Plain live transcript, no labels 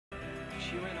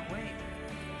She ran away.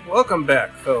 Welcome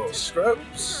back, fellow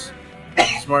scrubs.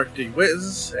 It's Marc D.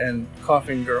 Wiz and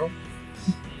Coughing Girl.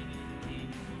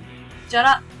 Shut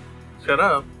up. Shut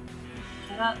up.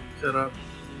 Shut up. Shut up.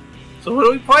 So what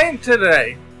are we playing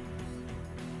today?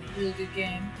 Real good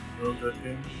game. Real good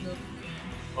game. Real good game.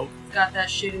 Oh. It's got that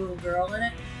shitty little girl in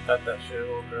it. Got that shit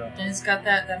little girl. And it's got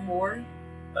that whore.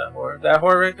 That whore? That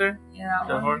whore right there? Yeah,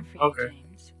 that whore? Okay.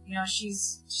 You know,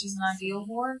 she's an ideal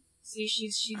whore. See,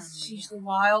 she's the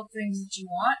wild things that you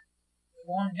want. You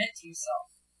won't admit to yourself.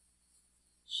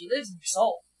 She lives in your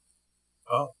soul.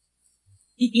 Oh.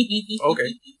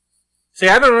 Okay. See,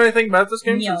 I don't know anything about this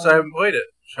game since I haven't played it,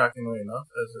 shockingly enough,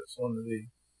 as it's one of the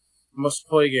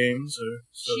must-play games, or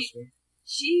so to speak.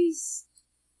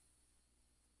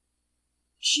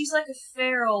 She's like a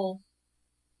feral...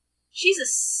 She's a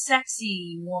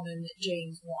sexy woman that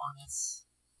James wants.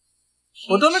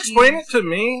 Well, don't explain it to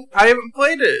me. I haven't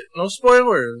played it. No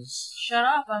spoilers. Shut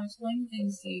up, I'm explaining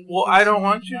things to you. Well, I don't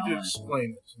want you to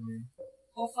explain it to me.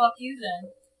 Well, fuck you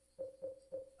then.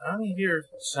 I don't hear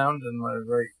sound in my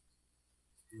right.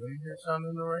 Do you hear sound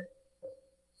in the right?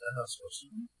 Is that how it's supposed to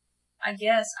be? I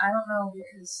guess. I don't know,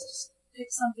 because just pick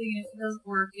something and if it doesn't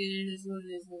work, it is what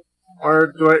it is.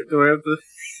 Or do I have the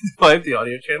do I have the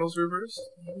audio channels reversed?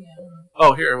 Maybe, I don't know.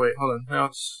 Oh, here, wait, hold on. Now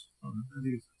it's I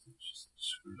think it's just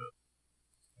screwed up.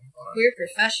 We're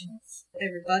professionals,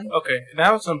 everybody. Okay,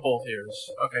 now it's on both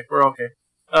ears. Okay, we're okay.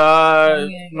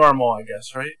 Normal, I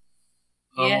guess, right?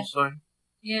 Normal, Yeah. sorry?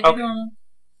 Yeah, okay. normal.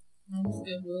 That's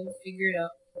good. We'll figure it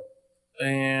out.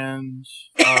 And,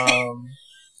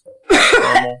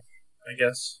 normal, I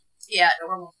guess. Yeah,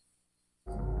 normal.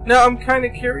 Now, I'm kind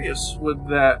of curious with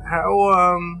that.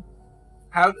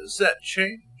 How does that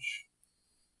change?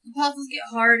 The puzzles get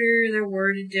harder, they're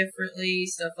worded differently,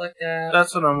 stuff like that.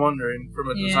 That's what I'm wondering,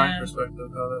 from a design perspective,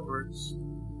 how that works.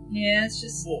 Yeah, it's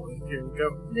just... Well, here we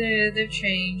go. They've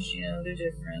changed, you know, they're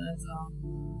different, that's all.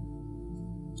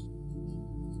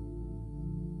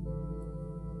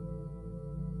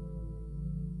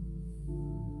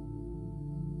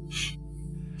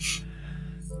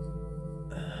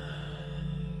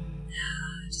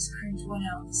 I just cringed one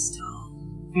out the stall.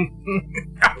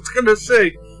 I was gonna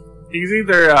say, he's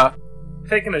either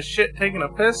taking a shit, taking a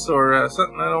piss, or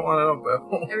something I don't want to know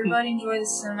about. Everybody enjoy the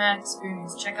cinematic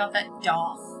experience. Check out that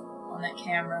doff on that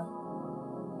camera.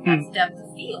 That's depth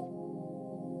of field.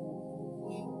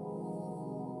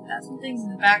 That's when things in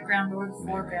the background or the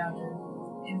foreground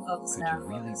are in focus now. Could you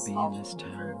really be in this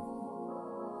town?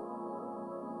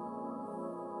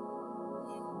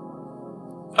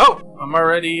 Oh, I'm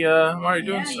already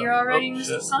doing stuff. Yeah, you're already Mr.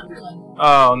 Shit. Sunderland.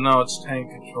 Oh no, it's tank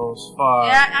controls. Fuck.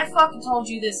 Yeah, I fucking told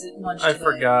you this at lunch I today.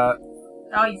 forgot.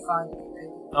 Oh, you fine.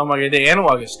 Oh my god, the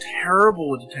analog is terrible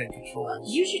with the tank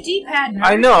controls. Use your D-pad, nerd.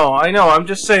 I know. I'm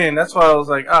just saying. That's why I was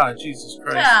like, Jesus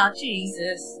Christ. Ah,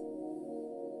 Jesus.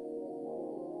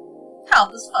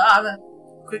 Help us, Father.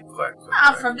 Quick, clack, quick, Ah,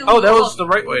 clack. from the Oh, that wall. was the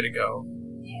right way to go.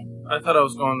 Yeah. I thought I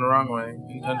was going the wrong way,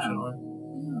 intentionally.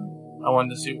 I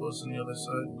wanted to see what was on the other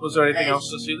side. Was there anything else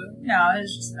to see there? No,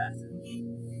 it's just that.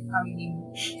 I mean,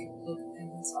 you look at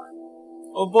things, it's fine.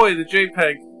 Oh boy, the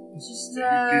JPEG. Just, What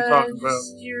are you talking about?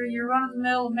 your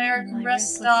run-of-the-mill American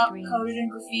rest stop coated in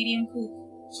graffiti and poop.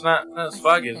 It's not as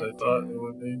foggy as I thought it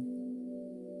would be.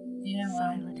 Yeah,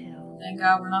 well, thank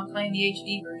God we're not playing the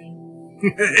HD version.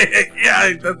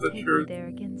 Yeah, that's the truth. There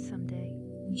again someday.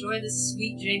 Enjoy this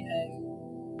sweet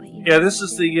JPEG. Yeah, this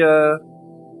is the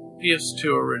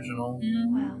PS2 original.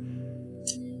 Well,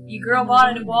 Your girl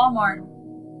bought it at Walmart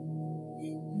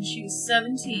when she was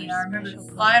 17. I remember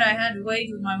the fight I had to wage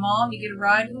with my mom to get a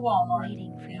ride to the Walmart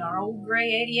in our old gray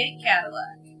 '88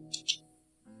 Cadillac.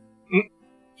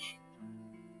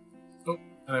 Oh,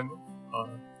 can I move?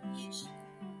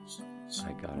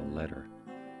 I got a letter.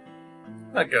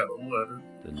 I got a letter.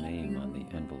 The name on the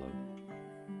envelope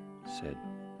said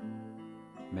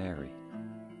Mary.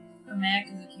 I'm mad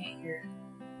because I can't hear it.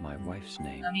 My wife's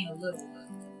name. I mean a little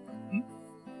bit.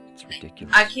 It's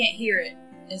ridiculous. I can't hear it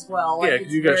as well. Yeah, like, because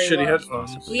it's you got very shitty low.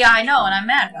 headphones. Well, yeah, I know, and I'm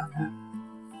mad about that.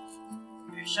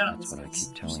 Okay, shut up. That's what I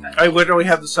keep telling you. I literally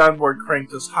have the soundboard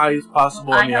cranked as high as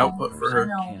possible on the output for her, I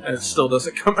know. and it still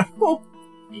doesn't come out.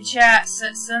 In chat,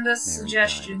 send us Mary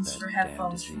suggestions died of for that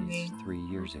headphones for damn me. disease 3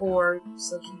 years ago. Or,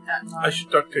 so keep that in mind. I should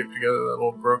duct tape together that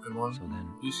little broken one. So then,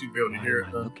 At least you'd be able to why hear it am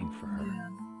I then. looking for her? Yeah.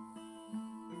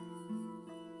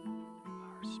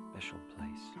 Our special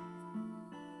place.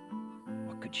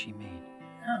 What could she mean?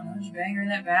 I don't know, did you bang her in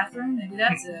that bathroom? Maybe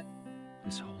that's it.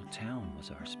 This whole town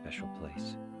was our special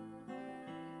place.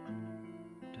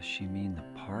 Does she mean the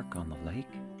park on the lake?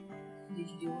 Did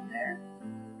you do it there?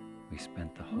 We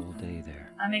spent the whole day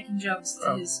there, I'm making jokes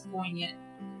to his poignant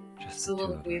just the two of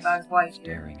soliloquy us, about his wife here.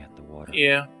 staring at the water.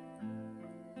 Yeah.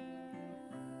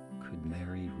 Could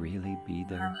Mary really be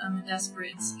there? I'm a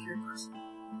desperate, insecure person.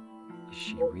 Is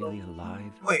she really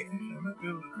alive? Wait, I might be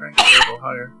able to crank it a little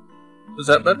higher. Is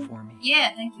that better? For me?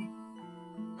 Yeah, thank you.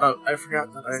 Oh, I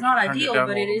forgot that I It's not turned ideal, it down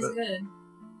but a it little is bit. good.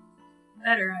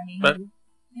 Better, I mean. Better?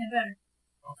 Yeah, better.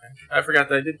 Okay. I forgot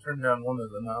that I did turn down one of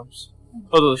the knobs.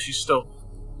 Although she still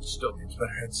needs a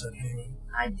better headset anyway.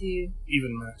 I do.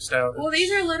 Even maxed out. Well,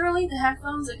 these are literally the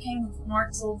headphones that came with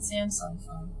Mark's old Samsung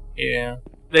phone. Yeah.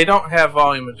 They don't have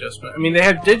volume adjustment. I mean, they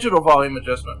have digital volume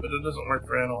adjustment, but it doesn't work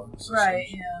for analog systems. Right,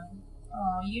 yeah.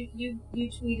 Oh, you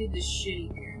tweeted the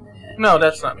shitty pyramid head. No,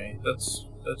 that's not me. That's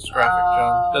Graphic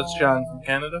John. That's John from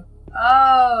Canada.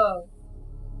 Oh.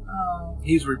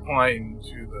 He's replying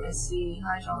to I the... see.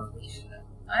 Hi, John.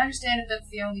 I understand if that's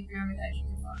the only pyramid head you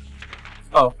can find.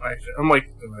 Oh, actually, I'm like,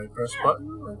 did I press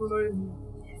button? Like, what do I...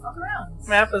 Yeah, fuck around.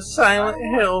 Map of Silent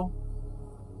Hill.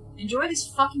 Enjoy this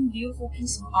fucking beautiful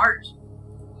piece of art,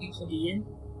 you plebeian.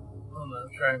 Oh no, I'm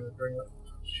trying to bring up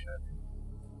chat.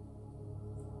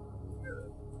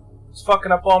 It's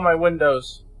fucking up all my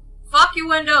windows. Fuck your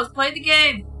windows. Play the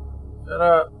game. Shut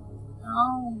up.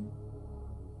 No.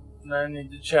 And I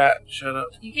need to chat. Shut up.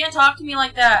 You can't talk to me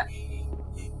like that.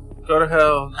 Go to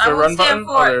hell. Is I there a won't run stand button?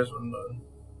 for Oh, it. there's one button.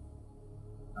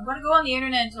 I'm gonna go on the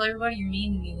internet and tell everybody you're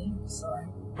mean to me. Sorry.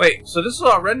 Wait, so this is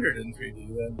all rendered in 3D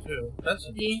then, too. That's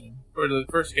interesting. For the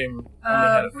first game, only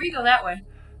had a Before you go that way,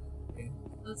 Okay.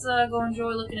 let's go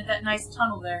enjoy looking at that nice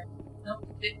tunnel there.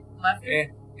 Nope, left.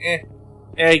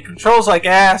 Yeah, he controls like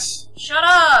ass. Shut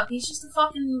up! He's just a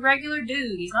fucking regular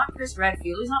dude. He's not Chris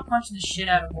Redfield. He's not punching the shit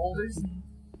out of boulders and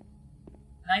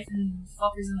knifing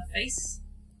fuckers in the face.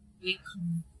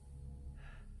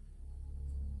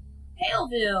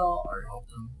 Paleville,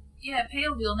 yeah,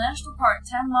 Paleville National Park,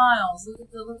 10 miles.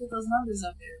 Look at those numbers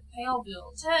up there.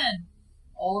 Paleville, 10.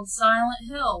 Old Silent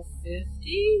Hill,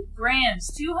 50. Grams,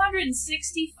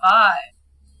 265.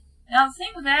 Now the thing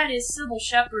with that is Sybil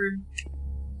Shepherd,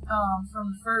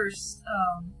 from the first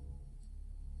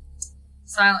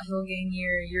Silent Hill game,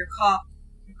 your cop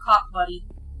buddy,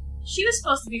 she was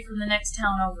supposed to be from the next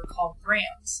town over called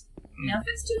Grams. Now if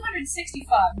it's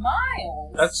 265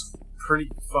 miles, that's pretty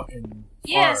fucking far.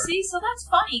 Yeah, see, so that's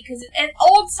funny, because at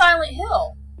Old Silent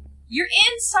Hill, you're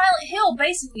in Silent Hill,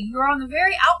 basically. You're on the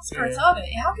very outskirts of it.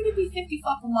 How could it be 50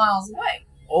 fucking miles away?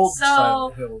 Old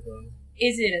Silent Hill, though.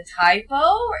 Is it a typo?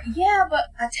 Yeah, but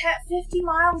 50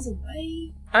 miles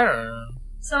away? I don't know.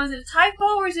 So is it a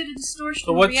typo, or is it a distortion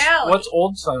So of reality? what's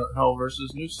Old Silent Hill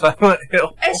versus New Silent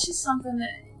Hill? It's just something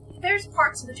that... There's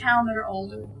parts of the town that are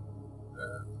older.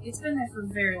 It's been there for a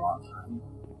very long time.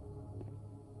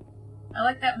 I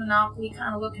like that Monopoly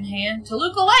kind of looking hand.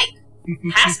 Toluca Lake!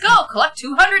 Pass go! Collect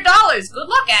 $200! Good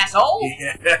luck, asshole!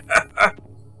 Yeah.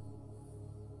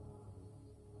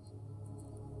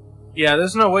 Yeah,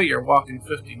 there's no way you're walking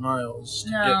 50 miles to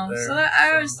get there. So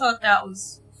I always thought that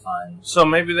was fun. So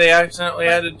maybe they accidentally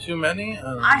added too many?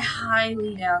 I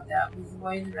highly doubt that with the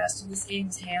way the rest of this game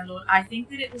is handled. I think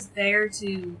that it was there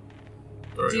to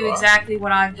do exactly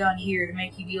what I've done here, to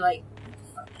make you be like, what the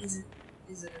fuck, is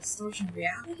it a distortion of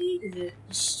reality?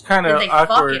 It's kind of did they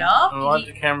awkward. fuck it up? I want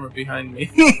the camera behind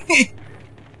me.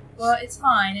 Well, it's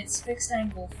fine. It's fixed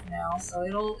angle for now, so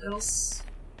it'll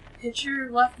hit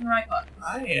your left and right button.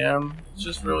 I am. It's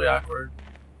just really awkward.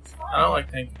 It's fine. I don't like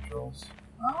tank controls.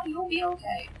 Well, you'll be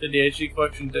okay. Did the HD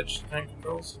collection ditch the tank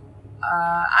controls?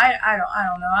 I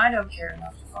don't know. I don't care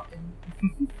enough to fucking.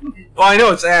 Well, I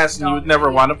know it's ass, and you would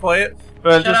never want to play it,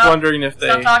 but I'm Shut just up. wondering if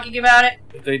Stop talking about it.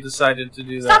 if they decided to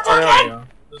do Stop that. Oh, there talking! we go.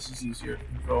 This is easier to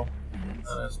control.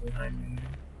 That's behind me.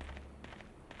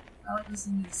 I like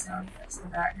listening to the sound effects in the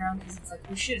background because it's like,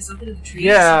 oh shit, it's up into the trees.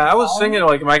 Yeah, I was thinking,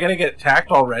 like, am I gonna get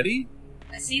attacked already?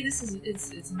 I see. This is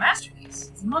it's a masterpiece.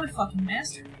 It's a motherfucking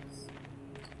masterpiece.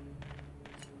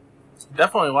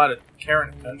 Definitely a lot of care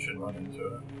and attention went into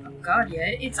it. Oh god, yeah,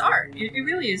 it's art. It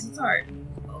really is. It's art.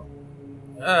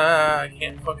 I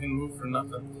can't fucking move for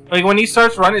nothing. Like, when he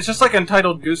starts running, it's just like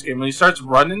Untitled Goose Game. When he starts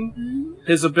running,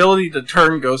 his ability to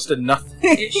turn goes to nothing.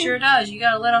 It sure does. You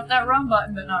gotta let off that run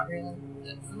button, but not really.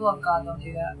 For the love of God, don't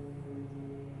do that.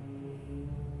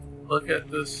 Look at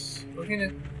this. Looking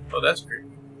at... Oh, that's creepy.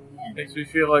 Yeah. Makes me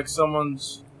feel like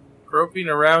someone's groping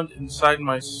around inside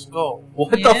my skull.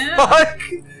 What Yeah. the fuck?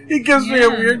 It gives me a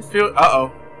weird feel. Uh-oh.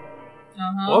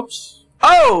 Uh-huh. Whoops.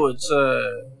 Oh, it's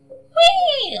a...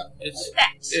 Wheel! It's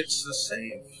That. it's the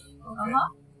save. Okay.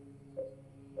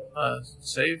 Uh-huh.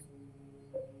 Save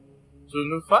to a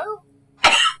new file?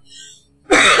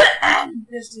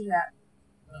 Just do that.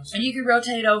 And you can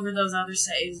rotate over those other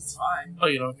saves, it's fine. Oh,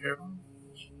 you don't care about them?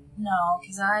 No,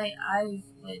 because I've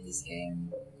played this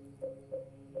game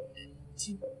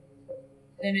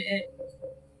and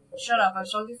shut up, I've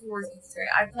struggled for words.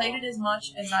 I played it as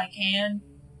much as I can,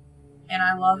 and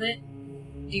I love it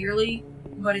dearly,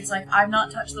 but it's like, I've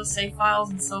not touched those save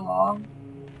files in so long.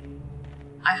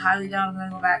 I highly doubt I'm going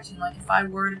to go back to it. Like, if I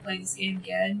were to play this game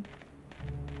again,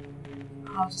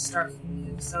 I'll just start from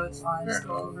new, so it's fine, just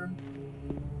go over.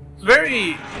 It's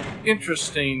very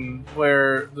interesting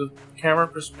where the camera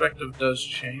perspective does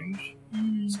change.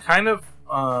 It's kind of,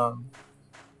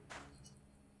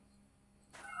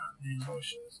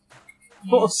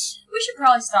 we should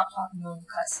probably stop talking over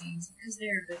cutscenes, because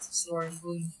there are bits of stories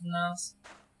bleeding from those.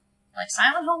 Like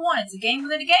Silent Hill 1, it's a game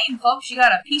within a game, folks. You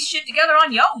gotta piece shit together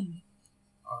on your own.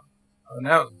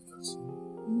 Now it's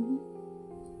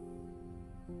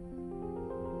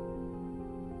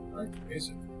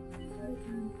amazing.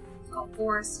 It's called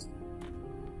Forest.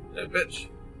 That bitch.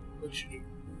 What you do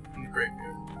in the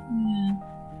graveyard?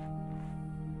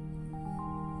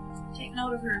 Take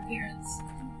note of her appearance.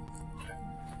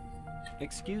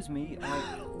 Excuse me,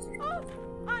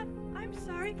 I'm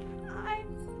sorry.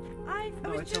 I No,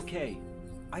 was it's just... okay.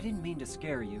 I didn't mean to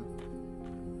scare you.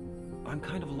 I'm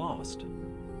kind of lost.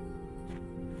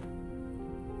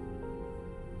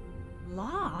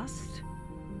 Lost?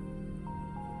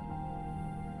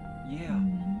 Yeah.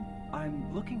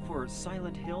 I'm looking for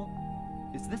Silent Hill.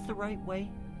 Is this the right way?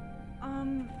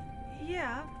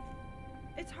 Yeah.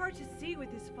 It's hard to see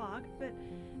with this fog, but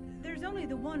there's only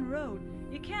the one road.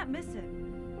 You can't miss it.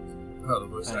 Oh, the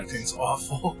voice acting's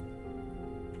awful.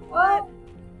 What?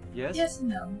 Yes? Yes and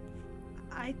no.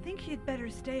 I think you'd better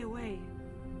stay away.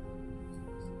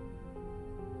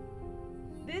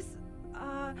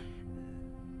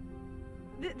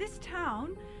 This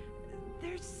town,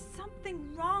 there's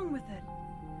something wrong with it.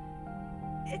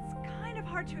 It's kind of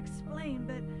hard to explain,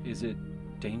 but... Is it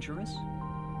dangerous?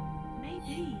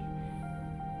 Maybe.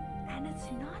 And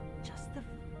it's not just the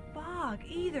fog,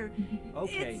 either.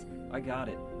 Okay, I got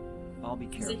it. I'll be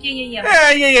careful. Like,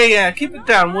 yeah. Yeah. Keep it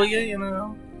down, will you? You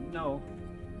know. No,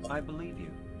 I believe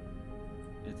you.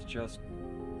 It's just...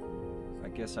 I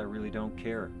guess I really don't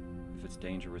care if it's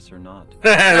dangerous or not.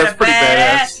 That's pretty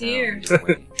badass. Here.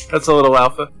 That's a little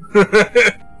alpha.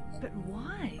 But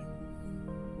why?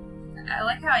 I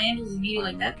like how Angela's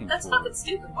immediately like that. That's fucking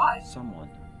stupid. Why? Someone.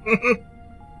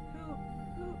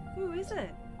 Who is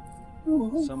it?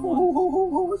 Someone.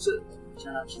 What's it?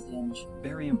 Shut up, she's the image.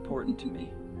 Very important to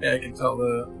me. Yeah, I can tell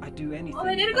that. I'd do anything. Well,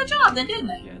 they did a good job then, didn't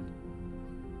they? Again.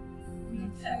 Me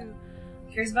too.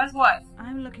 Cares about his wife.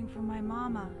 I'm looking for my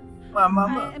mama. My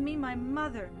mama. I mean my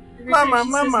mother. Mama, She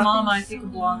mama. says, Mama, I It's think a so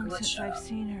blonde. long Let's since shut I've up.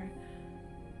 seen her.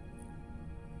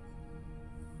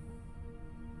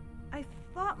 I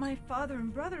thought my father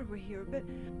and brother were here, but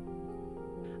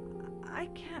I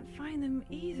can't find them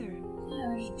either. Yeah,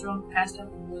 they're just drunk, passed out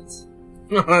in the woods.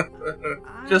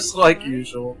 Just I'm like sorry.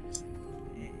 usual.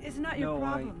 It's not your No,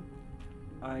 problem.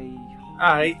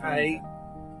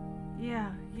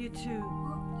 Yeah, you too.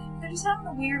 They're just having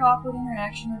a weird, awkward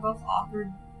interaction. They're both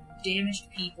awkward, damaged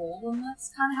people, and that's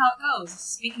kind of how it goes.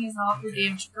 Speaking as an awkward,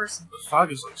 damaged person. The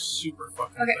fog is like super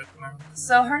fucking Okay. thick now.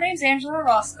 So her name's Angela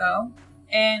Roscoe,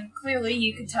 and clearly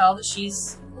you could tell that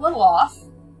she's a little off.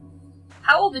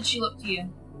 How old did she look to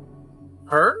you?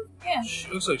 Her? Yeah.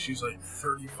 She looks like she's like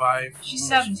 35. She's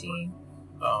 17.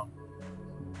 Oh.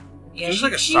 Yeah, She's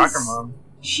like a soccer mom.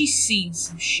 She's seen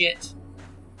some shit.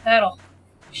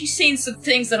 She's seen some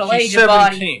things that'll She's age a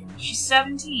body. 17. She's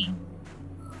 17.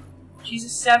 She's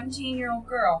a 17-year-old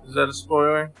girl. Is that a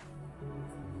spoiler?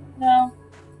 No.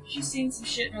 She's seen some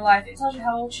shit in her life. It tells you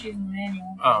how old she is in the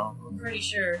manual. Oh. I'm pretty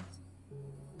sure.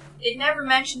 It never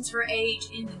mentions her age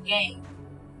in the game.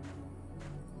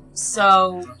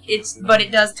 So, but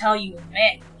it does tell you in the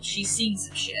manual. She's seen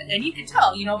some shit. And you can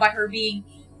tell, by her being...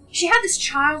 She had this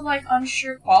childlike,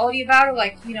 unsure quality about her,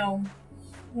 like,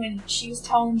 when she was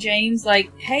telling James,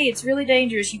 like, hey, it's really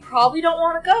dangerous, you probably don't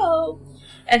want to go.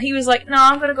 And he was like, no,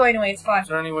 I'm going to go anyway, it's fine. Is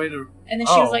there any way to... And then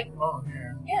she was like, oh,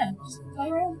 here. yeah, just play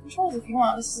your own controls if you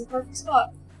want, this is the perfect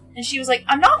spot. And she was like,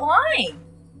 I'm not lying.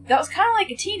 That was kind of like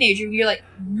a teenager, where you're like,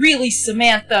 really,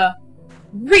 Samantha?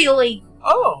 Really?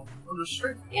 Oh, I'll just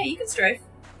straight. Yeah, you can strafe.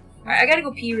 Alright, I gotta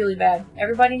go pee really bad.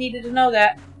 Everybody needed to know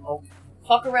that. Okay.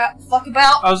 Fuck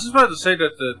about. I was just about to say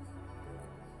that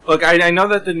Look, I know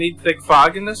that they need thick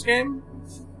fog in this game,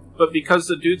 but because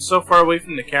the dude's so far away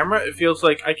from the camera, it feels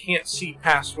like I can't see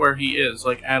past where he is,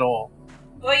 like, at all.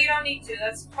 Well, you don't need to.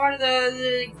 That's part of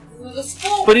the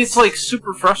sport. But it's, like,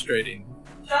 super frustrating.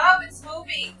 Shut up, it's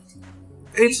movie.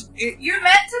 It's... You're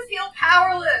meant to feel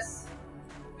powerless.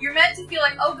 You're meant to feel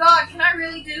like, oh god, can I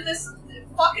really do this?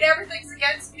 Fucking everything's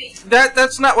against me.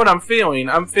 That's not what I'm feeling.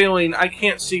 I'm feeling I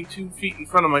can't see 2 feet in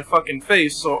front of my fucking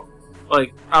face, so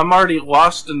like I'm already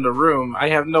lost in the room. I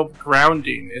have no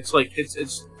grounding. It's like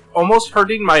it's almost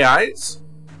hurting my eyes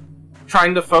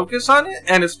trying to focus on it,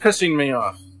 and it's pissing me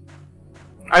off.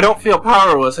 I don't feel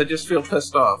powerless, I just feel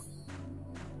pissed off.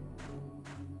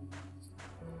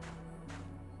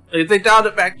 If they dialed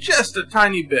it back just a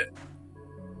tiny bit,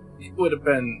 it would have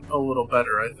been a little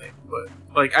better, I think. But,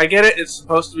 like, I get it, it's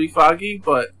supposed to be foggy,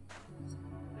 but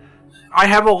I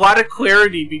have a lot of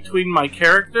clarity between my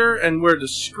character and where the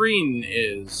screen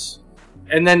is.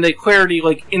 And then the clarity,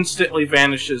 like, instantly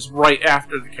vanishes right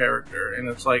after the character. And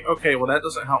it's like, okay, well, that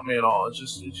doesn't help me at all. It's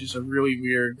just a really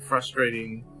weird,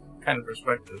 frustrating kind of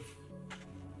perspective.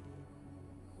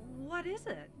 What is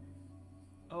it?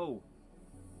 Oh.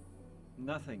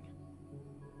 Nothing.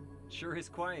 Sure is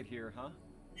quiet here, huh?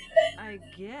 I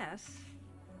guess.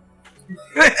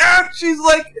 She's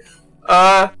like,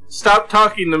 stop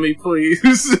talking to me,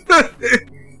 please. Like,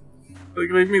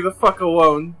 leave me the fuck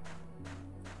alone.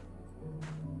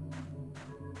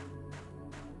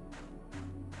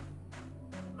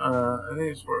 I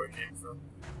think it's where we came from.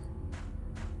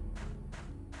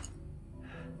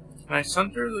 Can I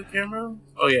center the camera?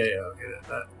 Oh yeah, okay,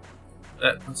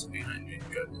 that puts it behind me.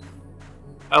 Good.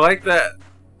 I like that.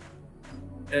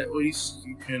 At least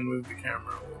you can move the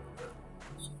camera a little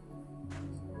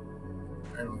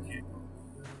bit. And we can't.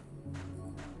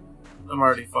 I'm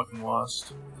already fucking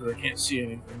lost because I can't see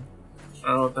anything. I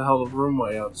don't know what the hell the room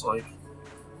layout's like.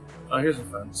 Oh, here's a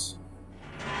fence.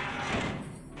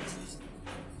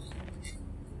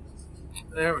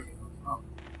 There we go. Oh.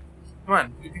 Come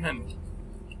on, get behind me.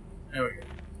 There we go.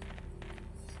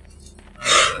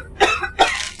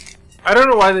 I don't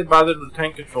know why they bothered with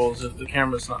tank controls if the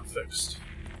camera's not fixed.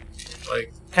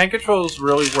 Like, tank controls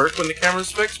really work when the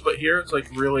camera's fixed, but here it's like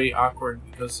really awkward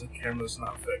because the camera's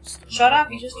not fixed. Shut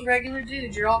up, you're just a regular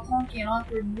dude. You're all clunky and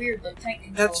awkward and weird like tank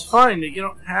controls. That's fine, you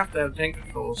don't have to have tank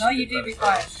controls. No, you do, be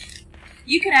quiet.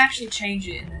 You can actually change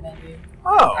it in the menu.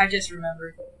 Oh. I just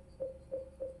remembered.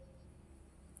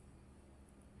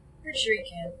 Pretty sure you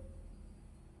can.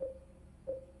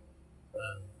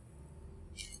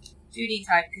 2D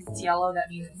type, because it's yellow, that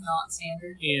means it's not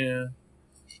standard. Yeah.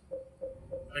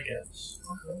 I guess.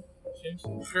 Okay.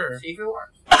 Seems sure. See if it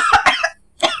works.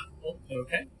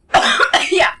 Okay.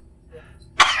 Yeah.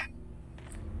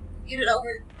 Get it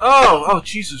over. Oh,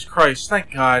 Jesus Christ,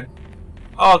 thank God.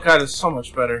 Oh God, it's so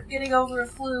much better. Getting over a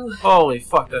flu. Holy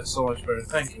fuck, that's so much better,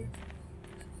 thank you.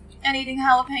 And eating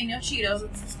jalapeno Cheetos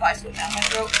with some spice went down my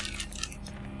throat.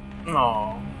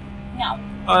 Aww. No.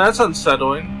 Oh, that's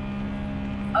unsettling.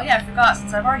 Oh yeah, I forgot,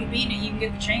 since I've already beaten it, you can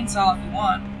get the chainsaw if you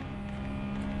want.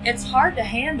 It's hard to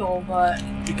handle, but...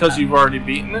 Because you've already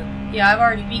beaten it? Yeah, I've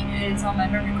already beaten it. It's on my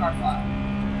memory card file.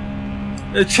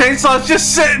 The chainsaw's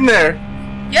just sitting there!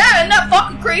 Yeah, isn't that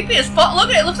fucking creepy as fuck? Look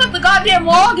at it, it looks like the goddamn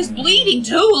log is bleeding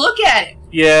too, look at it!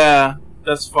 Yeah,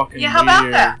 that's fucking weird. Yeah, how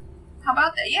about that? How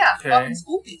about that? Yeah, okay. Fucking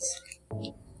spookies.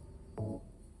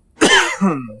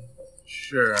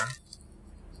 Sure.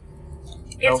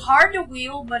 It's hard to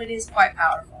wield, but it is quite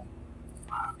powerful.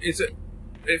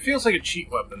 It feels like a cheat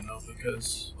weapon, though,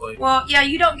 because, like... Well, yeah,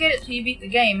 you don't get it till you beat the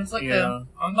game. It's like a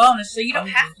bonus, so you don't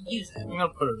have to use it. I'm gonna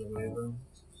put it away, though.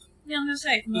 Yeah, I'm gonna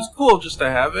say, it's cool just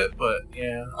to have it, but,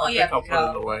 yeah, oh, I think I'll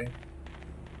put it away.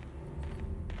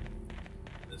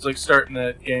 It's like starting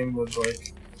that game with,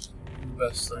 like, the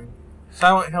best thing.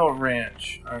 Silent Hill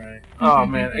Ranch. Alright. Oh,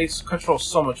 man, Ace controls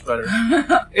so much better.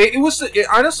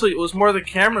 Honestly, it was more the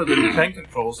camera than the tank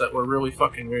controls that were really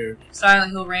fucking weird.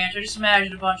 Silent Hill Ranch. I just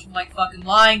imagined a bunch of, like, fucking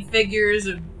lying figures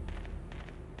and...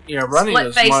 Yeah, running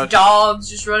is much... split-faced dogs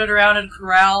just running around in a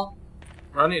corral.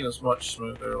 Running is much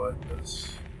smoother like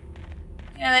this.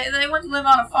 Yeah, they went to live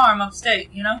on a farm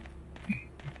upstate, you know?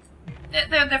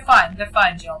 They're fine. They're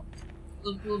fine, Jill.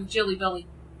 Little Jilly Billy.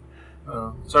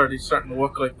 It's already starting to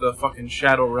look like the fucking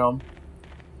Shadow Realm.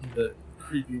 The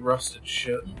creepy rusted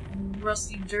shit.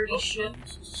 Rusty, dirty shit.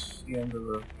 This is the end of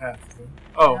the path.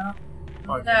 Oh. Yeah.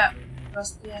 Look at that.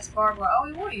 Rusty ass barbed wire.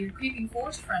 Oh, what? Your creeping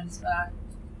forest friend's back.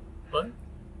 What?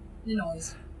 The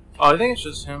noise. Oh, I think it's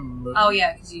just him moving. Oh,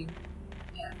 yeah, because you...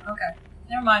 Yeah, okay.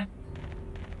 Never mind.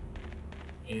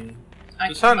 Yeah.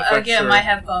 The sound effects again, are my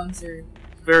headphones are...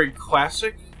 very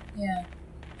classic. Yeah.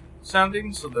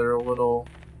 Sounding, so they're a little...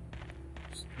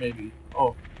 Maybe.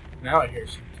 Oh, now I hear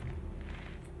something.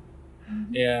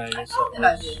 Mm-hmm. Yeah, I guess that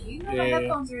was... You know, my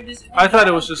headphones are just... I thought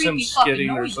it was just him skidding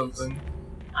or something.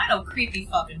 I know creepy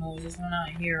fucking noises when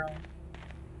I hear them.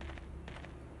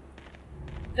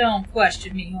 Don't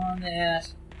question me on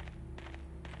that.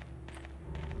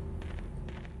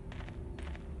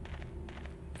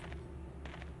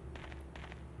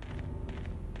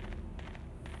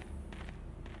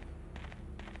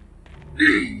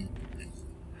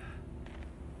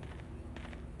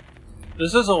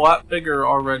 This is a lot bigger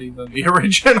already than the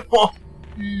original.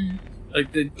 Hmm.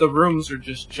 Like, the rooms are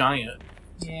just giant.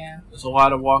 Yeah. There's a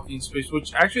lot of walking space,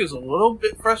 which actually is a little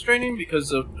bit frustrating because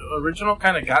the original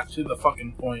kind of got to the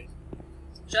fucking point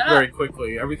Shut very up.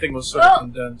 quickly. Everything was sort of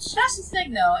condensed. That's the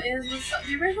thing, though, is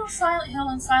the original Silent Hill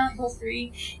and Silent Hill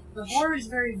 3, the horror is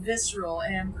very visceral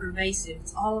and pervasive.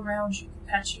 It's all around you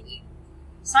perpetually.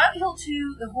 Silent Hill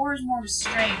 2, the horror is more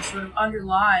restrained, sort of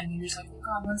underlying. You're just like, oh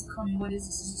god, when's it coming? What is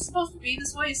this? Is it supposed to be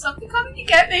this way? Is something coming to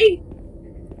get me?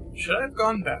 Should I have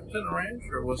gone back to the ranch,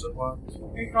 or was it locked?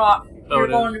 You're not. Oh, You're it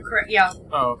going is. to correct. Yeah.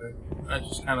 Oh, okay. I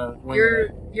just kind of went.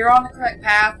 You're on the correct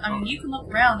path. I mean, you can look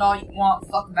around all you want,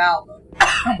 fuck about, but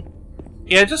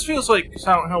Yeah, it just feels like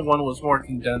Silent Hill 1 was more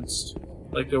condensed.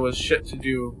 Like there was shit to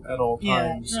do at all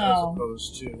times, as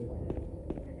opposed to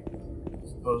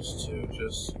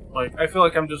just like I feel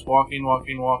like I'm just walking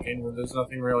when there's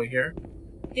nothing really here.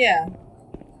 yeah.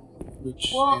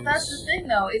 Which That's the thing,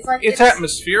 though. It's like it's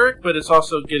atmospheric, but it's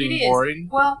also getting it is. boring.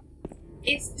 Well,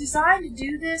 it's designed to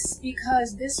do this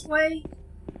because this way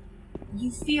you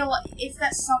feel like it's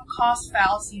that sunk cost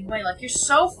fallacy in a way. Like you're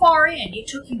so far in, it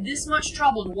took you this much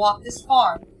trouble to walk this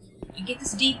far and get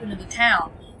this deep into the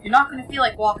town. You're not going to feel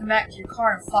like walking back to your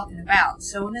car and fucking about.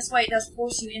 So in this way, it does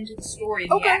force you into the story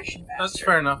and the action faster. That's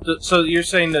fair enough. So you're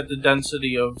saying that the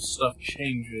density of stuff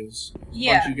changes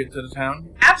once you get to the town?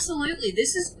 Absolutely.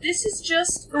 This is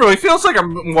just... It really feels like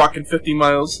I'm walking 50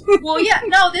 miles. Well, yeah,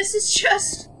 no, this is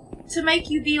just to make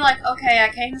you be like, okay,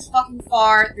 I came this fucking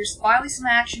far, there's finally some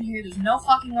action here, there's no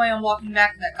fucking way I'm walking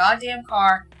back to that goddamn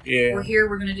car. Yeah. We're here,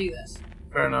 we're gonna do this.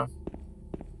 Fair enough.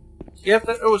 Yeah, if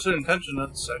that was an intention,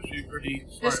 that's actually pretty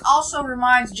smart. This also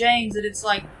reminds James that it's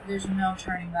like, there's no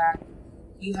turning back.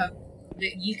 You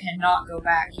cannot go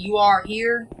back. You are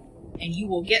here, and you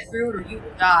will get through it or you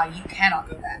will die. You cannot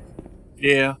go back.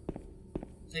 Yeah.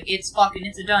 Like, it's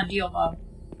a done deal, bub.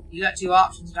 You got two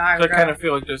options, die or I go. kind of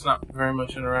feel like there's not very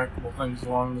much interactable things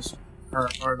along this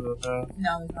current part of the path.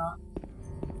 No, there's not.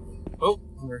 Oh,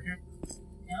 we're here.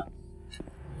 Yeah.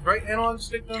 Right analog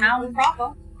stick down Town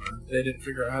proper. They didn't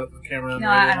figure out how to put camera on No,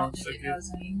 the right I analog don't think stick it yet.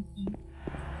 does.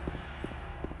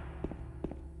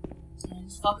 And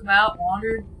just fuck about,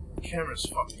 wandered. Camera's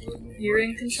fucking with me. You're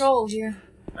in control here.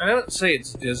 I don't say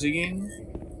it's dizzying.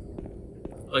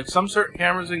 Like, some certain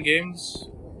cameras in games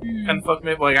kind of fuck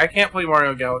me up. Like, I can't play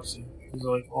Mario Galaxy because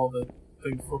of, like, all the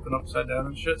things flipping upside down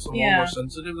and shit, so I'm a little more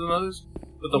sensitive than others.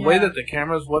 But the way that the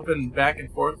camera's whipping back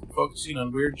and forth and focusing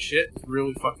on weird shit is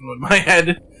really fucking with my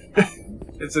head.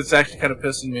 It's actually kind of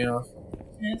pissing me off.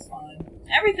 It's fine.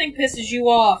 Everything pisses you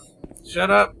off. Shut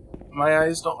up. My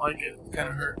eyes don't like it. It kind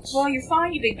of hurts. Well, you're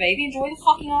fine, you big baby. Enjoy the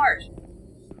fucking art.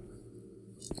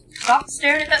 Stop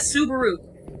staring at that Subaru.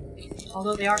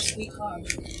 Although they are sweet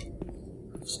cars.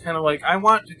 It's kind of like, I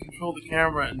want to control the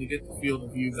camera and to get the field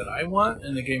of view that I want,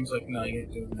 and the game's like, no, you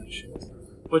ain't doing that shit.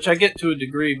 Which I get to a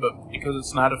degree, but because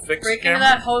it's not a fixed Break camera... into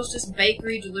that Hostess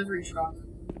bakery delivery truck.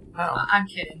 How? I'm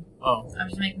kidding. Oh. I'm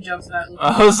just making jokes about it.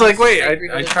 I was like, wait,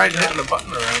 I tried hitting the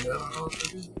button around it. I don't know what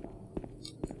to do.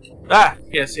 Ah!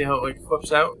 Yeah, see how it, like,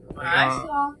 flips out? Like, I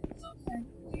saw. It's okay.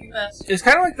 Do your best. It's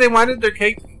kind of like they wanted their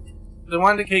cake... They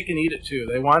wanted a cake and eat it, too.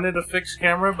 They wanted a fixed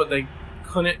camera, but they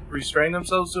couldn't restrain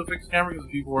themselves to a fixed camera because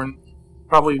people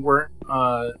probably weren't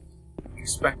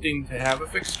expecting to have a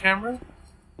fixed camera.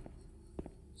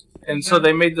 And so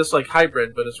they made this, like,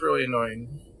 hybrid, but it's really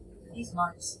annoying. He's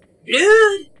nice.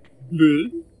 Good!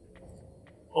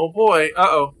 Oh boy,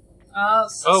 uh-oh.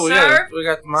 Oh, we sir?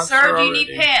 got the monster Sir, do you already.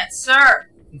 need pants? Sir!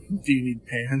 Do you need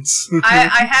pants?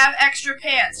 I have extra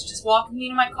pants. Just walk with me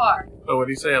to my car. Oh, what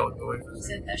did he say? I looked away for a He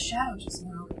second. said that shadow just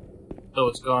now. Oh,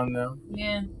 it's gone now.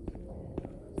 Yeah.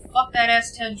 Fuck that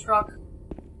S10 truck.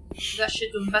 We got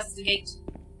shit to investigate.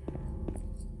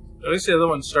 At least the other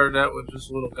one started out with just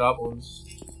little goblins.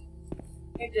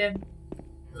 It did.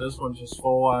 This one's just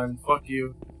full on, fuck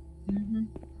you. Mm-hmm.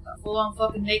 Got full-on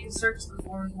fucking naked circus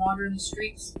performers wandering the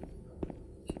streets.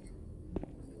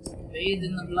 Bathed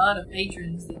in the blood of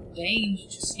patrons that deigned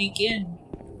to sneak in.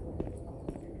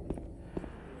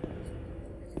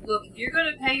 Look, if you're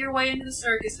gonna pay your way into the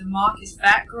circus and mock his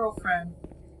fat girlfriend,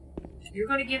 you're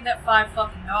gonna give that $5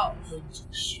 fucking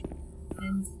dollars.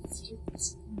 And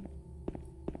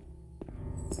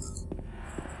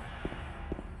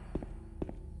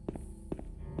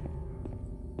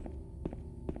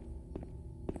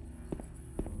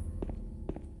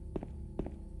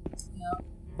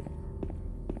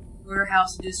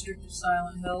warehouse district of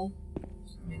Silent Hill.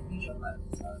 Make me jump out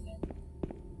of this out again.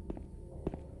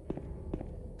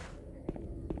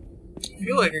 I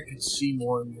feel like I could see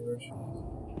more in the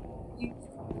original.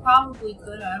 Probably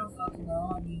could. I don't fucking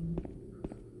know. I mean,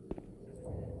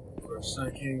 Of course, I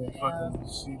can't even fucking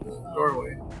see the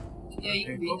doorway. yeah, you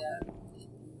can read that.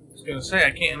 I was gonna say,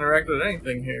 I can't interact with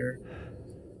anything here.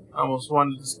 I almost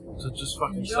wanted to just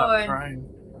fucking stop trying.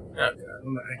 Oh, God,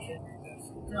 I can't read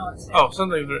that. No, it's Oh,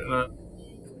 something's written up.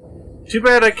 Too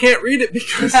bad I can't read it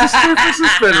because the surface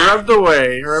has been rubbed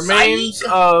away. Remains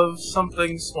of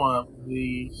something swamp.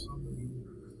 The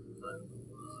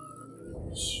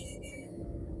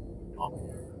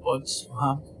blood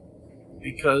swamp.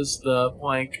 Because the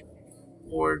blank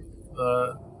poured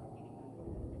the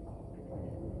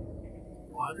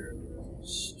water.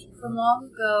 From long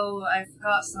ago, I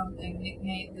forgot something,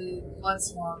 nicknamed the Blood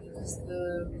Swamp, because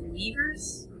the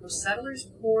believers or settlers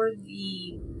poured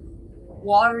the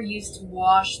water used to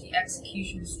wash the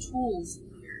executioner's tools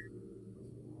in here.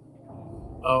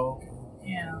 Oh.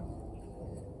 Yeah.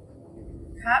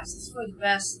 Perhaps it's for the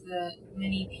best that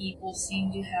many people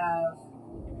seem to have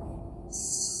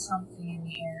something in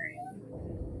the area.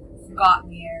 Forgotten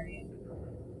the area.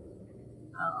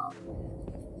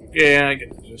 Yeah, I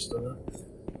get the gist of it.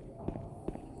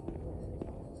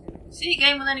 See,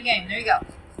 game within a game. There you go.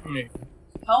 Me.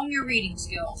 Hone your reading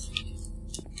skills.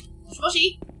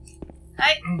 Moshi.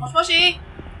 Hey, Moshi.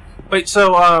 Wait,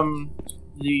 so,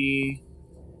 the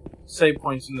save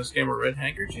points in this game are red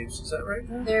handkerchiefs, is that right?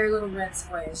 They're little red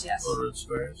squares, yes. Little red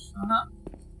squares. Uh-huh.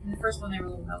 In the first one, they were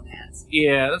little notepads.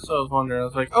 Yeah, that's what I was wondering. I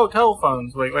was like, oh,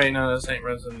 telephones. Wait, no, this ain't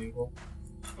Resident Evil.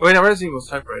 Wait, no, Resident Evil's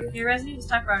typewriter. Your Resident Evil's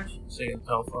typewriter. So yeah, the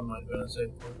telephone might have been a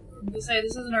save point. They say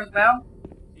this isn't Earthbound.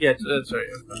 Yeah, that's right.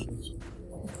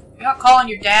 You're not calling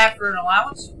your dad for an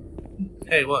allowance?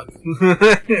 Hey, look.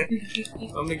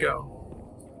 Let me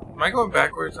go. Am I going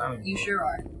backwards? I don't even You know. sure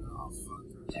are. Oh,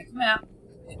 fuck. Check the map.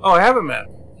 Oh, I have a map.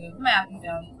 You have a map you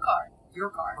found in the car.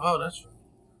 Your car. Oh, that's right.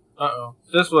 Uh-oh.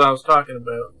 This is what I was talking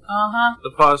about. Uh-huh.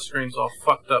 The pause screen's all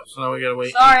fucked up, so now we gotta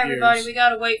wait Sorry, 8 years. everybody. We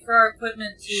gotta wait for our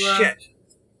equipment to, Shit!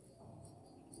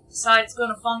 decide it's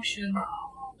gonna function.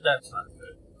 Oh, that's not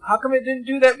good. How come it didn't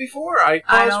do that before? I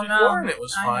paused before and it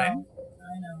was fine.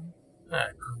 I know. Ah,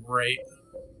 great.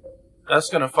 That's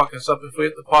gonna fuck us up. If we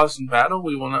have to pause in battle,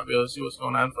 we will not be able to see what's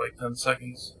going on for like 10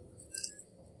 seconds.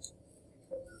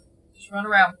 Just run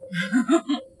around.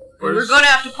 We're gonna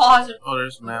have to pause it. Oh,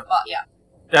 there's a map. Yeah.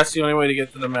 That's the only way to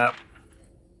get to the map.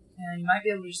 And you might be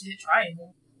able to just hit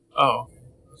triangle. Oh.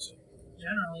 Let's see.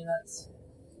 Generally, that's...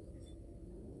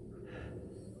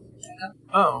 There you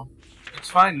go. Oh. It's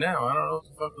fine now. I don't know what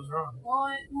the fuck was wrong.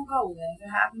 Well, we'll go with it. If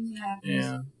it happens, it happens.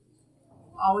 Yeah.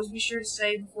 Always be sure to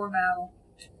save before battle.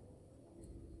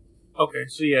 Okay,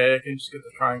 so yeah, I can just get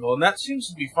the triangle. And that seems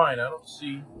to be fine. I don't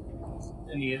see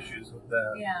any issues with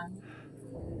that. Yeah.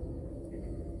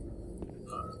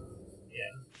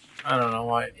 Yeah. I don't know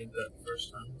why it did that the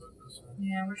first time. But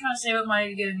Yeah, we're trying to save up money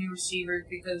to get a new receiver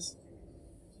because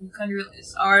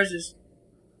ours is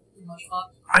pretty much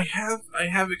fucked. I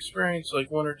have experienced like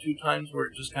 1 or 2 times where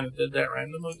it just kind of did that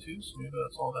randomly too, so maybe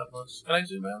that's all that was. Can I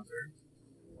zoom out there?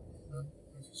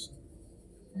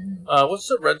 What's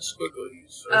the red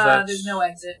squigglies? There's no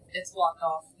exit. It's blocked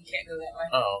off. You can't go that way.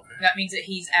 Oh, okay. That means that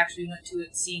he's actually went to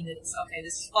it, seen that it's okay.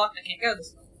 This is fucked. I can't go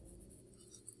this way.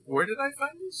 Where did I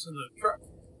find this? In the truck?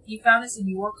 He found this in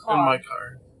your car. In my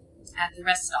car. At the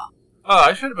rest stop. Oh,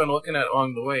 I should have been looking at it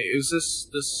along the way. Is this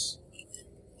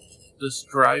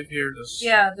drive here?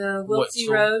 Yeah, the Wiltsey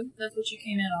Wetzel? Road. That's what you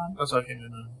came in on. That's what I came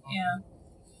in on. Okay. Yeah.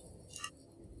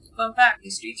 Fun fact: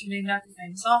 these streets are named after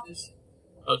famous authors.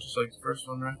 Oh, just like the first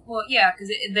one, right? Well, yeah, because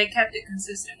they kept it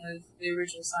consistent with the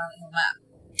original Silent Hill map.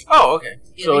 Oh, okay.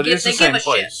 Yeah, so they it is the give same a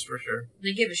place, shit. for sure.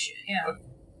 They give a shit, yeah.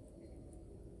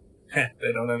 Okay.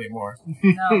 They don't anymore.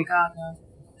 No, God, no.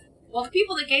 Well, the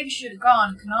people that gave a shit are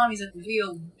gone. Konami's at the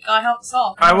wheel. God help us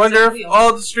all. I Konami's wonder at if the wheel.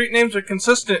 all the street names are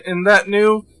consistent in that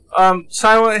new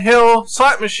Silent Hill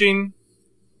slot machine.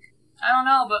 I don't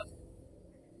know, but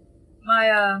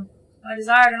my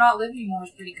desire to not live anymore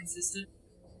is pretty consistent.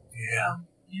 Yeah.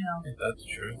 You know. Ain't that the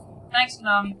truth? Thanks,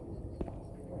 Konami.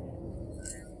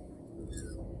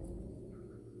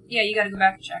 Yeah, you gotta go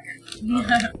back and check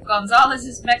it.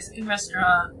 Gonzalez's Mexican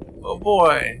restaurant. Oh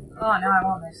boy. Oh, now I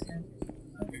want Mexican.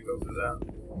 I could go for that.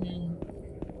 Mm.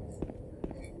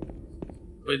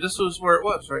 Wait, this was where it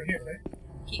was, right here, right?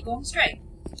 Keep going straight.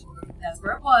 That's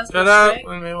where it was. Shut Go up! straight.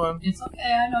 Leave me alone. It's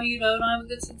okay, I know you don't have a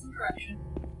good sense of direction.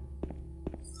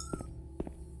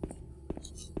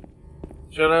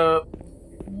 Shut up.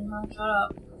 Shut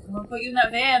up. I'm gonna put you in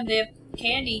that van. They have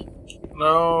candy.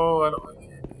 No, I don't like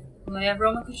candy. Well, they have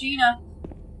Roma Cucina.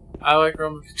 I like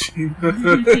Roma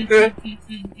Cucina.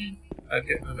 I'd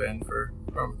get in the van for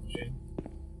Roma Cucina.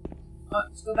 Oh,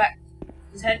 let's go back.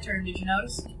 His head turned, did you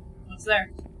notice? What's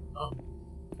there?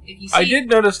 if you see... I did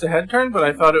notice the head turn, but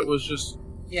I thought it was just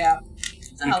Yeah.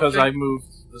 It's a health because drink. I moved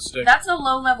the stick. That's a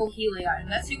low-level healing item.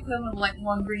 That's the equivalent of like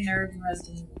 1 green herb in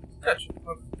Resident Evil. Gotcha.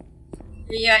 Okay.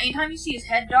 Yeah, anytime you see his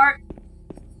head dart,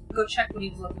 go check what he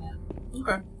was looking at.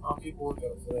 Okay. I'll keep a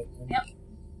lookout for that. Then. Yep.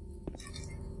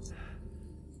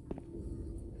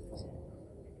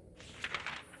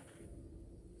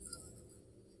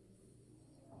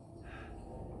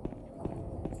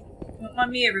 Don't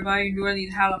mind me, everybody, enjoy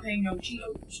these jalapeno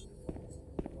Cheetos.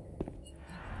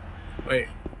 Wait.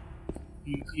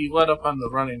 He let up on the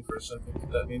running for a second.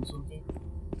 Did that mean something?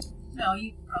 No,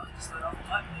 you probably just let off the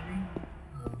button, maybe.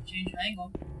 Change of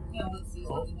angle. Yeah, let's see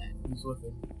what's looking at. He's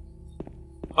looking.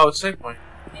 Oh, it's save point.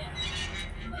 Yeah.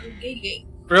 Another gate.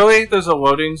 Really? There's a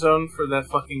loading zone for that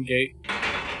fucking gate?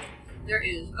 There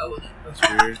is. Go with it. That's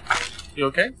weird. You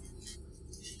okay?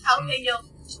 Jalapeno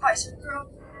spice and grill.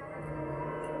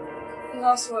 There's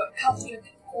also a health drink at the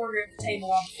corner of the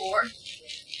table on the floor.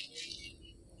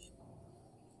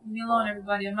 Leave me alone,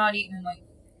 everybody. I'm not eating in like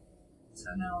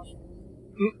 7 hours.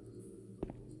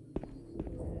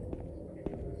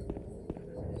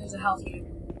 There's a health drink.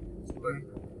 Where?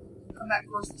 Come back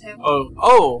towards the table.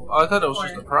 Oh! I thought it was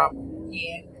just a prop.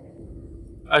 Yeah.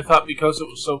 I thought because it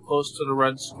was so close to the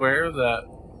red square that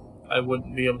I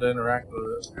wouldn't be able to interact with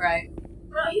it. Right.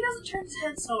 No, he doesn't turn his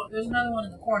head, so there's another one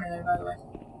in the corner there, by the way.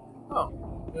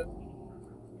 Oh. Good.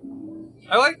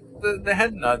 I like the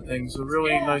head nod thing's a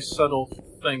really nice subtle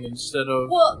thing instead of...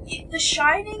 Well, the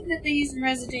shining that they used in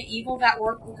Resident Evil, that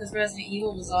worked because Resident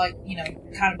Evil was like, you know,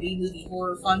 kind of B-movie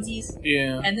horror funsies.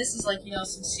 Yeah. And this is like, you know,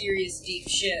 some serious deep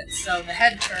shit. So the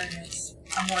head turn is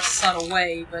a more subtle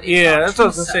way, but it's not that's what I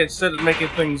was too gonna say. Instead of making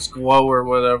things glow or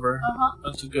whatever, Uh-huh.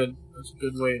 that's a good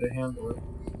way to handle it.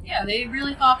 Yeah, they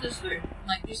really thought this through.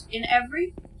 Like, just in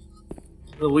every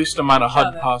The least amount of HUD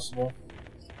Shove it. possible.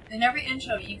 in every inch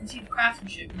of it, you can see the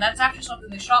craftsmanship. And that's actually something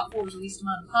they shot for, was the least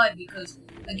amount of HUD, because,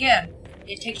 again,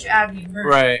 it takes you out of the immersion.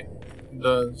 Right. It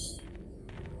does.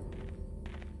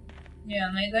 Yeah,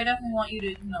 and they definitely want you to,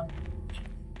 you know,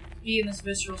 be in this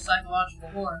visceral psychological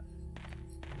horror.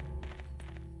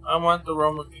 I want the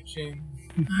Roma Cucine.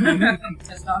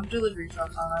 It's not a delivery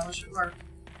truck on, I wish it were.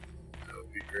 That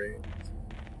would be great.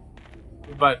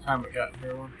 But by the time it got here,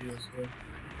 it won't be as good.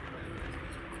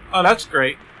 Oh, that's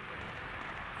great.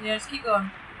 Yeah, just keep going.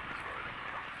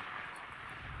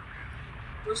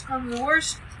 Worst comes to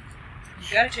worst,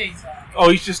 you got a chainsaw. Oh,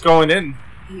 he's just going in.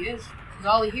 He is. Because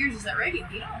all he hears is that radio.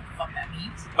 He don't know what the fuck that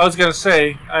means. I was gonna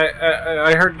say,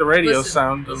 I heard the radio Listen,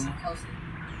 sound. Listen closely.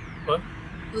 What?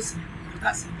 Listen.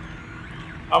 Listen.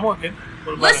 I'm looking.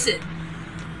 What about Listen! it?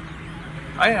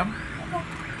 I am.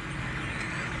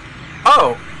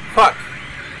 Oh, fuck.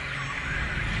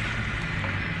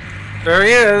 There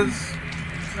he is.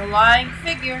 The lying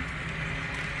figure.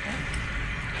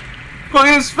 Look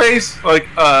at his face. Like,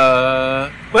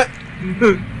 what?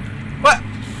 What?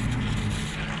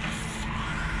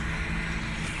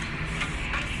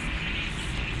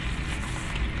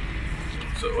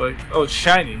 So, like, oh, it's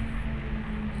shiny.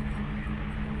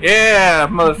 Yeah,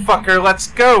 motherfucker, let's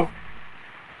go.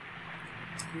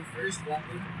 Your first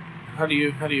weapon. How do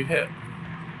you hit?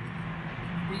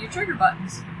 With your trigger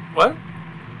buttons. What?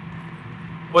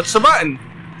 What's the button?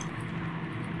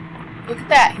 Look at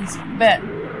that. He's bent.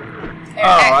 There,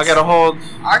 Oh, X. I gotta hold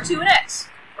R2 and X.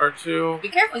 R2. Be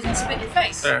careful, he's gonna spit in your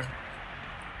face. There.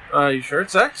 You sure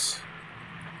it's X?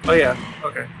 Oh yeah,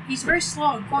 okay. He's very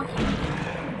slow and clunky.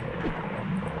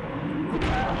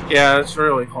 Yeah, it's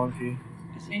really clunky.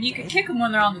 And you can kick them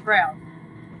when they're on the ground.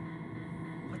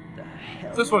 What the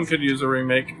hell? This one could use a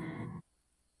remake.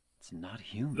 It's not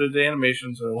human. The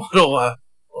animations are a little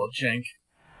jank.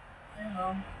 I don't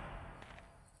know.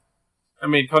 I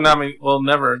mean, Konami will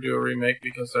never do a remake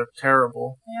because they're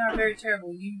terrible. They are very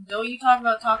terrible. Though you talk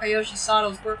about Takayoshi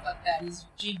Sato's work like that, he's a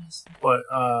genius. But,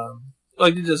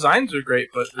 like, the designs are great,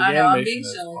 but the I know, I'm animation being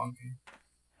is silly. clunky.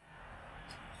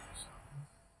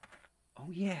 Oh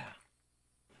yeah.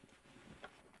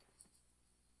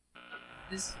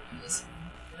 Listen,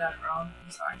 for that wrong.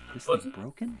 I'm sorry. This What? thing's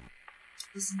broken?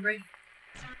 Listen, Brady.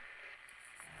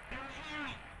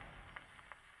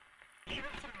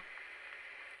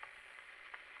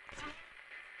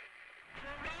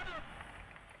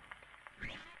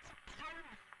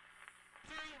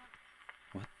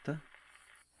 What the?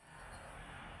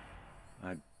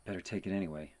 I better take it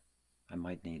anyway. I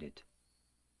might need it.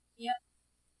 Yep.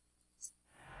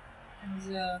 There's,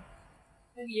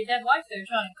 maybe your dead wife there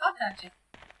trying to contact you.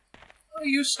 Oh,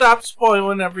 you stop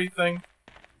spoiling everything.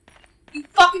 You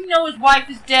fucking know his wife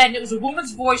is dead and it was a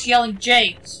woman's voice yelling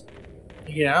James.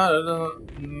 Yeah,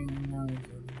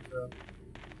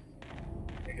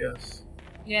 I guess.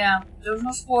 Yeah, there was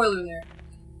no spoiler there.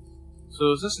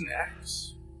 So is this an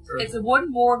X? Or... It's a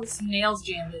wooden board with some nails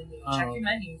jammed into it. Check your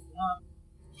menu if you want.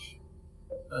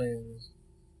 Oh, yeah.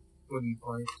 Wooden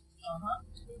plank. Uh-huh.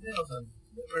 Nails are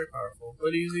very powerful,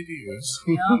 but easy to use.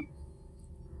 Yeah.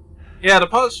 Yeah, the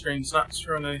pause screen's not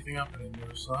screwing anything up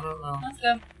anymore, so I don't know. That's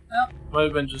good. Well, Might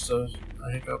have been just a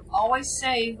hiccup. always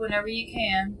save whenever you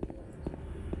can.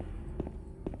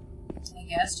 I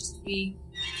guess, just to be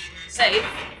safe.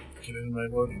 Get in my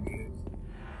loading gate.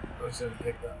 I was gonna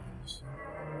pick that one. So.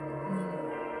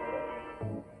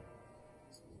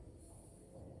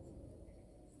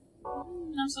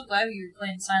 I'm so glad you were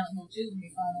playing Silent Hill 2 with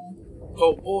me finally.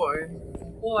 Oh boy. Oh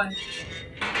boy.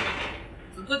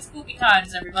 So good spooky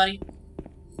times, everybody.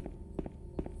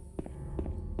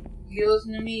 You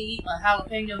listen to me eat my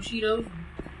jalapeno Cheetos and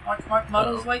watch Marc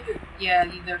muddle his way through. Yeah,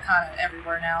 they're kind of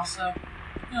everywhere now, so,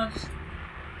 you know, just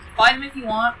fight them if you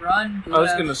want, run, do I was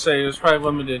whatever. gonna say, there's probably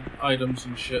limited items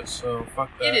and shit, so fuck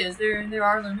that. It is, there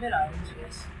are limited items,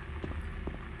 yes.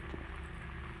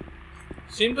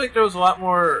 Seemed like there was a lot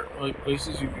more like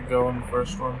places you could go in the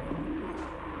first one.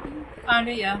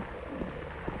 Kinda, yeah.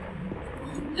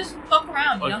 Just poke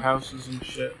around, you Like know? houses and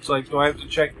shit. It's like, do I have to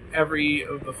check every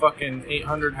of the fucking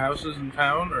 800 houses in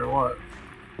town, or what?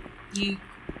 You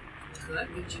could,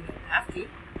 but you don't have to.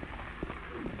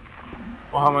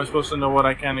 Well, how am I supposed to know what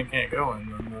I can and can't go in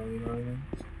then, though, you know what I mean?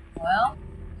 Well,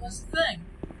 that's the thing.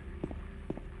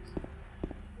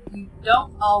 You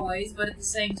don't always, but at the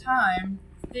same time,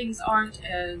 things aren't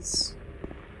as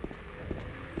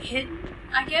hidden,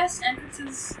 I guess.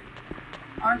 Entrances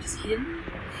aren't as hidden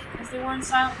as they were in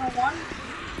Silent Hill 1.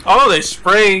 Oh, they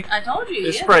spray! I told you,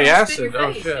 They yeah. spray They'll spit acid, your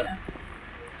oh face, shit. Yeah.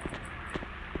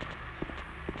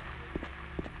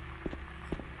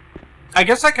 I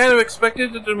guess I kind of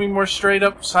expected it to be more straight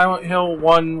up Silent Hill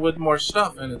 1 with more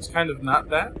stuff, and it's kind of not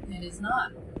that. It is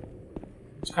not.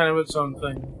 It's kind of its own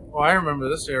thing. Oh, I remember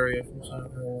this area from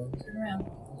Silent Hill 1. Turn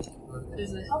around.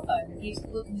 There's a hellfire. He used to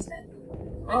look in his head.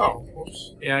 Oh,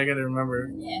 whoops. Yeah, I gotta remember.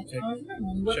 Yeah, I Check- always remember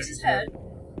when he whips check his his head.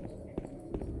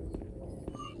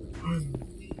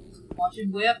 Watch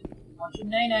him whip. Watch him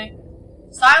nay-nay.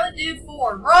 Silent Dude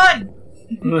 4, run!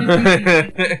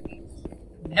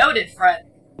 Noted, Fred.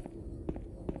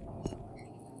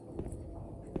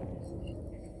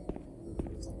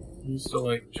 Used to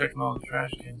like checking all the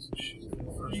trash cans and shit.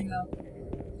 There you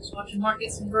go. Just watching Mark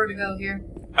get some vertigo here.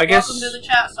 I guess. Welcome to the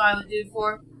chat, Silent Dude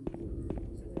 4.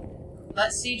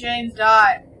 Let's see James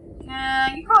die.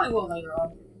 Yeah, you probably will later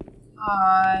on.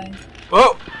 Hi.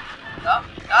 Whoa! Stop.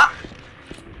 Stop.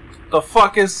 The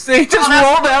fuck is. He just that's-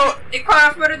 rolled out! It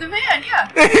caught off under the van,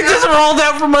 yeah. He just rolled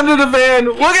out from under the van!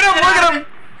 Look at him! Look at him!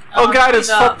 Oh god, it's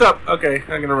he's fucked up. Okay,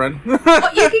 I'm gonna run.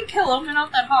 Well, you can kill him, they're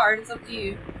not that hard, it's up to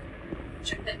you.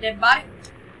 Check that dead body.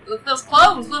 Look at those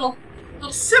clothes, little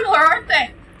similar, aren't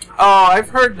they? Oh, I've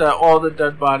heard that all the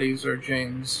dead bodies are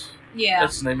James. Yeah.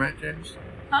 That's his name, right, James?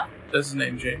 Huh? That's his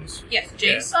name, James. Yes,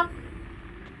 James' son.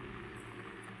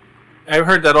 I've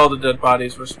heard that all the dead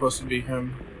bodies were supposed to be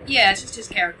him. Yeah, it's just his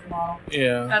character model.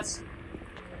 Yeah. That's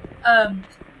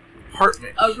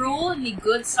Hartman. a rule in the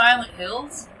good Silent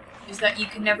Hills is that you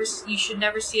should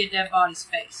never see a dead body's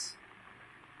face.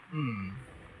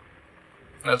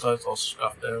 That's why it's all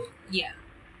stuffed out. Yeah.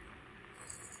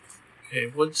 Okay,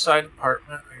 Woodside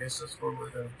apartment. I guess that's where we're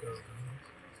gonna go.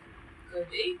 Could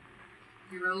be.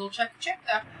 Give her a little check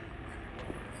there.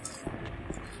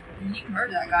 I mean, you can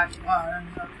murder that guy if you want,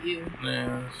 it's up to you.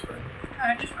 Yeah, that's fine.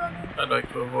 Alright, just run him. I'd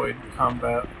like to avoid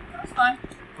combat. That's fine.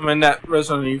 I'm in that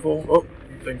Resident Evil. Oh,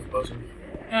 the thing's buzzing.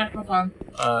 Yeah, no problem.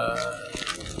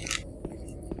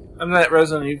 I'm in that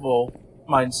Resident Evil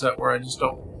mindset where I just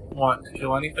don't want to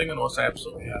kill anything unless I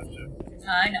absolutely have to.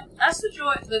 I know. That's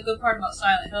the good part about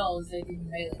Silent Hill is they give you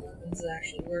melee weapons that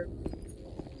actually work.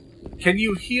 Can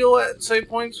you heal at save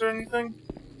points or anything?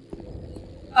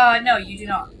 No, you do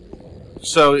not.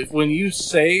 So when you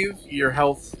save, your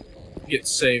health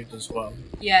gets saved as well.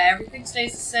 Yeah, everything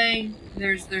stays the same.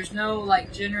 There's no,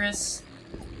 like, generous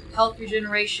health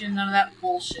regeneration, none of that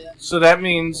bullshit. So that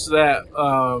means that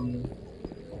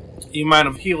the amount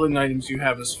of healing items you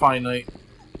have is finite.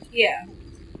 Yeah.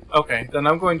 Okay, then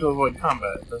I'm going to avoid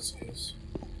combat if that's the case.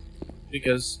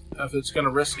 Because if it's going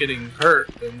to risk getting hurt,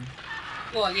 then...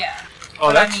 Well, yeah. Oh,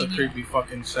 But that's I mean, a creepy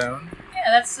fucking sound. Yeah,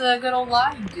 that's a good old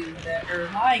lying dude, or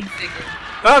lying figure.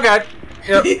 Oh god!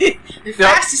 Yep. They're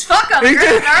fast as fuck on the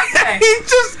ground, aren't they?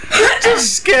 He's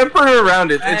just scampering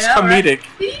around it. It's I know, right? comedic.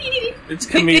 It's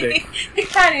comedic. It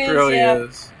kind of is, It really yeah.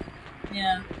 is.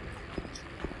 Yeah.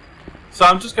 So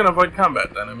I'm just gonna avoid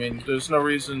combat then. I mean, there's no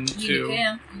reason You to.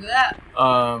 can. Look at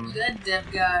that. Look at that dead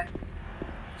guy.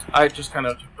 I just kind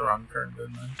of took the wrong turn,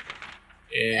 didn't I?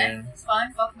 Yeah. It's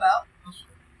fine. Fuck about.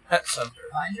 Pet center.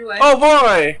 Find your way. Oh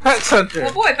boy! Pet center!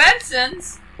 Oh boy,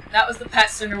 Benson's! That was the pet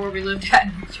center where we lived at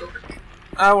in New York.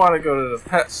 I want to go to the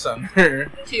pet center.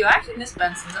 Me too. I actually miss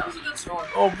Benson's. That was a good store.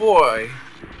 Oh boy.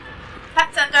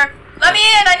 Pet center! Let me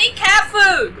in! I need cat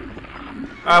food!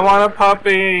 I want a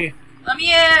puppy. Let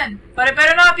me in! But it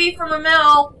better not be from a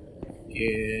mill.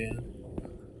 Yeah.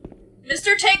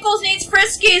 Mr. Tinkles needs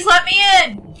Friskies! Let me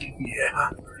in! Yeah,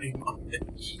 pretty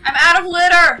much. I'm out of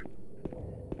litter!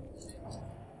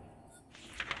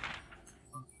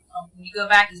 Oh, when you go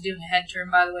back, he's doing a head turn,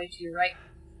 by the way, to your right.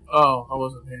 Oh, I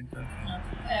wasn't paying attention.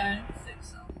 Yeah, I think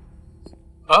so.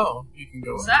 Oh, you can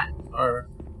go. What's that? Or,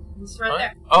 It's right what?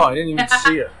 there. Oh, I didn't even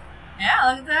see it. Yeah,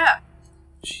 look at that.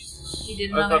 Jesus. He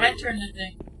did I another thought head it- turn, I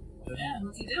think. Yeah,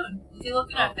 what's he doing? What's he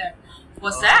looking Oh. at there?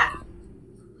 What's that?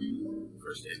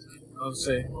 First aid. I was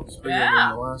saying, well, it's bigger Yeah. than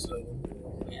the last item.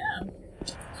 Yeah.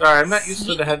 Sorry, I'm not used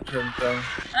to the head turn thing.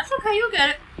 That's okay, you'll get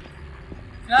it.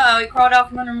 Uh-oh, he crawled out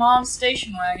from under Mom's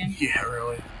station wagon. Yeah,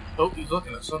 really. Oh, he's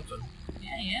looking at something.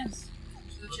 Yeah, he is.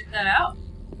 Let's go check that out.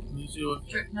 Let me see what.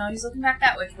 No, he's looking back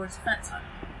that way towards the fence line.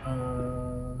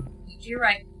 To your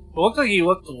right. Well, looks like he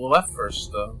looked to the left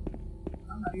first, though.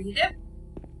 Oh, maybe he did.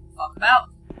 Fuck about.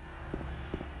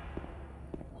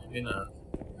 Maybe not.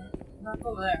 Back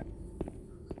over there.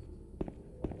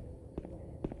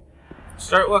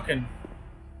 Start looking.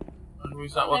 Wonder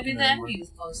he's not Maybe looking the anymore. enemy was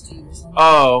close to you or something.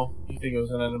 Oh, you think it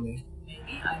was an enemy?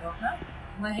 Maybe, I don't know.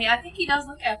 Well, hey, I think he does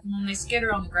look at them when they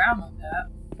skitter on the ground like that.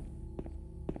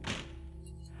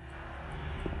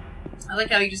 I like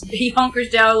how he hunkers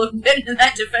down a little bit in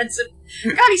that defensive.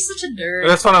 God, he's such a nerd.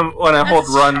 That's when I hold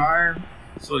That's run. charm.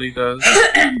 That's what he does.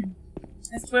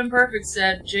 As Twin Perfect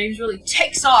said, James really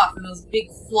takes off in those big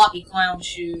floppy clown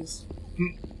shoes.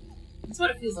 That's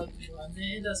what it feels like when he runs.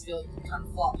 It does feel like kind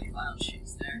of floppy clown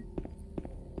shoes there.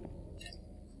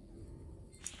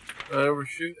 Did I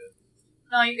overshoot it?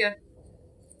 No, you're good.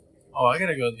 Oh, I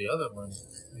gotta go to the other one.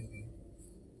 Maybe.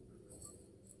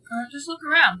 Just look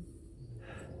around.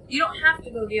 You don't have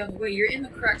to go the other way. You're in the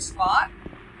correct spot.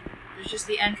 There's just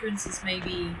the entrance is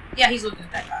maybe... Yeah, he's looking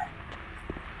at that guy.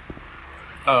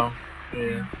 Oh,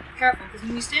 yeah. Careful, because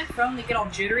when you stand prone, they get all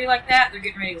jittery like that. They're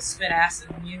getting ready to spit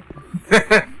acid on you.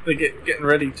 They getting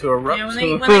ready to erupt. Yeah, when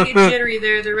they get jittery,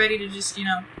 they're ready to just, you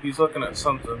know, He's looking at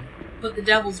something. put the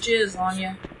devil's jizz on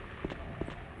you.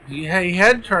 He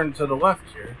had turned to the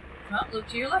left here. Well, look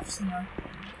to your left somewhere.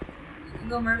 You can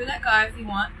go murder that guy if you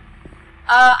want.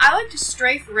 I like to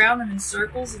strafe around them in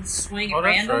circles and swing Oh, at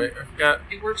that's random. right. I forgot.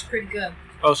 It works pretty good.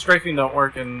 Oh, strafing don't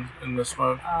work in this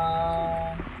mode.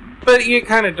 Oh, But you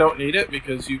kind of don't need it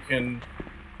because you can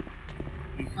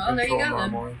Well, there you control go,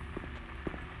 then. normally.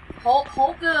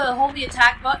 hold the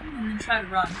attack button and then try to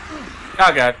run.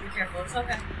 Oh, God. Be careful. It's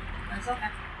okay. It's okay.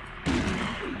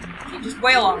 You just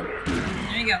wail on them.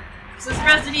 There you go. This is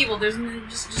Resident Evil. There's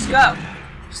just go.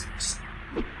 Just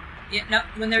yeah. No.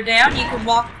 When they're down, you can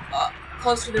walk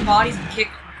close to their bodies and kick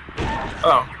them.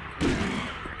 Oh.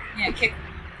 Yeah, kick.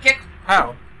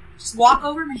 How? Just walk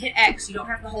over him and hit X. You don't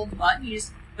have to hold the button.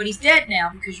 But he's dead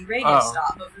now because your radio Oh.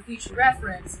 stopped. But for future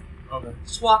reference, Okay.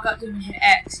 just walk up to him and hit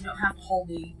X. You don't have to hold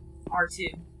the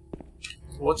R2.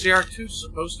 What's the R2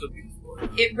 supposed to be for?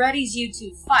 It readies you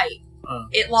to fight. Oh.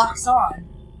 It locks on.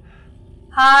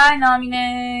 Hi,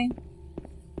 Namine.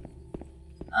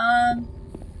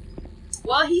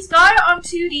 Well, he's got it on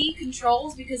 2D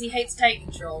controls because he hates tight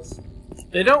controls.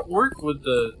 They don't work with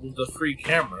the free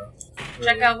camera.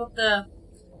 Check out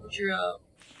what your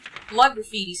blood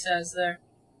graffiti says there.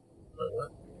 Wait,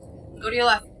 what? Go to your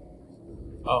left.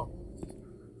 Oh.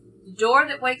 The door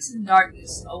that wakes in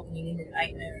darkness, opening into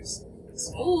nightmares.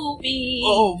 Spooky.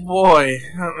 Oh boy,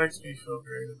 that makes me feel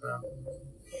great about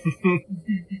it.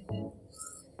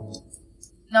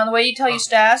 Now, the way you tell your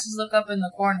status is look up in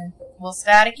the corner. A little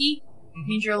staticky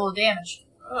means you're a little damaged.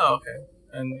 Oh, okay.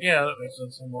 And yeah, that makes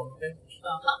sense. I'm more damaged.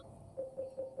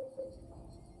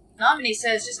 Nominee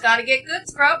says, just gotta get good,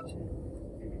 Scrub.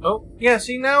 Oh, yeah.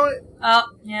 See now it. Oh,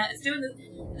 yeah, it's doing this.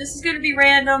 This is gonna be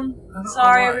random. I don't know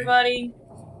Sorry, why. everybody.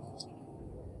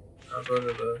 I'll go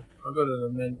to the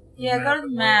map. Yeah, go to the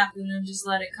map and then just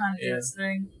let it kind of do Yeah. its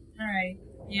thing. Alright.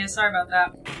 Yeah, sorry about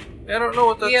that. I don't know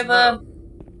what that's We have about.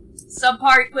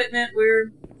 subpar equipment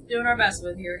we're doing our best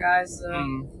with here, guys.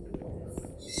 So.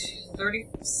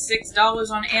 $36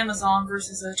 on Amazon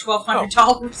versus a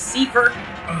 $1,200 receiver.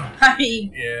 I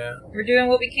mean, Yeah. we're doing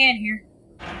what we can here.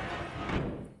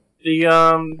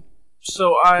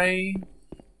 So what did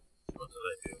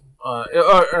I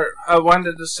do? I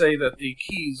wanted to say that the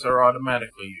keys are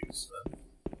automatically used then.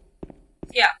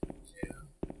 Yeah.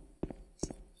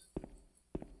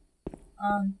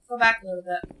 Go back a little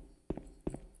bit.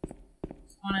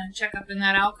 Wanna check up in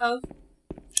that alcove?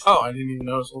 Oh, I didn't even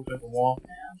notice. It looked like a wall.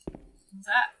 Yeah. What's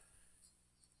that?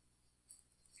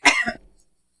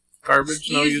 Garbage,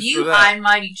 no Excuse use you, for that. high and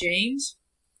mighty James.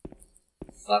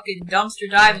 Fucking dumpster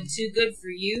diving too good for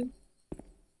you.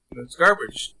 It's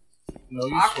garbage. No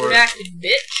use for Awkward it. acting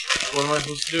bitch. What am I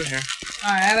supposed to do here?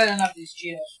 Alright, I've had enough of these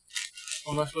Cheetos.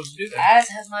 What am I supposed to do there? As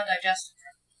has my digestive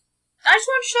tract. I just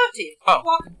want to show it to you. Oh. Keep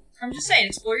walking. I'm just saying,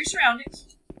 explore your surroundings.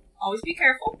 Always be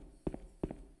careful.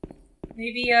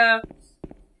 Maybe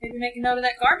make a note of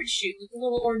that garbage chute. Look a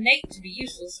little ornate to be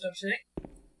useless, don't you think?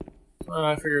 Well,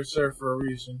 I figure it's there for a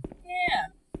reason. Yeah.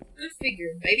 Good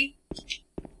figuring, baby.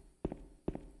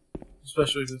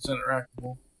 Especially if it's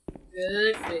interactable.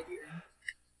 Good figuring.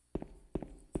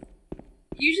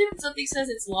 Usually when something says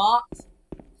it's locked,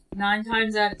 9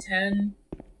 times out of 10...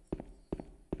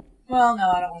 Well, no,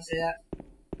 I don't want to say that.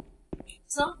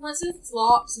 When it says it's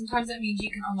locked, sometimes that means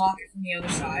you can unlock it from the other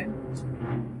side.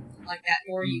 Like that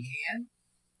door, you can.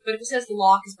 But if it says the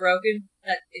lock is broken,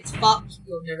 that it's fucked,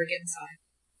 you'll never get inside.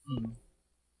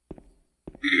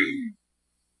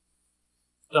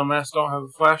 Dumbass don't have a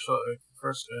flashlight like the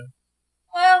first day.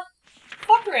 Well,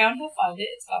 fuck around, he'll find it,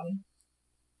 it's coming.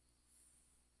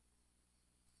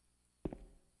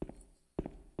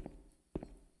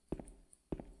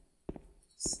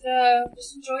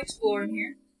 Just enjoy exploring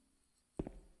here.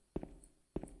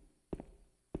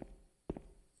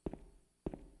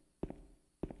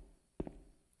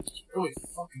 It's really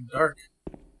fucking dark.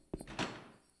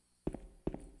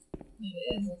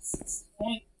 It is, that's the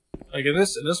point. Like in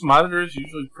this monitor is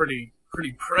usually pretty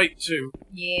bright too.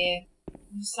 Yeah.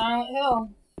 Silent Hill.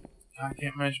 I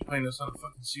can't imagine playing this on a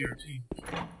fucking CRT.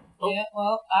 Oh. Yeah,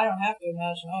 well, I don't have to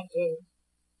imagine, I do.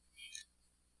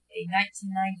 A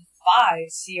 1995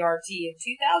 CRT in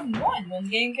 2001 when the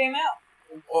game came out.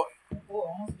 Oh boy. Oh boy,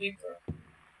 that was a big girl.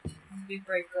 That was a big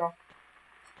brave girl.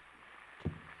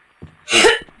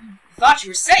 Thought you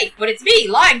were safe, but it's me,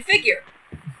 lying figure.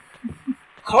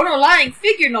 Kono lying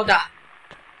figure no da.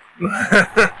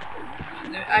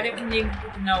 I didn't even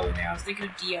put the no in there. I was thinking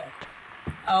of Dio.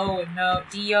 Oh no,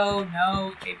 Dio,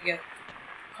 no, can't get it.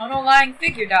 Kono lying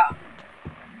figure da.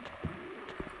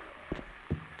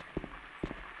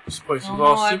 This place is Oh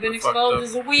all no, super I've been fucked exposed up.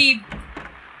 as a weeb.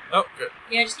 Oh, good.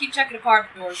 Yeah, just keep checking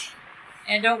apartment doors.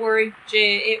 And don't worry,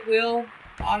 it will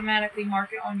automatically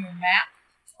mark it on your map.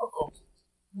 Oh, cool.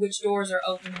 Which doors are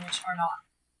open and which are not.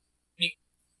 Neat.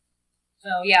 So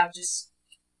yeah, just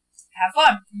have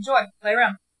fun, enjoy, play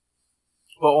around.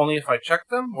 Well, only if I check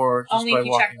them, or just Only by if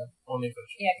you walking? check them. Only if I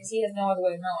check. Yeah, because he has no other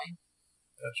way of knowing.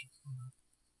 Gotcha.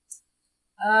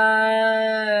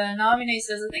 Nominee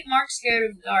says, I think Mark's scared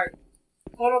of the dark.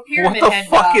 Photo What pyramid the head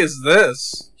fuck dog. is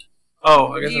this?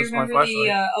 Oh, I guess Do you that's my remember flashlight.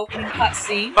 the opening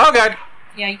cutscene? Oh god!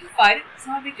 Yeah, you can fight it. It's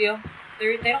not a big deal.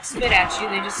 They don't spit at you.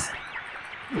 They just...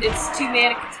 It's 2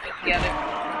 mannequins put together.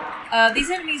 These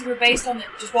enemies were based on the...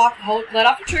 Just walk, hold, let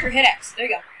off the trigger, hit X. There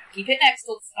you go. Keep hitting X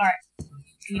till it's... Alright.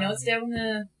 You know it's down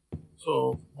the...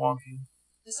 So wonky.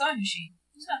 The sewing machine.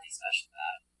 There's nothing special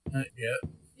about it. Not yet.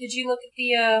 Did you look at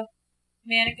the,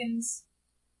 mannequins?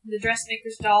 The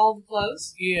dressmaker's doll, the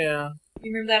clothes? Yeah.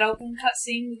 You remember that opening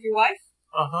cutscene with your wife?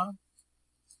 Uh-huh.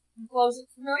 The clothes look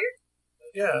familiar?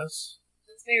 Yes.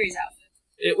 That's Barry's outfit.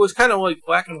 It was kind of like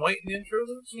black and white in the intro,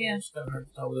 though, so Yeah. it's kind of hard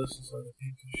to tell this is like a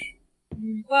pinkish.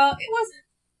 Well, it wasn't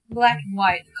black and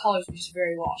white. The colors were just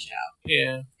very washed out.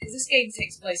 Yeah. Because this game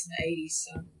takes place in the 80s,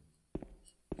 so...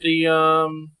 They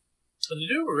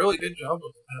do a really good job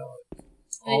with the palette.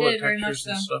 They All did, the very much textures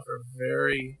and so. stuff are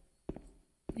very,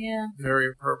 Yeah, very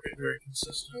appropriate, very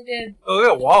consistent. they did. Oh, they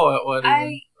got a wall outlet even.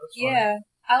 That's funny. Yeah.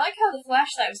 I like how the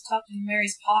flashlight was tucked in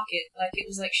Mary's pocket, like it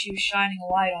was like she was shining a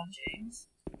light on James.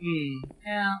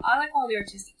 Yeah, I like all the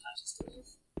artistic touches to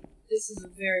this. This is a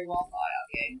very well thought out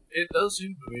game. It does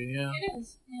seem to be, yeah. It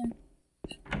is, yeah.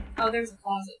 Oh, there's a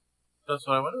closet. That's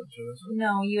what I went into, isn't it?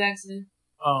 No, you exited.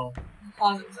 Oh. The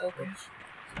closet was open.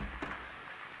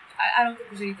 I don't think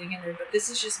there's anything in there, but this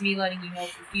is just me letting you know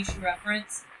for future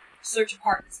reference. Search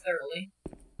apartments thoroughly.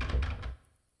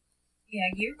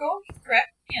 Yeah, you're going correct.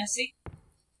 Yeah, see?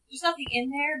 There's nothing in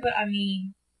there, but I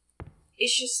mean,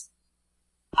 it's just,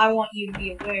 I want you to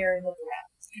be aware and look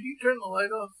around. Can you turn the light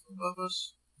off above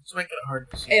us? It's making it hard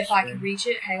to see. If the I screen. can reach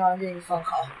it, hang on, I'm getting a phone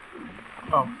call.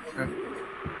 Oh, okay. So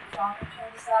I'm gonna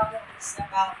turn this out, I'm gonna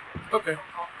step out. Okay.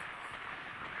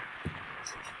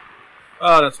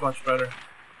 Oh, that's much better.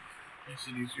 Makes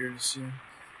it easier to see.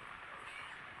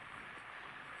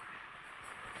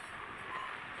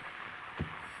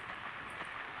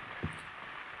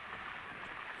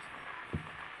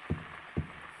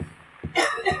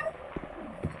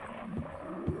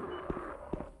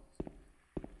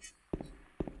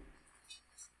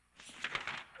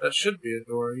 That should be a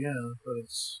door, yeah, but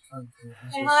it's kind of...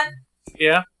 Hey, hon?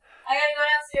 Yeah? I gotta go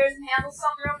downstairs and handle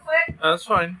something real quick. That's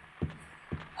fine.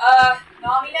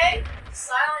 Namine,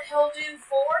 Silent Hill Doom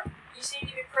 4, you seem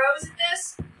to be pros at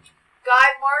this.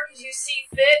 Guide Mark as you see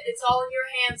fit, it's all in your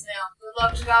hands now. Good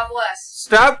luck and God bless.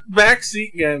 Stop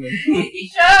backseat gaming.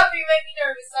 Shut up, you make me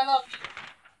nervous, I love you.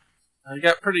 I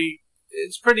got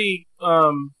it's pretty,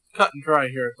 cut and dry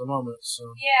here at the moment,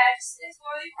 so... Yeah, just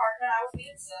explore the apartment, I was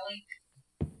being silly.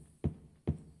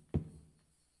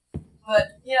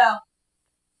 But, you know,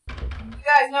 you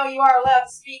guys know you are allowed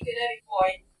to speak at any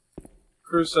point.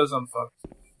 Cruz says I'm fucked.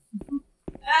 And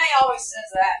he always says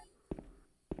that.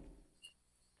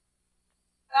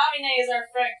 Namine is our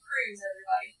friend Cruz,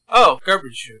 everybody. Oh,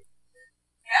 garbage chute.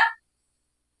 Yeah?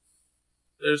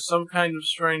 There's some kind of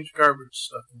strange garbage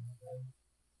stuff in there.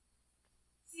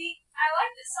 See, I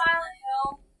like the Silent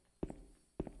Hill,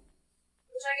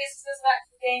 which I guess goes back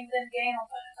to the game, then game I'll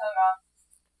put a code on.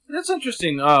 That's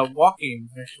interesting. Walking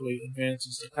actually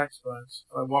advances the text box.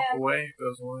 If I walk away, it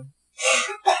goes away.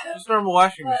 Just normal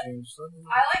washing machines.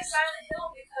 I like Silent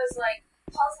Hill because, like,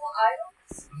 puzzle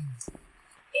items,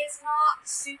 it's not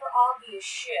super obvious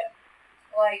shit.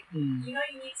 Like, you know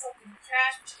you need something in the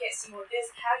trash, but you can't see what it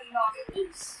is. How do you knock it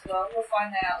loose? Well, we'll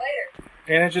find that out later.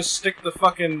 Can I just stick the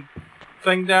fucking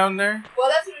thing down there? Well,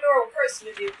 that's what a normal person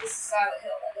would do. This is Silent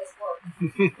Hill. That does work.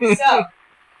 So,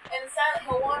 in Silent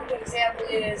Hill 1, an example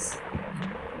is,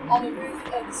 on the roof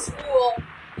of the school,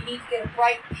 you need to get a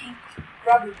bright pink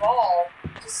rubber ball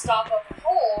to stop up a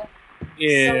hole.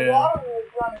 Yeah. So water will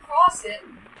run across it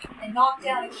and knock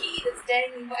down a key that's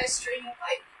dangling by a string of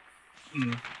pipe.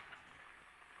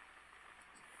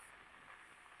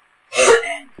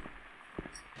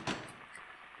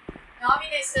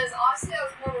 Namine says, honestly, I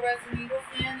was more of a Resident Evil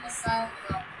fan than a Silent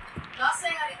Hill. Not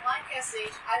saying I didn't like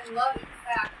SH, I love it. In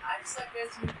fact, I just like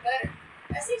Resident Evil better.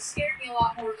 SH scared me a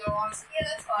lot more, though, honestly. Yeah,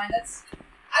 that's fine.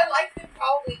 I like them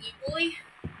probably equally,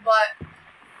 but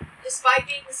despite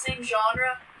being the same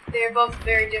genre, they're both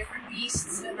very different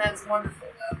beasts, and that's wonderful,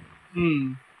 though.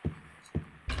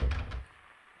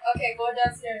 Okay, go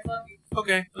downstairs. Love you.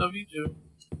 Okay, love you too.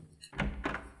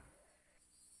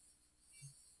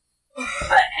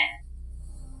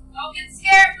 Don't get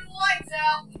scared when the lights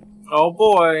out. Oh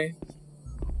boy.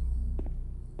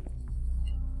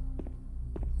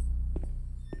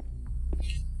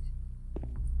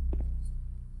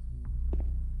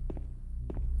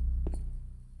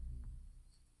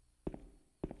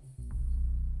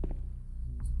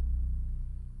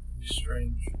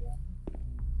 Strange.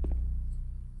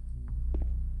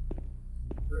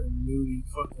 Very moody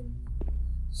fucking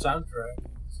soundtrack.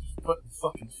 Just putting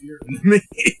fucking fear into me.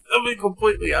 I'll be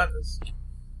completely honest.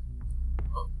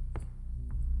 Oh.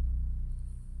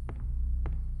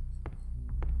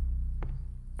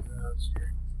 That's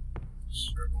great.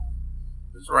 Scribble.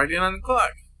 It's writing on the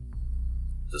clock.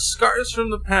 The scars from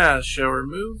the past shall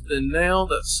remove the nail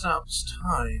that stops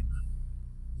time.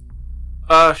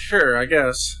 Sure, I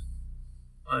guess.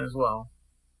 Might as well.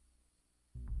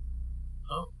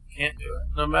 Oh, can't do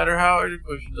it. No matter how hard you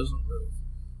push, it doesn't move.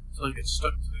 It's like it's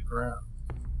stuck to the ground.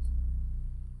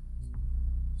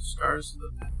 Scars of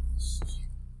the past.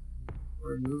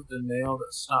 Remove the nail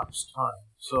that stops time.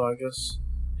 So I guess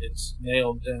it's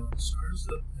nailed down. Scars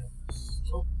of the past.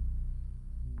 Oh.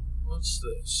 What's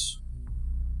this?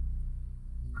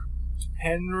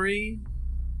 Henry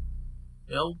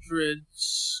Mildred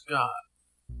Scott.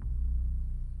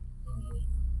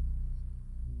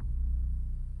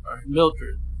 Alright,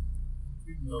 Mildred.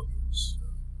 Mildred Scott.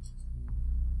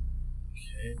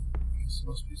 Okay, I guess it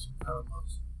must be some kind of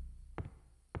puzzle.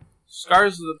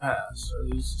 Scars of the past. Are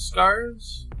these the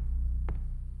scars?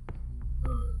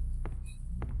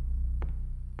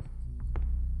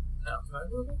 Now, can I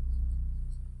move it?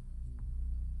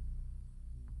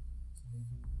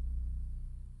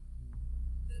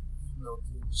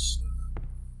 Mildred Scott.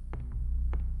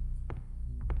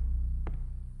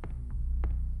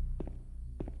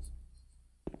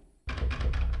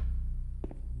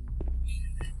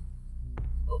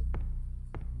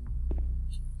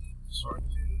 Sorry,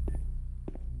 dude.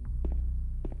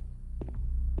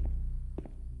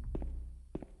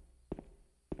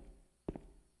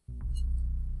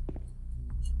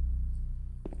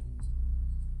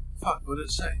 Fuck, what did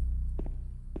it say?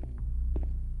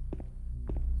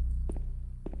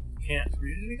 Can't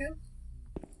read it again?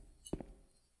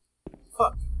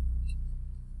 Fuck.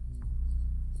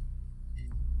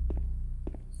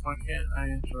 Why can't I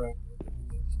interact with it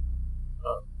again?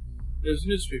 Oh, there's a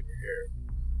newspaper here.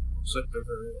 Looks like they're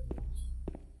very old.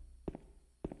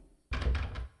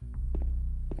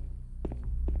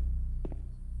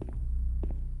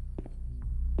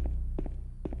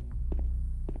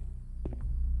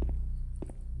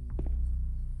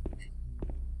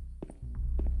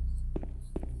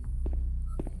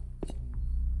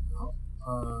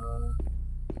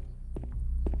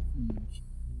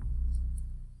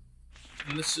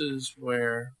 And this is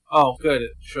where... Oh, good.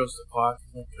 It shows the clock.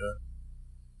 Okay.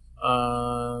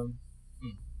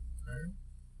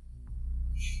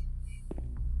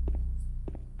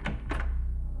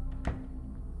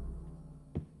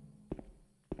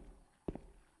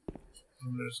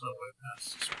 And there's no way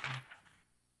past this one.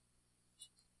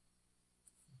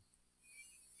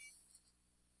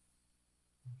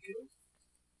 Okay.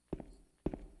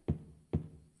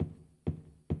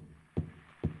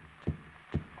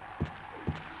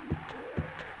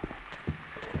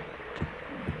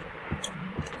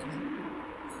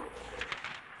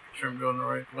 Sure I'm going the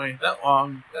right way. That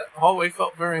hallway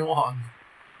felt very long.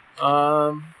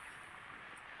 What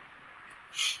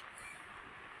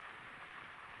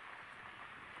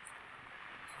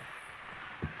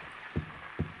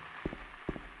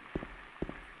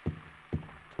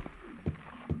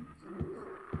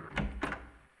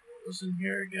was in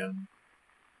here again?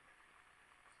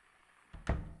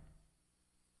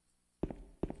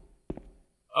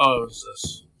 Oh, it was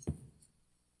this.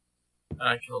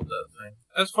 I killed that thing.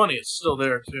 That's funny, it's still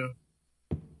there, too.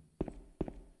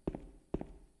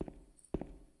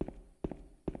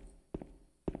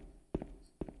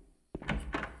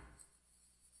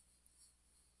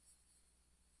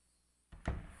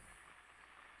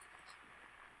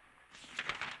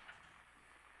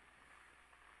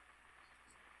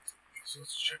 So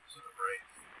let's check to the right.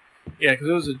 Yeah, because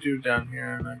there was a dude down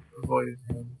here, and I avoided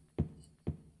him.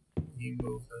 He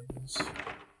moved, I guess.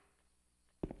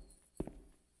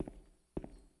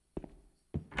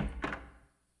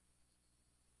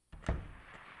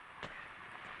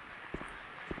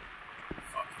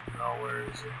 Where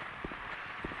is he?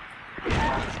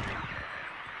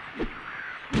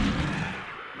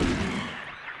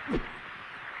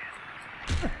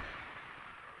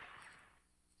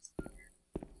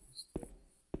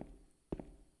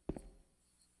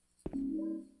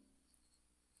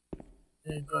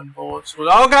 Handgun bullets with—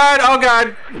 oh god! Oh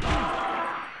god!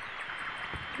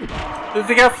 Did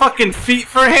they got fucking feet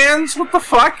for hands? What the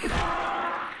fuck?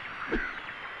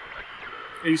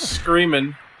 He's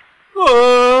screaming.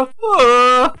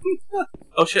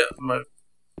 Oh shit! I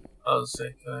was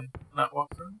saying, can I not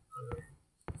walk through?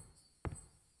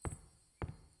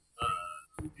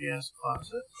 Creepy ass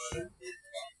closet.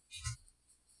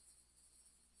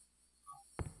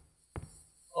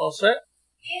 All set?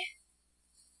 Yeah.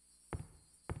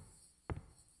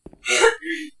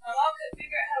 My mom couldn't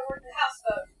figure out how to work the house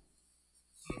phone.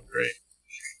 Oh, great.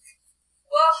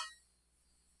 Well,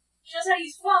 she knows how to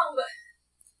use phone, but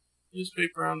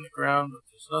newspaper on the ground, but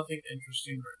there's nothing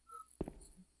interesting right now.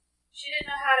 She didn't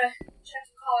know how to check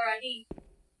the caller ID.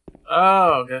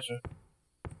 Oh, gotcha.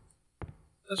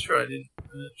 That's true, I didn't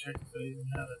check if I even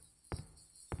had it.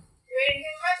 You ready to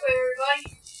hear the right way,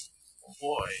 everybody? Oh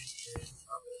boy.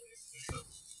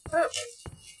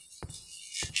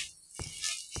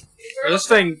 This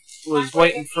thing was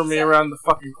waiting for me around the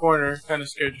fucking corner. Kind of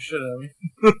scared the shit out of me.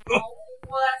 Well,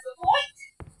 that's the point.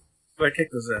 But I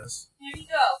kicked his ass. There you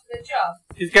go. Good job.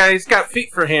 He's got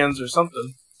feet for hands or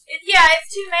something. Yeah,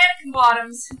 it's two mannequin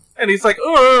bottoms. And he's like,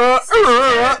 the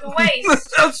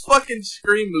waist. That fucking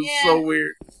scream was so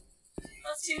weird.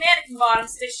 Those two mannequin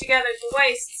bottoms stitched together at the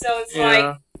waist, so it's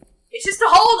like, it's just a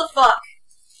hole to fuck.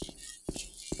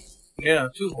 Yeah,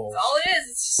 two holes. That's all it is.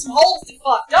 It's just some holes to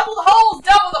fuck. Double the holes,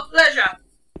 double the pleasure.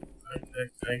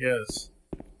 I guess.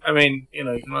 I mean, you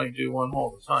know, you can only do one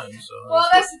hole at a time, so... Well,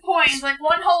 that's the point. It's like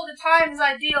one hole at a time is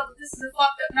ideal, but this is a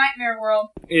fucked up nightmare world.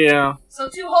 Yeah. So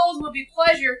two holes would be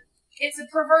pleasure. It's a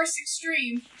perverse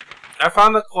extreme. I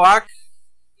found the clock.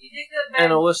 You did good, man.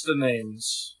 And a list of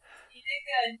names. You did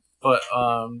good. But,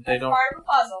 they that's don't... part of a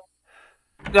puzzle.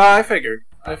 No, I figured.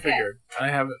 I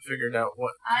haven't figured out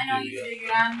what I know to do you yet.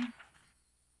 figured.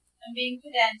 I'm being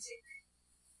pedantic.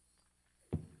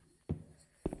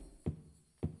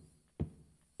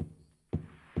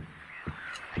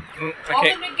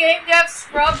 Welcome to Game Dev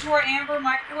Scrubs or Amber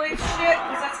Microwave shit,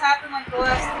 because that's happened like the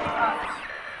last 3 times.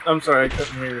 I'm sorry, I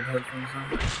couldn't hear your headphones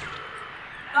on. No,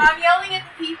 I'm yelling at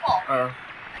the people. Oh.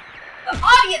 The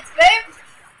audience, babe!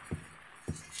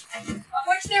 Of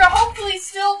which there are hopefully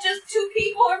still just 2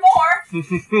 people or more.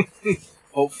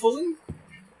 Hopefully?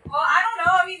 Well, I don't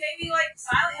know. I mean, maybe like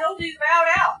Silent Hill dude bowed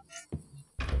out.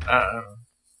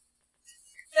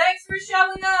 Thanks for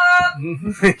showing up!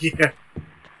 Yeah.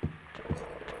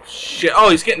 Shit. Oh,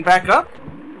 he's getting back up?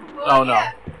 Well, oh,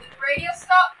 yeah. no. Did the radio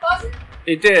stop buzzing?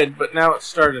 It did, but now it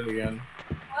started again.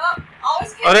 Well,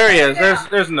 always get oh, there he is. down.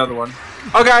 There's another one.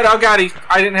 Oh, God. Oh, God.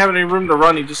 I didn't have any room to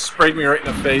run. He just sprayed me right in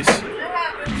the face. That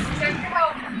happens. Check your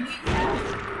health if you need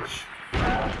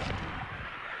to.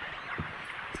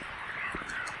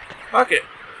 Fuck it.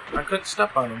 I couldn't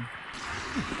step on him.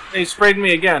 He sprayed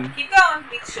me again. Keep going.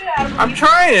 Beat the shit out of him. I'm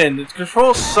trying. The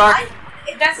controls suck.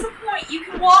 That's the point. You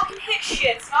can walk and hit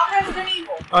shit. It's not Resident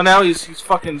Evil. Oh, now he's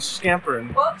fucking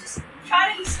scampering. Well, just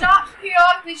try to. He stops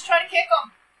periodically. Just try to kick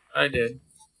him. I did.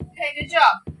 Okay, good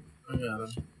job. I got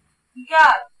him. You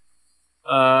got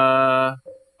it.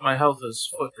 My health is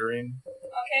flickering.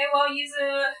 Okay, well, use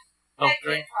a med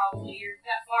kit probably. You're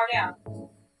that far down.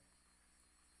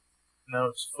 Now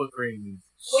it's flickering.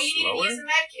 Well, you need to use a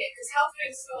med kit because health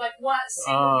drinks are like one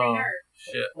single green herb.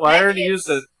 Shit. Well, I already used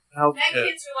the health kit. Med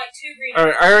kits are like 2 green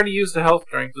Alright, herbs. I already used the health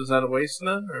drink. Was that a waste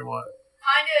then, or what?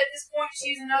 Kinda at this point, just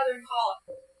use another and call it.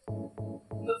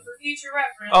 But for future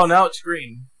reference. Oh, now it's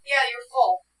green. Yeah, you're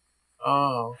full.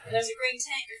 Oh. There's a green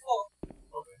tank. You're full.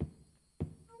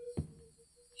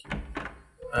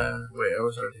 Wait, I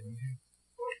was already in here.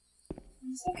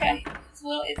 It's okay.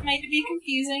 It's made to be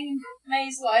confusing,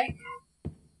 maze-like.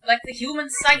 Like the human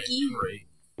psyche. Great.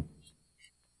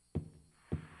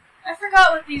 I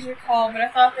forgot what these were called, but I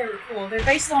thought they were cool. They're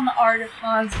based on the art of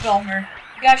Hans Bellmer.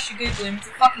 You guys should Google him. It's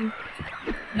a fucking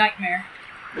nightmare.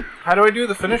 How do I do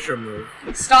the finisher move?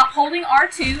 Stop holding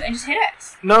R2 and just hit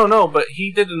X. No, but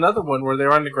he did another one where they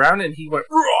were on the ground and he went,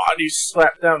 "Raw," and he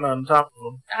slapped down on top of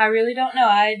them. I really don't know.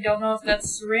 I don't know if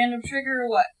that's a random trigger or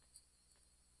what.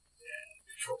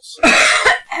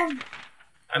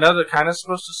 I know they're kind of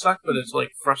supposed to suck, but it's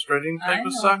like frustrating type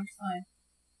of suck. It's fine.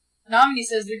 Nomini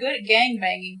says they're good at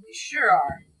gangbanging. They sure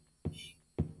are.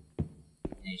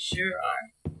 They sure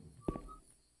are.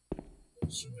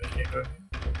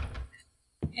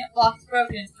 Yep, lock is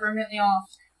broken. It's permanently off.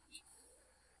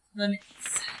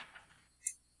 Limits.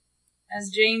 As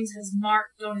James has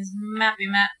marked on his mappy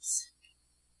maps.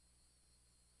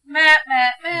 Map.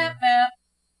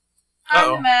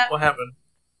 On the map. What happened?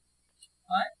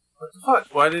 What? What the fuck?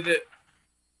 Why did it...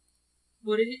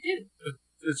 What did it do?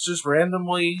 It's just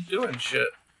randomly doing shit.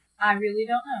 I really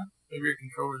don't know. Maybe your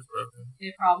controller's broken.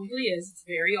 It probably is. It's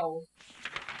very old.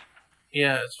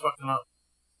 Yeah, it's fucking up.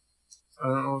 I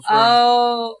don't know what's wrong.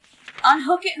 Oh,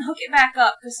 unhook it and hook it back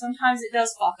up, because sometimes it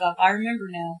does fuck up. I remember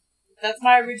now. That's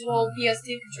my original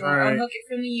PS2 controller. Right. Unhook it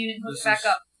from the unit and hook it back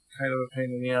up. Kind of a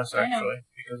pain in the ass, actually,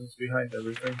 because it's behind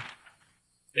everything.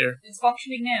 Here. It's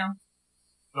functioning now.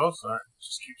 No, it's not. It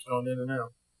just keeps going in and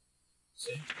out.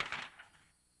 See?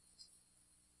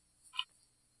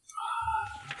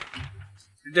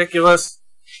 Ridiculous.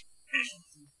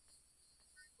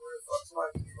 Where the fuck's my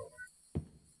controller?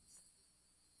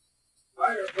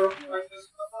 Why are broken like this?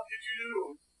 What the fuck did you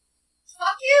do?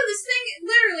 Fuck you! This thing,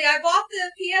 literally, I bought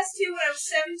the PS2 when I was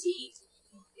 17.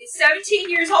 It's 17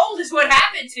 years old is what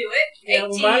happened to it. Yeah,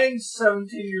 well, mine's 17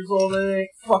 years old and it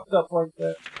ain't fucked up like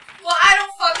that. Well, I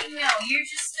don't fucking know. You're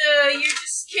just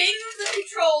king of the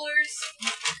controllers.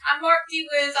 I'm Marc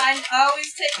D-Wiz. I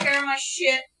always take care of my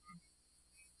shit.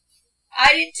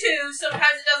 I did too.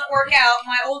 Sometimes it doesn't work out.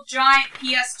 My old giant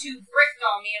PS2 bricked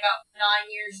on me about 9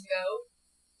 years ago.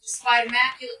 Despite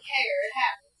immaculate care, it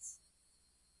happens.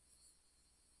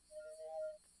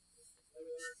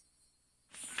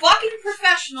 Fucking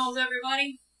professionals,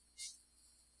 everybody.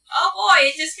 Oh boy,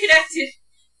 it disconnected.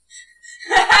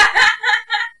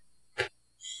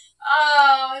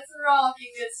 Oh, it's a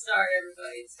rollicking good start,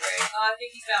 everybody. It's great. Oh, I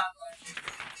think he found one.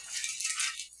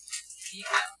 He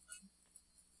found one.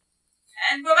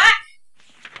 And we're back!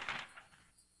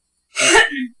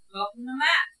 Welcome to